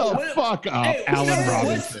market. Shut right the now. fuck up, Hey, Allen you know what?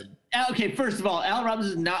 Robinson. Okay, first of all, Allen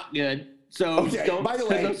Robinson is not good. So Okay. don't. By the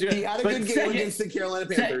way, those are- he had a but good game second- against the Carolina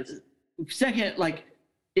Panthers. Second, like,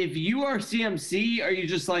 if you are CMC, are you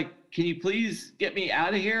just like, can you please get me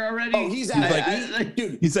out of here already? Oh, he's out. like-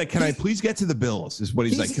 Dude, He's like, can I please get to the Bills? Is what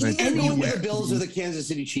he's like. Can I either going to anywhere? the Bills or the Kansas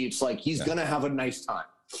City Chiefs. Like he's gonna have a nice time.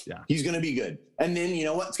 Yeah. He's gonna be good. And then you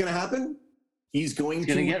know what's gonna happen? He's going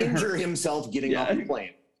gonna to get injure hurt. himself getting Yeah. off the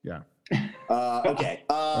plane. Yeah. Okay.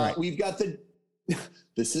 right. We've got the.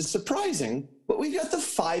 This is surprising, but we've got the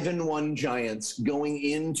 5-1 Giants going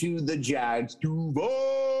into the Jags.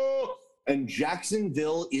 Duval! And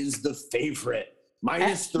Jacksonville is the favorite. -3.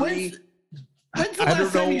 When's the I don't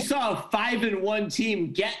last time know. you saw a 5-1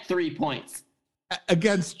 team get 3 points?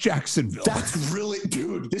 Against Jacksonville. That's really,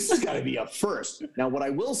 dude, this has got to be a first. Now, what I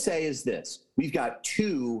will say is this. We've got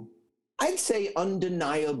 2, I'd say,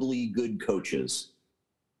 undeniably good coaches.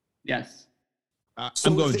 Yes.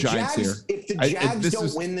 I'm going if the Giants Jags, here. If the I- Jags this don't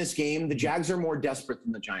is- win this game, the Jags are more desperate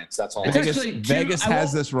than the Giants. That's all. It's I'm saying. Vegas, actually two- Vegas I has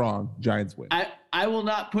won't- this wrong. Giants win. I will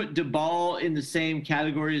not put DeBall in the same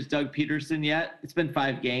category as Doug Peterson yet. It's been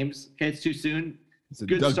 5 games. Okay, it's too soon. So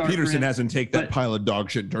good Doug start for Peterson him, hasn't taken that but- pile of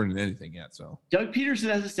dog shit and turned into anything yet. So Doug Peterson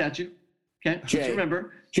has a statue. Okay, Jay. just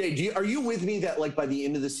remember. Jay, are you with me that like by the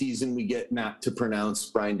end of the season we get Matt to pronounce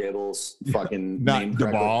Brian Dable's fucking not name the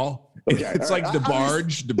correctly? ball. Okay, It's all like right. the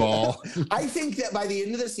barge, the ball. I think that by the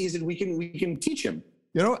end of the season we can teach him.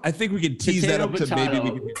 You know, I think we could tease that up to maybe we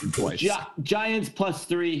can do twice. Giants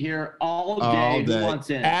 +3 here all day. All Who day. wants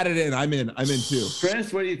in? Add it in. I'm in. I'm in too.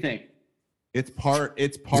 Chris, what do you think? It's part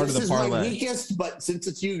This of the is my parlay. weakest, but since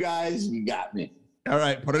it's you guys, you got me. All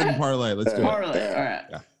right, put it in parlay. Let's do it. Parlay. All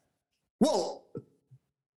right. Well,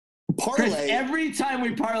 Chris, parlay. every time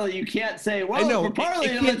we parlay, you can't say, well, I know. we're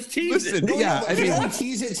parlaying, let's tease Listen, it. yeah, I do you mean- want to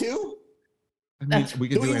tease it too? I mean, we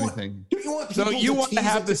can Do do you want- anything. Do you want So people you want to tease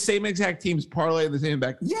have it the same exact teams parlay the same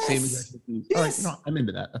back? Yes. Same exact teams. All right, Yes. no, I'm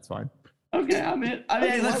into that. That's fine. Okay, I'm in. I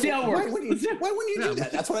mean, let's see how it Why works. wouldn't you, why wouldn't you do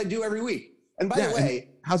that? That's what I do every week. And by Yeah, the way,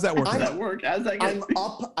 How's that working? How's that work? How's that I'm get?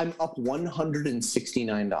 up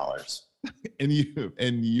 $169. And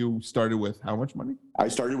you started with how much money? I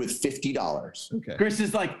started with $50. Okay. Chris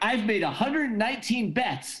is like, I've made 119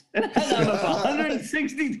 bets and I'm up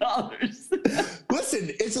 $160.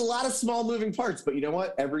 Listen, it's a lot of small moving parts, but you know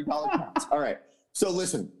what? Every dollar counts. All right. So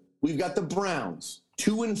listen, we've got the Browns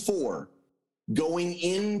 2-4 going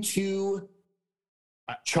into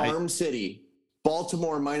Charm City,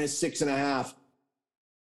 Baltimore -6.5.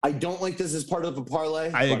 I don't like this as part of a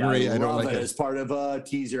parlay. I agree. I don't like it it as part of a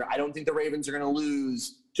teaser. I don't think the Ravens are going to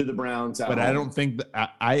lose to the Browns. But I don't think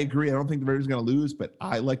I agree. I don't think the Ravens are going to lose, but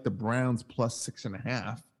I like the Browns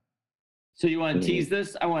 +6.5. So you want to tease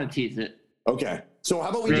this? I want to tease it. Okay. So how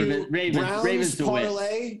about we do Browns to win.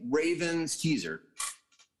 parlay, Ravens teaser?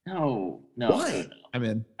 No. Why? No. I'm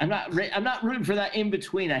in. I'm not rooting for that in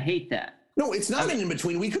between. I hate that. No, it's not an in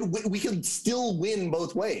between. We could still win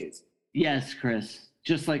both ways. Yes, Chris.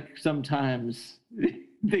 Just like sometimes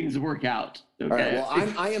things work out. Okay? All right.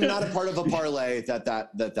 Well, I am not a part of a parlay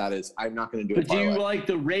that is. I'm not going to do a But do parlay. you like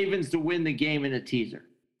the Ravens to win the game in a teaser?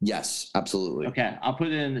 Yes, absolutely. Okay, I'll put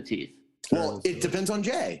it in the tease. Well, it depends on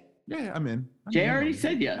Jay. Yeah, I'm in. Jay already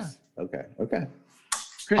said yes. Okay.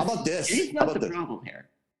 Chris, How about this? He's How not about the this? problem here.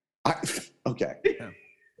 Okay.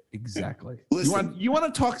 Exactly. Listen. You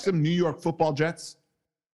want to talk some New York football Jets?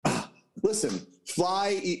 Listen.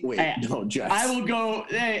 Wait. Hey, No, Jets. I will go.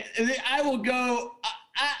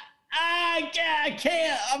 I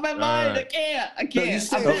can't. On my mind, right. I No, you can't.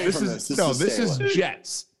 stay I'm away in. from This this. is Stay away.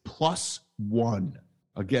 Jets +1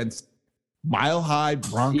 against Mile High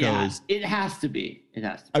Broncos. Yeah, it has to be.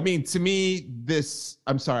 I mean, to me,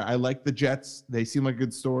 I'm sorry. I like the Jets. They seem like a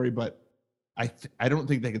good story, but I don't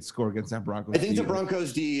think they could score against that Broncos. I think the D.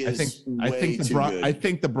 Broncos D I is think too good. I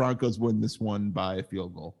think the Broncos win this one by a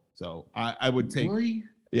field goal. So I would take. Really?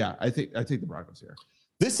 Yeah, I take the Broncos here.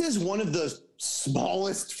 This is one of the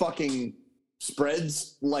smallest fucking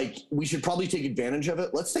spreads. Like, we should probably take advantage of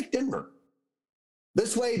it. Let's take Denver.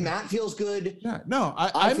 This way, Matt feels good. Yeah, no,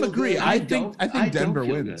 I I feel agree. good. I don't think Denver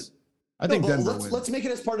feel wins. good. I think Denver let's, wins. Let's make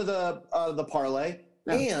it as part of the parlay,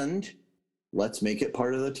 Yeah. and let's make it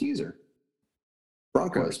part of the teasure.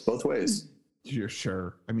 Broncos, both ways. You're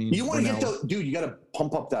sure. I mean, You want to get now- the dude? You got to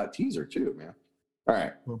pump up that teaser too, man. All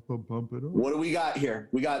right, Bump it up. what do we got here?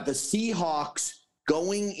 We got the Seahawks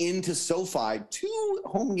going into SoFi, 2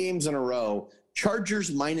 home games in a row.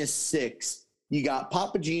 Chargers -6. You got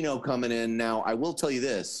Papagino coming in now. I will tell you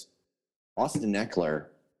this: Austin Eckler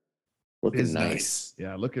looking Is nice.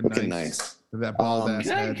 Yeah, looking Looking nice. nice. With that bald ass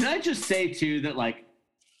head. Can I just say too that, like,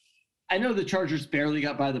 I know the Chargers barely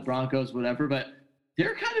got by the Broncos, whatever, but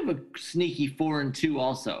they're kind of a sneaky 4-2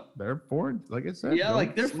 also. They're 4, like I said. Yeah, don't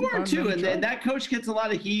like they're sleep on 4-2, them and then Chargers. that coach gets a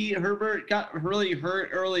lot of heat. Herbert got really hurt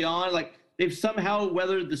early on. Like, they've somehow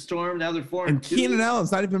weathered the storm. Now they're 4-2. And Keenan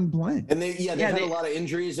Allen's not even playing. And they've had a lot of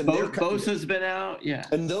injuries, and Bosa's been out. Yeah.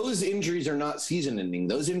 and those injuries are not season-ending.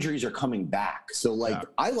 Those injuries are coming back. So, like, Yeah.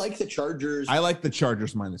 I like the Chargers I like the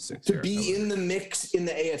Chargers -6 to here. be in the mix in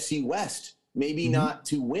the AFC West. Maybe not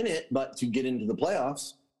to win it, but to get into the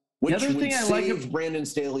playoffs, which other would thing I like save Brandon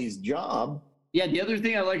Staley's job. Yeah, the other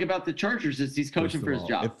thing I like about the Chargers is he's coaching First for of his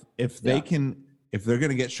all, job. If they're going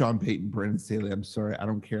to get Sean Payton, Brandon Staley, I'm sorry, I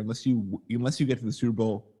don't care unless you get to the Super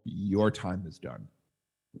Bowl, your time is done.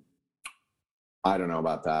 I don't know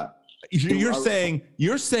about that. You're saying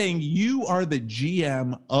you are the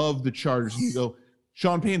GM of the Chargers. And you go,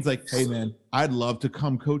 Sean Payton's like, hey man, I'd love to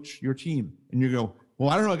come coach your team, and you go, well,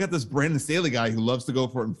 I don't know, I got this Brandon Staley guy who loves to go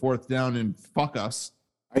for it in 4th down and fuck us.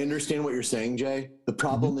 I understand what you're saying, Jay. The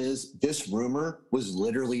problem is this rumor was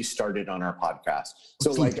literally started on our podcast. So,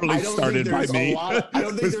 It's like, literally I don't started think there's by me. I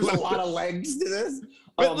don't think there's a lot of legs to this.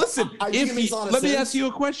 But listen, I think it makes a lot of let me sense. ask you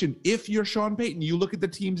a question. If you're Sean Payton, you look at the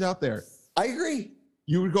teams out there, I agree.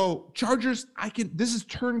 you would go, Chargers, this is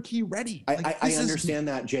turnkey ready. I understand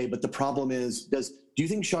that, Jay, but the problem is, do you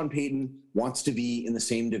think Sean Payton wants to be in the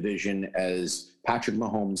same division as Patrick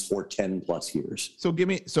Mahomes for 10 plus years? So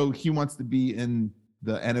he wants to be in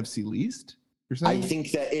the NFC least? You're saying? I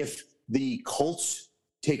think that if the Colts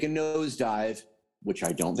take a nosedive, which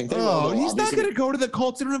I don't think they will. Oh, though, he's not obviously- going to go to the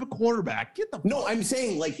Colts. They don't have a quarterback. Get the No, I'm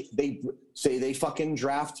saying, like, they say they fucking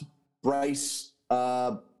draft Bryce.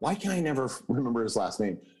 Why can I never remember his last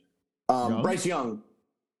name? Young? Bryce Young,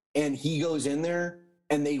 and he goes in there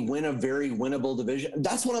and they win a very winnable division.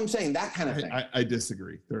 That's what I'm saying. That kind of thing. I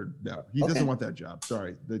disagree. He Okay. doesn't want that job.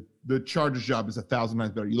 Sorry. The Chargers job is 1,000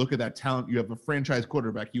 times better. You look at that talent. You have a franchise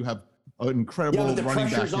quarterback. You have an incredible Yeah, but the running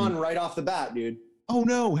pressure's back. on right off the bat, dude. Oh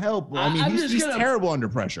no, help! I mean, I'm he's just gonna- terrible under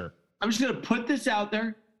pressure. I'm just going to put this out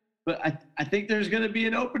there, but I think there's going to be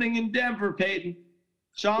an opening in Denver, Peyton.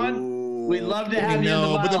 Sean, We'd love to I have you in the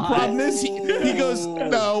know, but the Mile problem High. is he goes,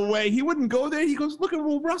 no way. He wouldn't go there. He goes, look at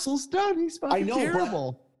what Russell's done. He's fucking know, but-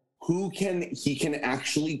 terrible. He can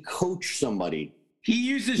actually coach somebody. He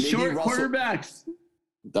uses Maybe short Russell- quarterbacks.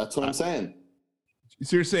 That's what I'm saying.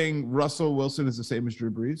 So you're saying Russell Wilson is the same as Drew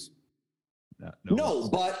Brees? No,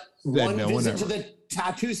 but Then one no one visit to ever. the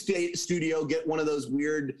tattoo studio, get one of those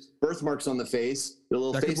weird birthmarks on the face, a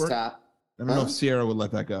little That could face work. tap. I don't know Huh? if Sierra would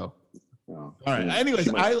let that go. Oh, All right. she- Anyways,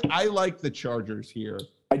 she might. I like the Chargers here.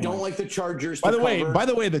 I don't like the Chargers. By to the way,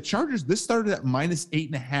 cover. the Chargers, this started at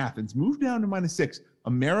 -8.5. It's moved down to -6.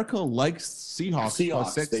 America likes Seahawks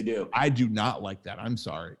plus 6. they do. I do not like that. I'm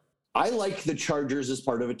sorry. I like the Chargers as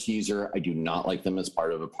part of a teaser. I do not like them as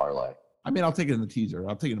part of a parlay. I mean, I'll take it in the teaser.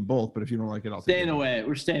 I'll take it in both, but if you don't like it, I'll take Staying it. away.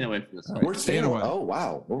 We're staying away from this. All one. right. We're staying staying away. away. Oh,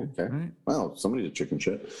 wow. Okay. All right. Wow, somebody's a chicken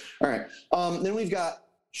shit. All right. Then we've got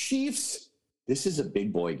Chiefs. This is a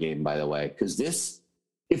big boy game, by the way, because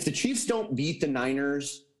if the Chiefs don't beat the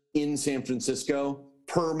Niners in San Francisco,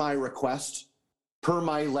 per my request, per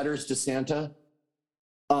my letters to Santa,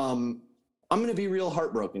 I'm going to be real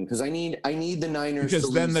heartbroken because I need the Niners Because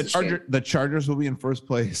to then lose the this game. Chargers will be in first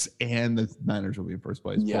place and the Niners will be in first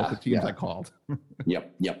place. Yeah, Both the teams yeah. I called.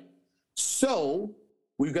 Yep. So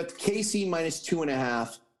we've got KC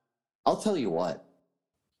 -2.5. I'll tell you what.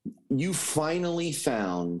 You finally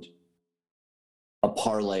found a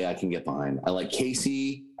parlay I can get behind. I like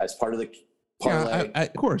KC as part of the parlay, Yeah,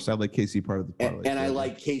 of course, I like KC part of the parlay. and I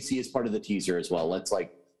like KC as part of the teaser as well.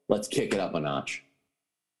 Let's kick it up a notch.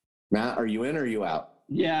 Matt, are you in or are you out?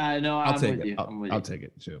 Yeah, no, I'm I'll take with it. you. I'm with I'll you. take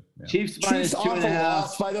it too. Yeah. Chiefs Chiefs minus off two a and a half.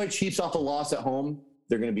 loss. By the way, Chiefs off a loss at home.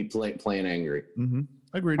 They're going to be playing angry. Mm-hmm.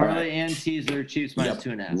 Agreed. Parlay and teaser. Chiefs minus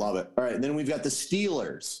Yep, 2.5. Love it. All right, then we've got the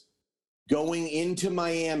Steelers going into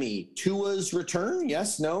Miami. Tua's return?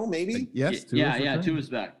 Yes, no, maybe? Yes. Yeah. Tua's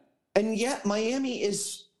back. And yet Miami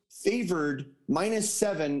is favored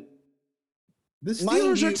 -7. The Mind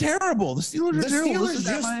Steelers you, are terrible. The Steelers are The terrible. Steelers This is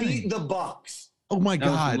at just Miami. beat the Bucks. Oh my That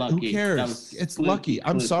was God! Who lucky. That cares? was It's fluky, lucky. I'm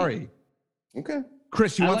fluky. sorry, Okay.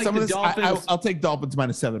 Chris. You I want like some of the this? Dolphins. I'll take Dolphins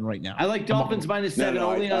 -7 right now. I like Dolphins minus No, 7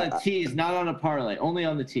 no, only I- on a tease, not on a parlay. Only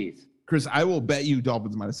on the tease. Chris, I will bet you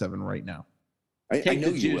Dolphins -7 right now. I Take know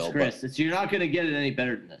the you juice, will, Chris. You're not going to get it any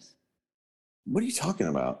better than this. but what are you talking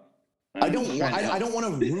about? I don't want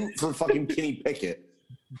to root for fucking Kenny Pickett.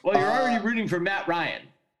 Well, you're already rooting for Matt Ryan.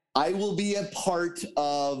 I will be a part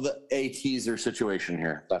of a teaser situation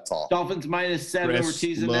here. That's all. Dolphins minus 7. Chris, We're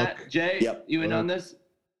teasing look. that. Jay, Yep. you in on this?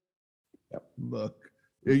 Look,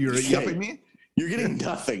 you're Okay. yupping me. You're getting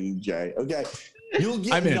nothing, Jay. Okay. You'll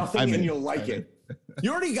get I'm in. nothing I'm and in. you'll like I'm in. it.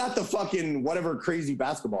 You already got the fucking whatever crazy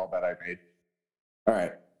basketball bet I made. All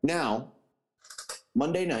right. Now,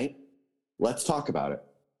 Monday night, let's talk about it.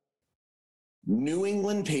 New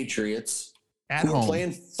England Patriots At who are home,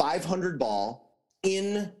 playing 500 ball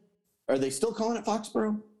in, are they still calling it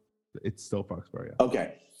Foxborough? it's still Foxborough. Yeah.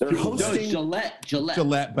 Okay. They're No, hosting. Gillette.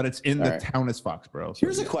 Gillette, but it's in the All right. town as Foxborough. So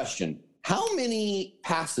Here's a yeah. question. How many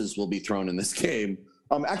passes will be thrown in this game?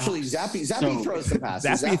 Actually, Zappy so- throws some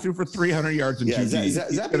passes. Zappy threw for 300 yards and Yeah, 2 Ds. Zappy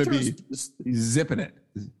He's gonna be throws. he's zipping it.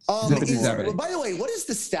 Well, Zippity-zappity. by the way, what is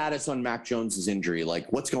the status on Mac Jones's injury?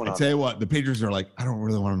 Like, what's going I on? tell you what, the Patriots are like, I don't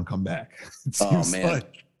really want him to come back. It Oh seems man,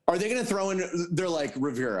 like- are they going to throw in? They're like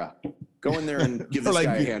Rivera, go in there and give Or this like,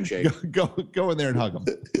 guy a handshake. Go in there and hug him.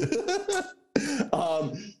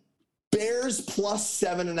 Bears plus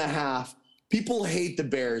 7.5. People hate the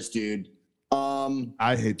Bears, dude.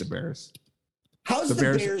 I hate the Bears. How's The the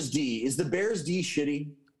Bears- Bears D? Is the Bears D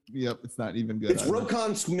shitty? Yep, it's not even good. It's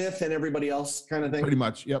Roquan Smith and everybody else kind of thing. Pretty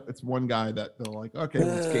much. Yep, it's one guy that they're like, okay,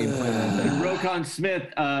 let's game plan. And Roquan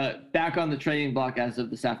Smith back on the trading block as of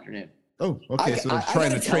this afternoon. Oh, okay, so they're I trying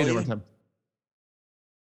to gotta trade tell every you- time.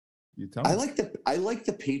 You tell me. I like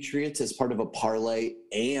the Patriots as part of a parlay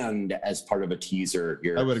and as part of a teaser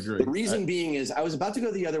here. I would agree. The reason being is I was about to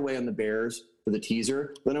go the other way on the Bears for the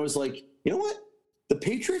teaser. Then I was like, you know what? The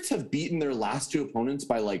Patriots have beaten their last two opponents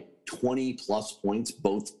by like 20 plus points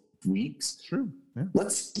both weeks. True. Yeah.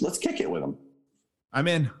 Let's kick it with them. I'm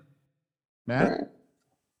in. All Matt? right.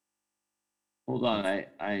 Hold on,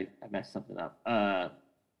 I messed something up.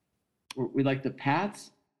 We like the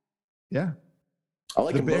Pats. Yeah. I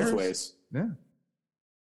like The them Bears? both ways. Yeah.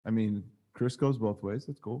 I mean, Chris goes both ways.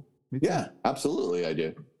 That's cool. Me too. Yeah, absolutely. I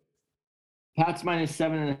do. Pats minus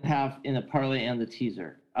 7.5 in the parlay and the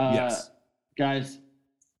teaser. Yes. Guys,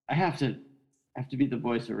 I have to be the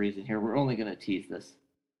voice of reason here. We're only going to tease this.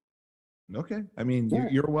 Okay. I mean, Yeah.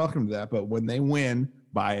 you're welcome to that, but when they win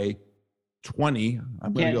by 20,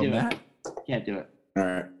 I'm going Can't to go do Matt. it. Can't do it. All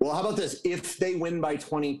right. Well, how about this? If they win by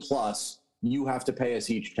 20 plus, you have to pay us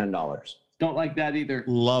each $10. Don't like that either.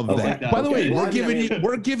 Love Okay. that. Okay. By the way, Well, we're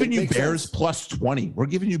giving you makes Bears sense. plus 20. We're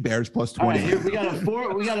giving you Bears plus All 20. right, here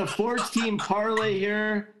we got a four-team parlay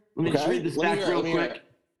here. Let me just Okay. read this Let me back hear it, real let me hear quick. it.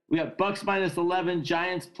 We got Bucks minus 11,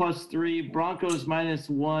 Giants plus 3, Broncos minus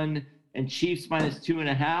 1, and Chiefs minus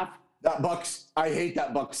 2.5. That Bucks. I hate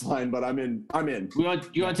that Bucks line, but I'm in. You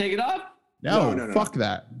want to take it off? No. Fuck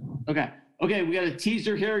that. Okay, we got a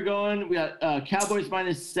teaser here going. We got Cowboys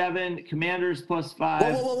minus 7, Commanders plus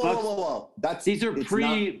 5. Whoa. These are it's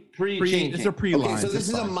pre-changing. It's a pre-line. Okay, so this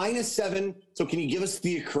is a -7. So can you give us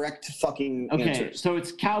the correct fucking Okay, answers? so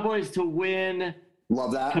it's Cowboys to win,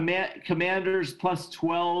 Love that. Commanders plus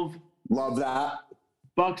 12, Love that.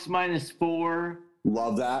 Bucks minus 4,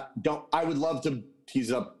 Love that. I would love to tease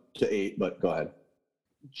it up to 8, but go ahead.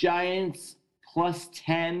 Giants plus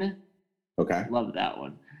 10. Okay. Love that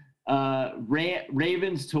one.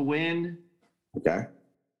 Ravens to win, Okay.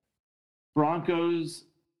 Broncos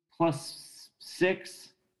plus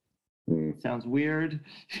 6. Mm, Sounds weird.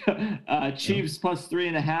 Chiefs plus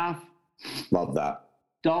 3.5. love that.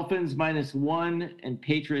 Dolphins minus 1 and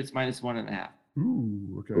Patriots minus 1.5.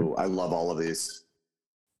 Ooh, okay. Ooh, I love all of these.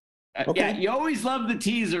 Yeah, you always love the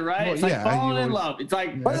teaser, right? Well, it's like yeah, falling you in always- love. It's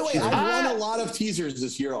like, By the way, That's I've true. won a lot of teasers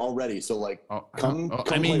this year already. So like, I come mean,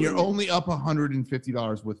 play you're with me. only up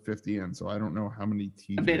 $150 with 50 in, so I don't know how many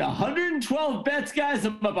teams. I made 112 bets, guys.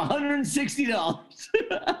 I'm up $160.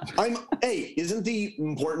 Hey, isn't the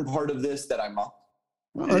important part of this that I'm up?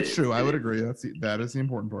 Well, that's true. I would agree. That is the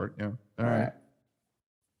important part. Yeah. All right.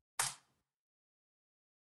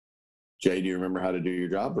 Jay, do you remember how to do your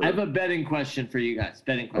job? Or? I have a betting question for you guys.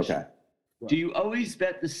 Betting question. Okay. Do you always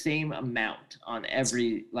bet the same amount on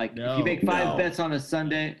every, like, if No. you make 5 No. bets on a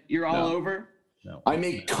Sunday, you're all No. over? No. I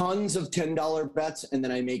make tons of $10 bets, and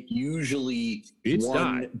then I make usually It's one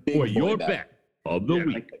time big for boy your bet. bet of the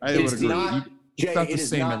week. I would It's agree. not- Jay, not the it is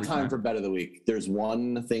same not every time time. for bet of the week. There's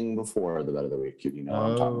one thing before the bet of the week. You know what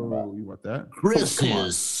I'm talking about. Oh, you want that?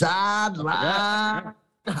 Chris's sideline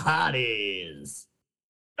hotties.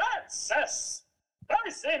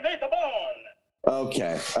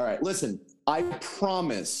 Okay. All right. Listen, I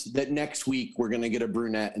promise that next week we're going to get a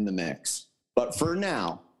brunette in the mix. But for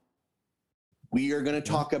now, we are going to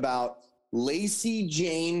talk about Lacey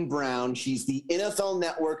Jane Brown. She's the NFL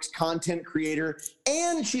Network's content creator,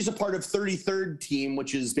 and she's a part of 33rd Team,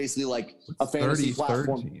 which is basically like a fantasy 33rd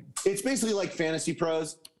platform. team. It's basically like Fantasy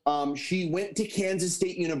Pros. She went to Kansas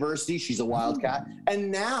State University. She's a Wildcat. And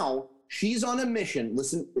now she's on a mission.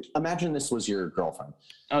 Listen, imagine this was your girlfriend.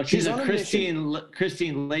 Oh, she's on a a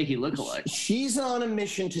Christine Leahy lookalike. She's on a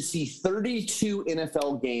mission to see 32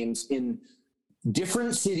 NFL games in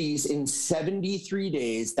different cities in 73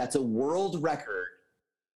 days. That's a world record.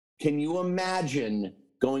 Can you imagine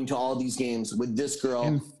going to all these games with this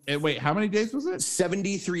girl? And wait, how many days was it?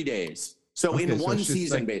 73 days. So Okay, in so one she's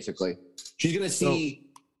season, like- basically. She's going to see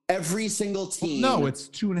every single team. No, it's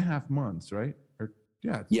 2.5 months, right? Or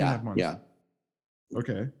yeah, it's 2.5 months. Yeah.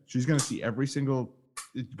 Okay, she's gonna see every single.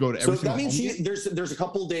 Go to So every that single. means home game? there's a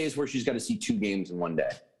couple days where she's got to see 2 games in one day.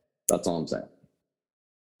 That's all I'm saying.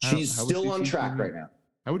 How- She's how would still she on see track 2 right now.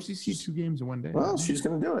 How would she see 2 games in one day? Well, she's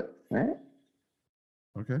going to do it. All right.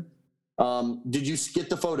 Okay, Did you get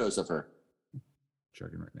the photos of her?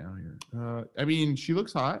 checking right now here. I mean, she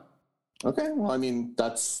looks hot. Okay. Well, I mean,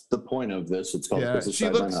 that's the point of this. It's called Yeah, Chris's she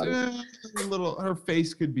Sideline looks Hottie. a little. Her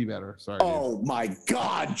face could be better. Sorry. dude. Oh my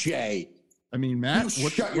God, Jay! I mean, Matt. You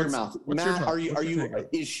shut your mouth, what's your Matt. thought? Are you? What's Are your you? take?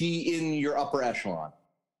 Is she in your upper echelon?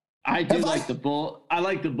 I do Have like I- the Bull. I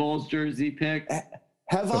like the Bulls jersey pick.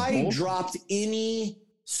 Have The I Bulls? dropped any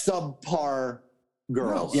subpar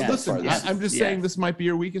girls? Yeah, thus far Listen, this I'm just Yeah. saying this might be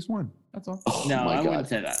your weekest one. That's all. Oh No, my I God. wouldn't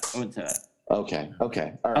say that. I wouldn't say that. Okay.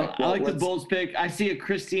 Okay. All right. I like the let's- Bulls pick. I see a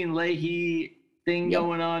Christine Leahy thing Yep.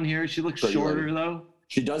 going on here. She looks Pretty shorter lady. though.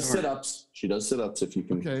 She does sit ups. She does sit ups if you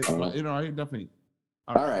can. Okay, I don't know. you know, I definitely.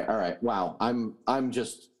 All right. All right. Wow. I'm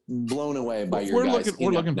just blown away by your We're guys'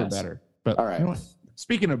 looking for ineptness. better. But All right. you know what?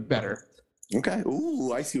 Speaking of better, Okay.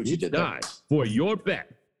 Ooh, I see what you It's did there. time for your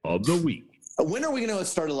bet of the week. When are we going to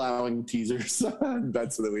start allowing teasers?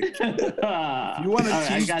 Bets of the week. if you want to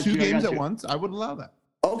tease 2 games at once, I would allow that.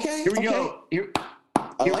 Okay. Here we okay. go. Here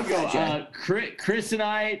I we like go. that, Jay. Chris and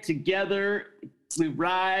I together, we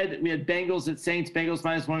ride. We had Bengals at Saints. Bengals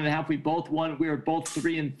minus 1.5. We both won. We were both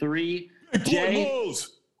 3-3. Jay,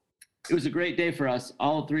 it was a great day for us,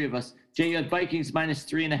 all 3 of us. Jay, you had Vikings minus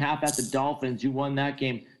 3.5 at the Dolphins. You won that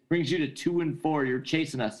game. Brings you to 2-4. You're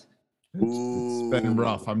chasing us. It's been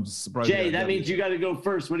rough. I'm just surprised. Jay, you got that means W. you got to go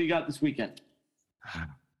first. What do you got this weekend?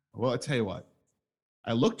 Well, I tell you what.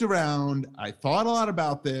 I looked around. I thought a lot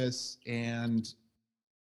about this, and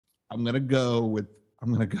I'm gonna go.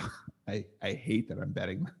 I hate that I'm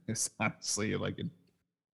betting this. Honestly, like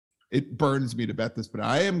it burns me to bet this, but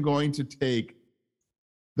I am going to take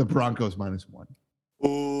the Broncos -1.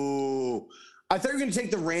 Ooh, I thought you were going to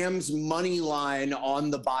take the Rams money line on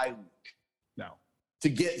the bye week No, to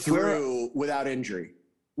get through without injury.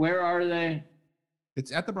 Where are they?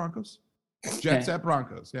 it's at the Broncos. Jets Okay. at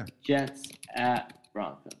Broncos. Yeah. Jets at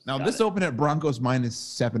Broncos. Now Got this it. opened at Broncos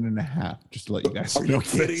 -7.5. Just to let you guys Are know. you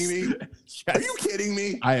kidding me? Yes. Are you kidding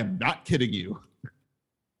me? I am not kidding you.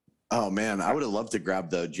 Oh man, I would have loved to grab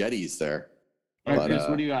the Jetties there. All right, But, Chris,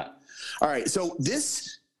 what do you got? All right, so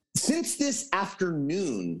since this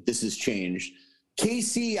afternoon, this has changed.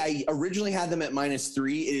 KC, I originally had them at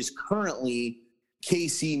 -3. It is currently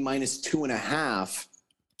KC -2.5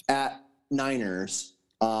 at Niners.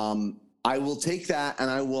 I will take that,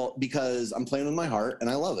 and I will, because I'm playing with my heart, and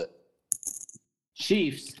I love it.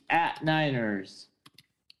 Chiefs at Niners.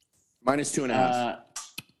 -2.5.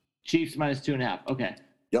 Chiefs -2.5. Okay.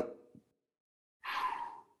 Yep.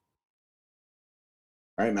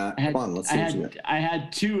 All right, Matt. I had, Come on, let's see what you got. I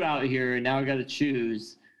had 2 out here, and now I got to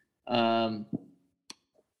choose.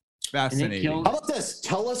 Fascinating. killed- How about this?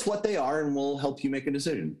 Tell us what they are, and we'll help you make a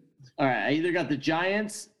decision. All right, I either got the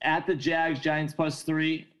Giants at the Jags, Giants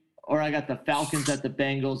 +3, or I got the Falcons at the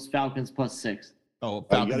Bengals, Falcons +6. Oh,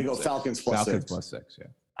 Oh, you got to go Falcons +6. Falcons +6. Yeah.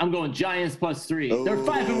 I'm going Giants +3. They're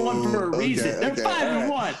 5-1 for a Oh, reason. okay, They're okay,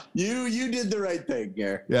 5-1. You did the right thing,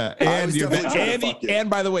 Gare. Yeah, I and was you definitely bet, trying to and, fuck you. and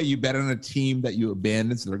by the way, you bet on a team that you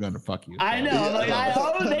abandoned, so they're going to fuck you. I know. I'm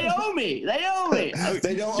like, they owe me. They owe me.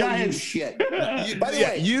 They don't owe you Giants. shit. By the Yeah,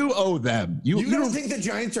 way, you owe them. you don't think the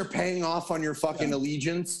Giants are paying off on your fucking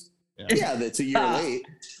allegiance? Yeah, that's a year late.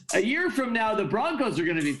 A year from now, the Broncos are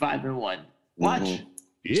going to be 5-1. Watch. Mhm.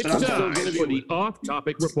 It's But I'm still time gonna be for the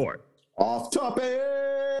off-topic report. Off topic.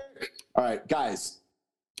 All right, guys.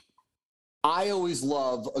 I always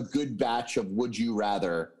love a good batch of Would You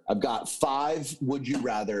Rather. I've got 5 Would You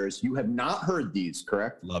Rathers. You have not heard these,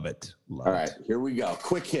 correct? Love it. Love All it. right, here we go.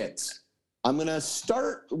 Quick hits. I'm going to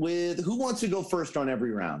start with who wants to go first on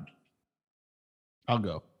every round? I'll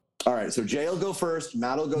go. All right, so Jay will go first.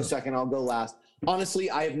 Matt will go second. I'll go last.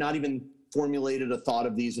 Honestly, I have not even formulated a thought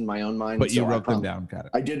of these in my own mind. But you so wrote them down. Got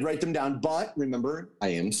it. I did write them down, but remember, I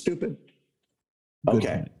am stupid. Good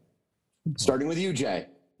Okay. point. Starting with you, Jay.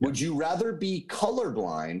 Would you rather be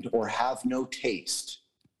colorblind or have no taste?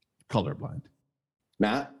 Colorblind.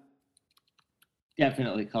 Matt?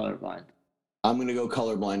 Definitely colorblind. I'm going to go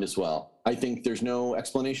colorblind as well. I think there's no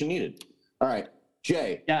explanation needed. All right.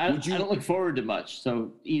 Jay. Yeah, I would you, don't look forward to much,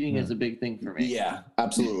 so eating is a big thing for me. Yeah,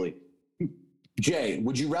 absolutely. Jay,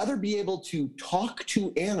 would you rather be able to talk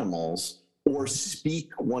to animals or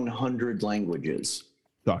speak 100 languages?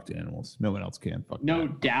 Talk to animals. No one else can. Fuck No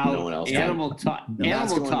that. doubt. No one else can. Animal talk.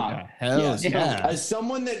 Matt's Animal going- talk. Yeah, hell Yes. yeah. As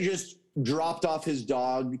someone that just dropped off his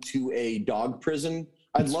dog to a dog prison,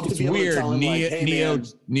 I'd love to It's be able weird. to tell him, like, hey,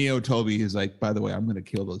 Neo Toby is like, by the way, I'm going to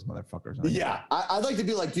kill those motherfuckers. on you." Yeah, I'd like to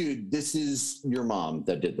be like, dude, this is your mom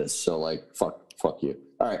that did this. So like, fuck you.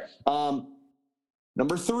 All right.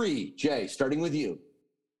 Number 3, Jay, starting with you.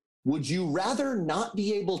 Would you rather not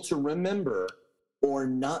be able to remember or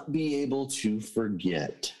not be able to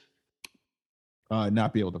forget?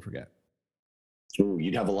 Not be able to forget. Ooh,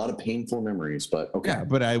 you'd have a lot of painful memories, but okay. Yeah,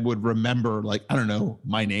 but I would remember, like, I don't know,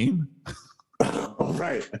 my name. All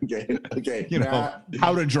right. Okay. You know, Matt?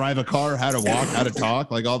 how to drive a car, how to walk, how to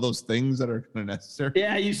talk, like all those things that are kind of necessary.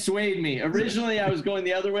 Yeah, you swayed me. Originally, I was going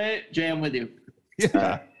the other way. Jay, I'm with you.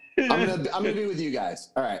 Yeah. I'm gonna be with you guys.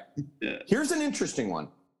 All right. Yeah. Here's an interesting one.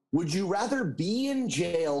 Would you rather be in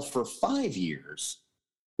jail for 5 years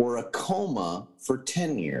or a coma for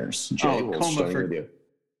 10 years? Jay, Oh, we're coma starting for- with you.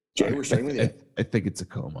 Jay, we're starting with you. I think it's a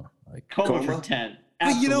coma. Like, Coma Coma? for 10.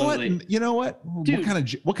 Hey, you know what? Absolutely. You know what? Dude.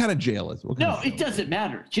 What kind of jail is? What kind No, of it jail? doesn't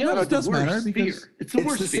matter. Jail No, is it does the worst matter because fear. It's the It's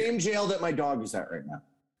worst the fear. same jail that my dog is at right now.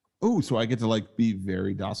 Oh, so I get to like be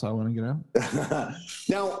very docile when I get out.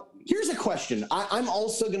 Now, here's a question. I'm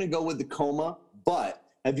also going to go with the coma, but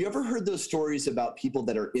have you ever heard those stories about people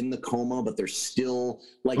that are in the coma, but they're still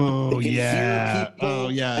like, Oh, they can yeah. hear people Oh,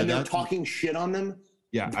 yeah, and they're that- talking shit on them?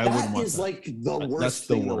 Yeah, I wouldn't That want is that. like the worst That's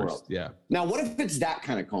the thing in the worst. world. Yeah. Now, what if it's that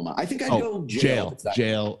kind of coma? I think I'd Oh, go jail. if jail, it's that-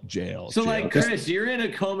 jail. So, jail. like, Chris, you're in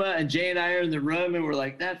a coma, and Jay and I are in the room, and we're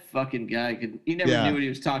like, that fucking guy he never Yeah. knew what he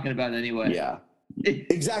was talking about anyway. Yeah.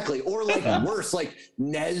 Exactly. Or like worse, like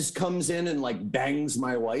Nez comes in and like bangs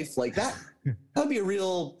my wife. Like that'd be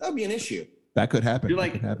an issue. that could happen. You're That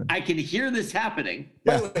like, could happen. I can hear this happening.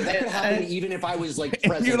 By the way, that could happen even if I was like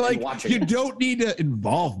And present you're like, and watching. you it. don't need to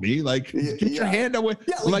involve me. Like, Yeah, get your yeah. hand away.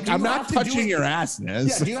 Yeah, like, do I'm you not have to do touching it- your ass, Nez.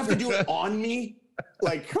 Yeah, do you have to do it on me?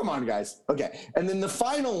 Like, come on, guys. Okay. And then the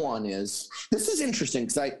final one is, this is interesting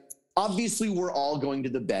because obviously we're all going to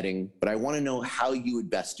the betting, but I want to know how you would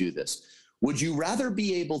best do this. Would you rather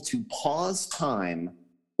be able to pause time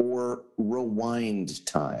or rewind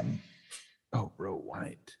time? Oh,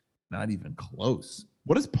 rewind. Not even close.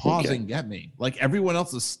 What does pausing get me? Like everyone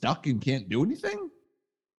else is stuck and can't do anything?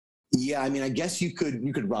 Yeah, I mean, I guess you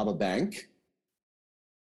could rob a bank.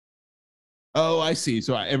 Oh, I see.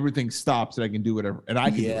 So everything stops and I can do whatever. And I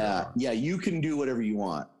can do whatever I want. Yeah, you can do whatever you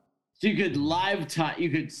want. So you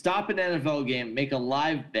could stop an NFL game, make a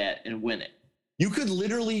live bet, and win it. You could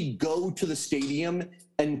literally go to the stadium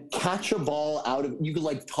and catch a ball out of. You could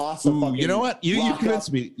like toss a fucking. You know what? You rock convinced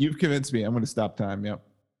up. me. You've convinced me. I'm going to stop time. Yep.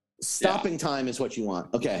 Stopping time is what you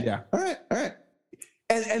want. Okay. Yeah. All right.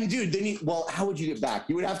 And dude, then how would you get back?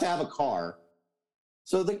 You would have to have a car.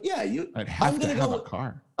 So I'd have to have a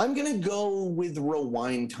car. I'm gonna go with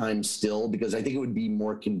rewind time still because I think it would be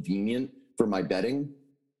more convenient for my betting.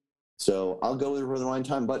 So I'll go with rewind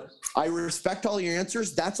time. But I respect all your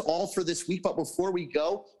answers. That's all for this week. But before we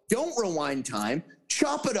go, don't rewind time.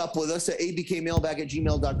 Chop it up with us at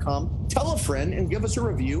abkmailbag@gmail.com. Tell a friend and give us a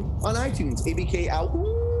review on iTunes. ABK out.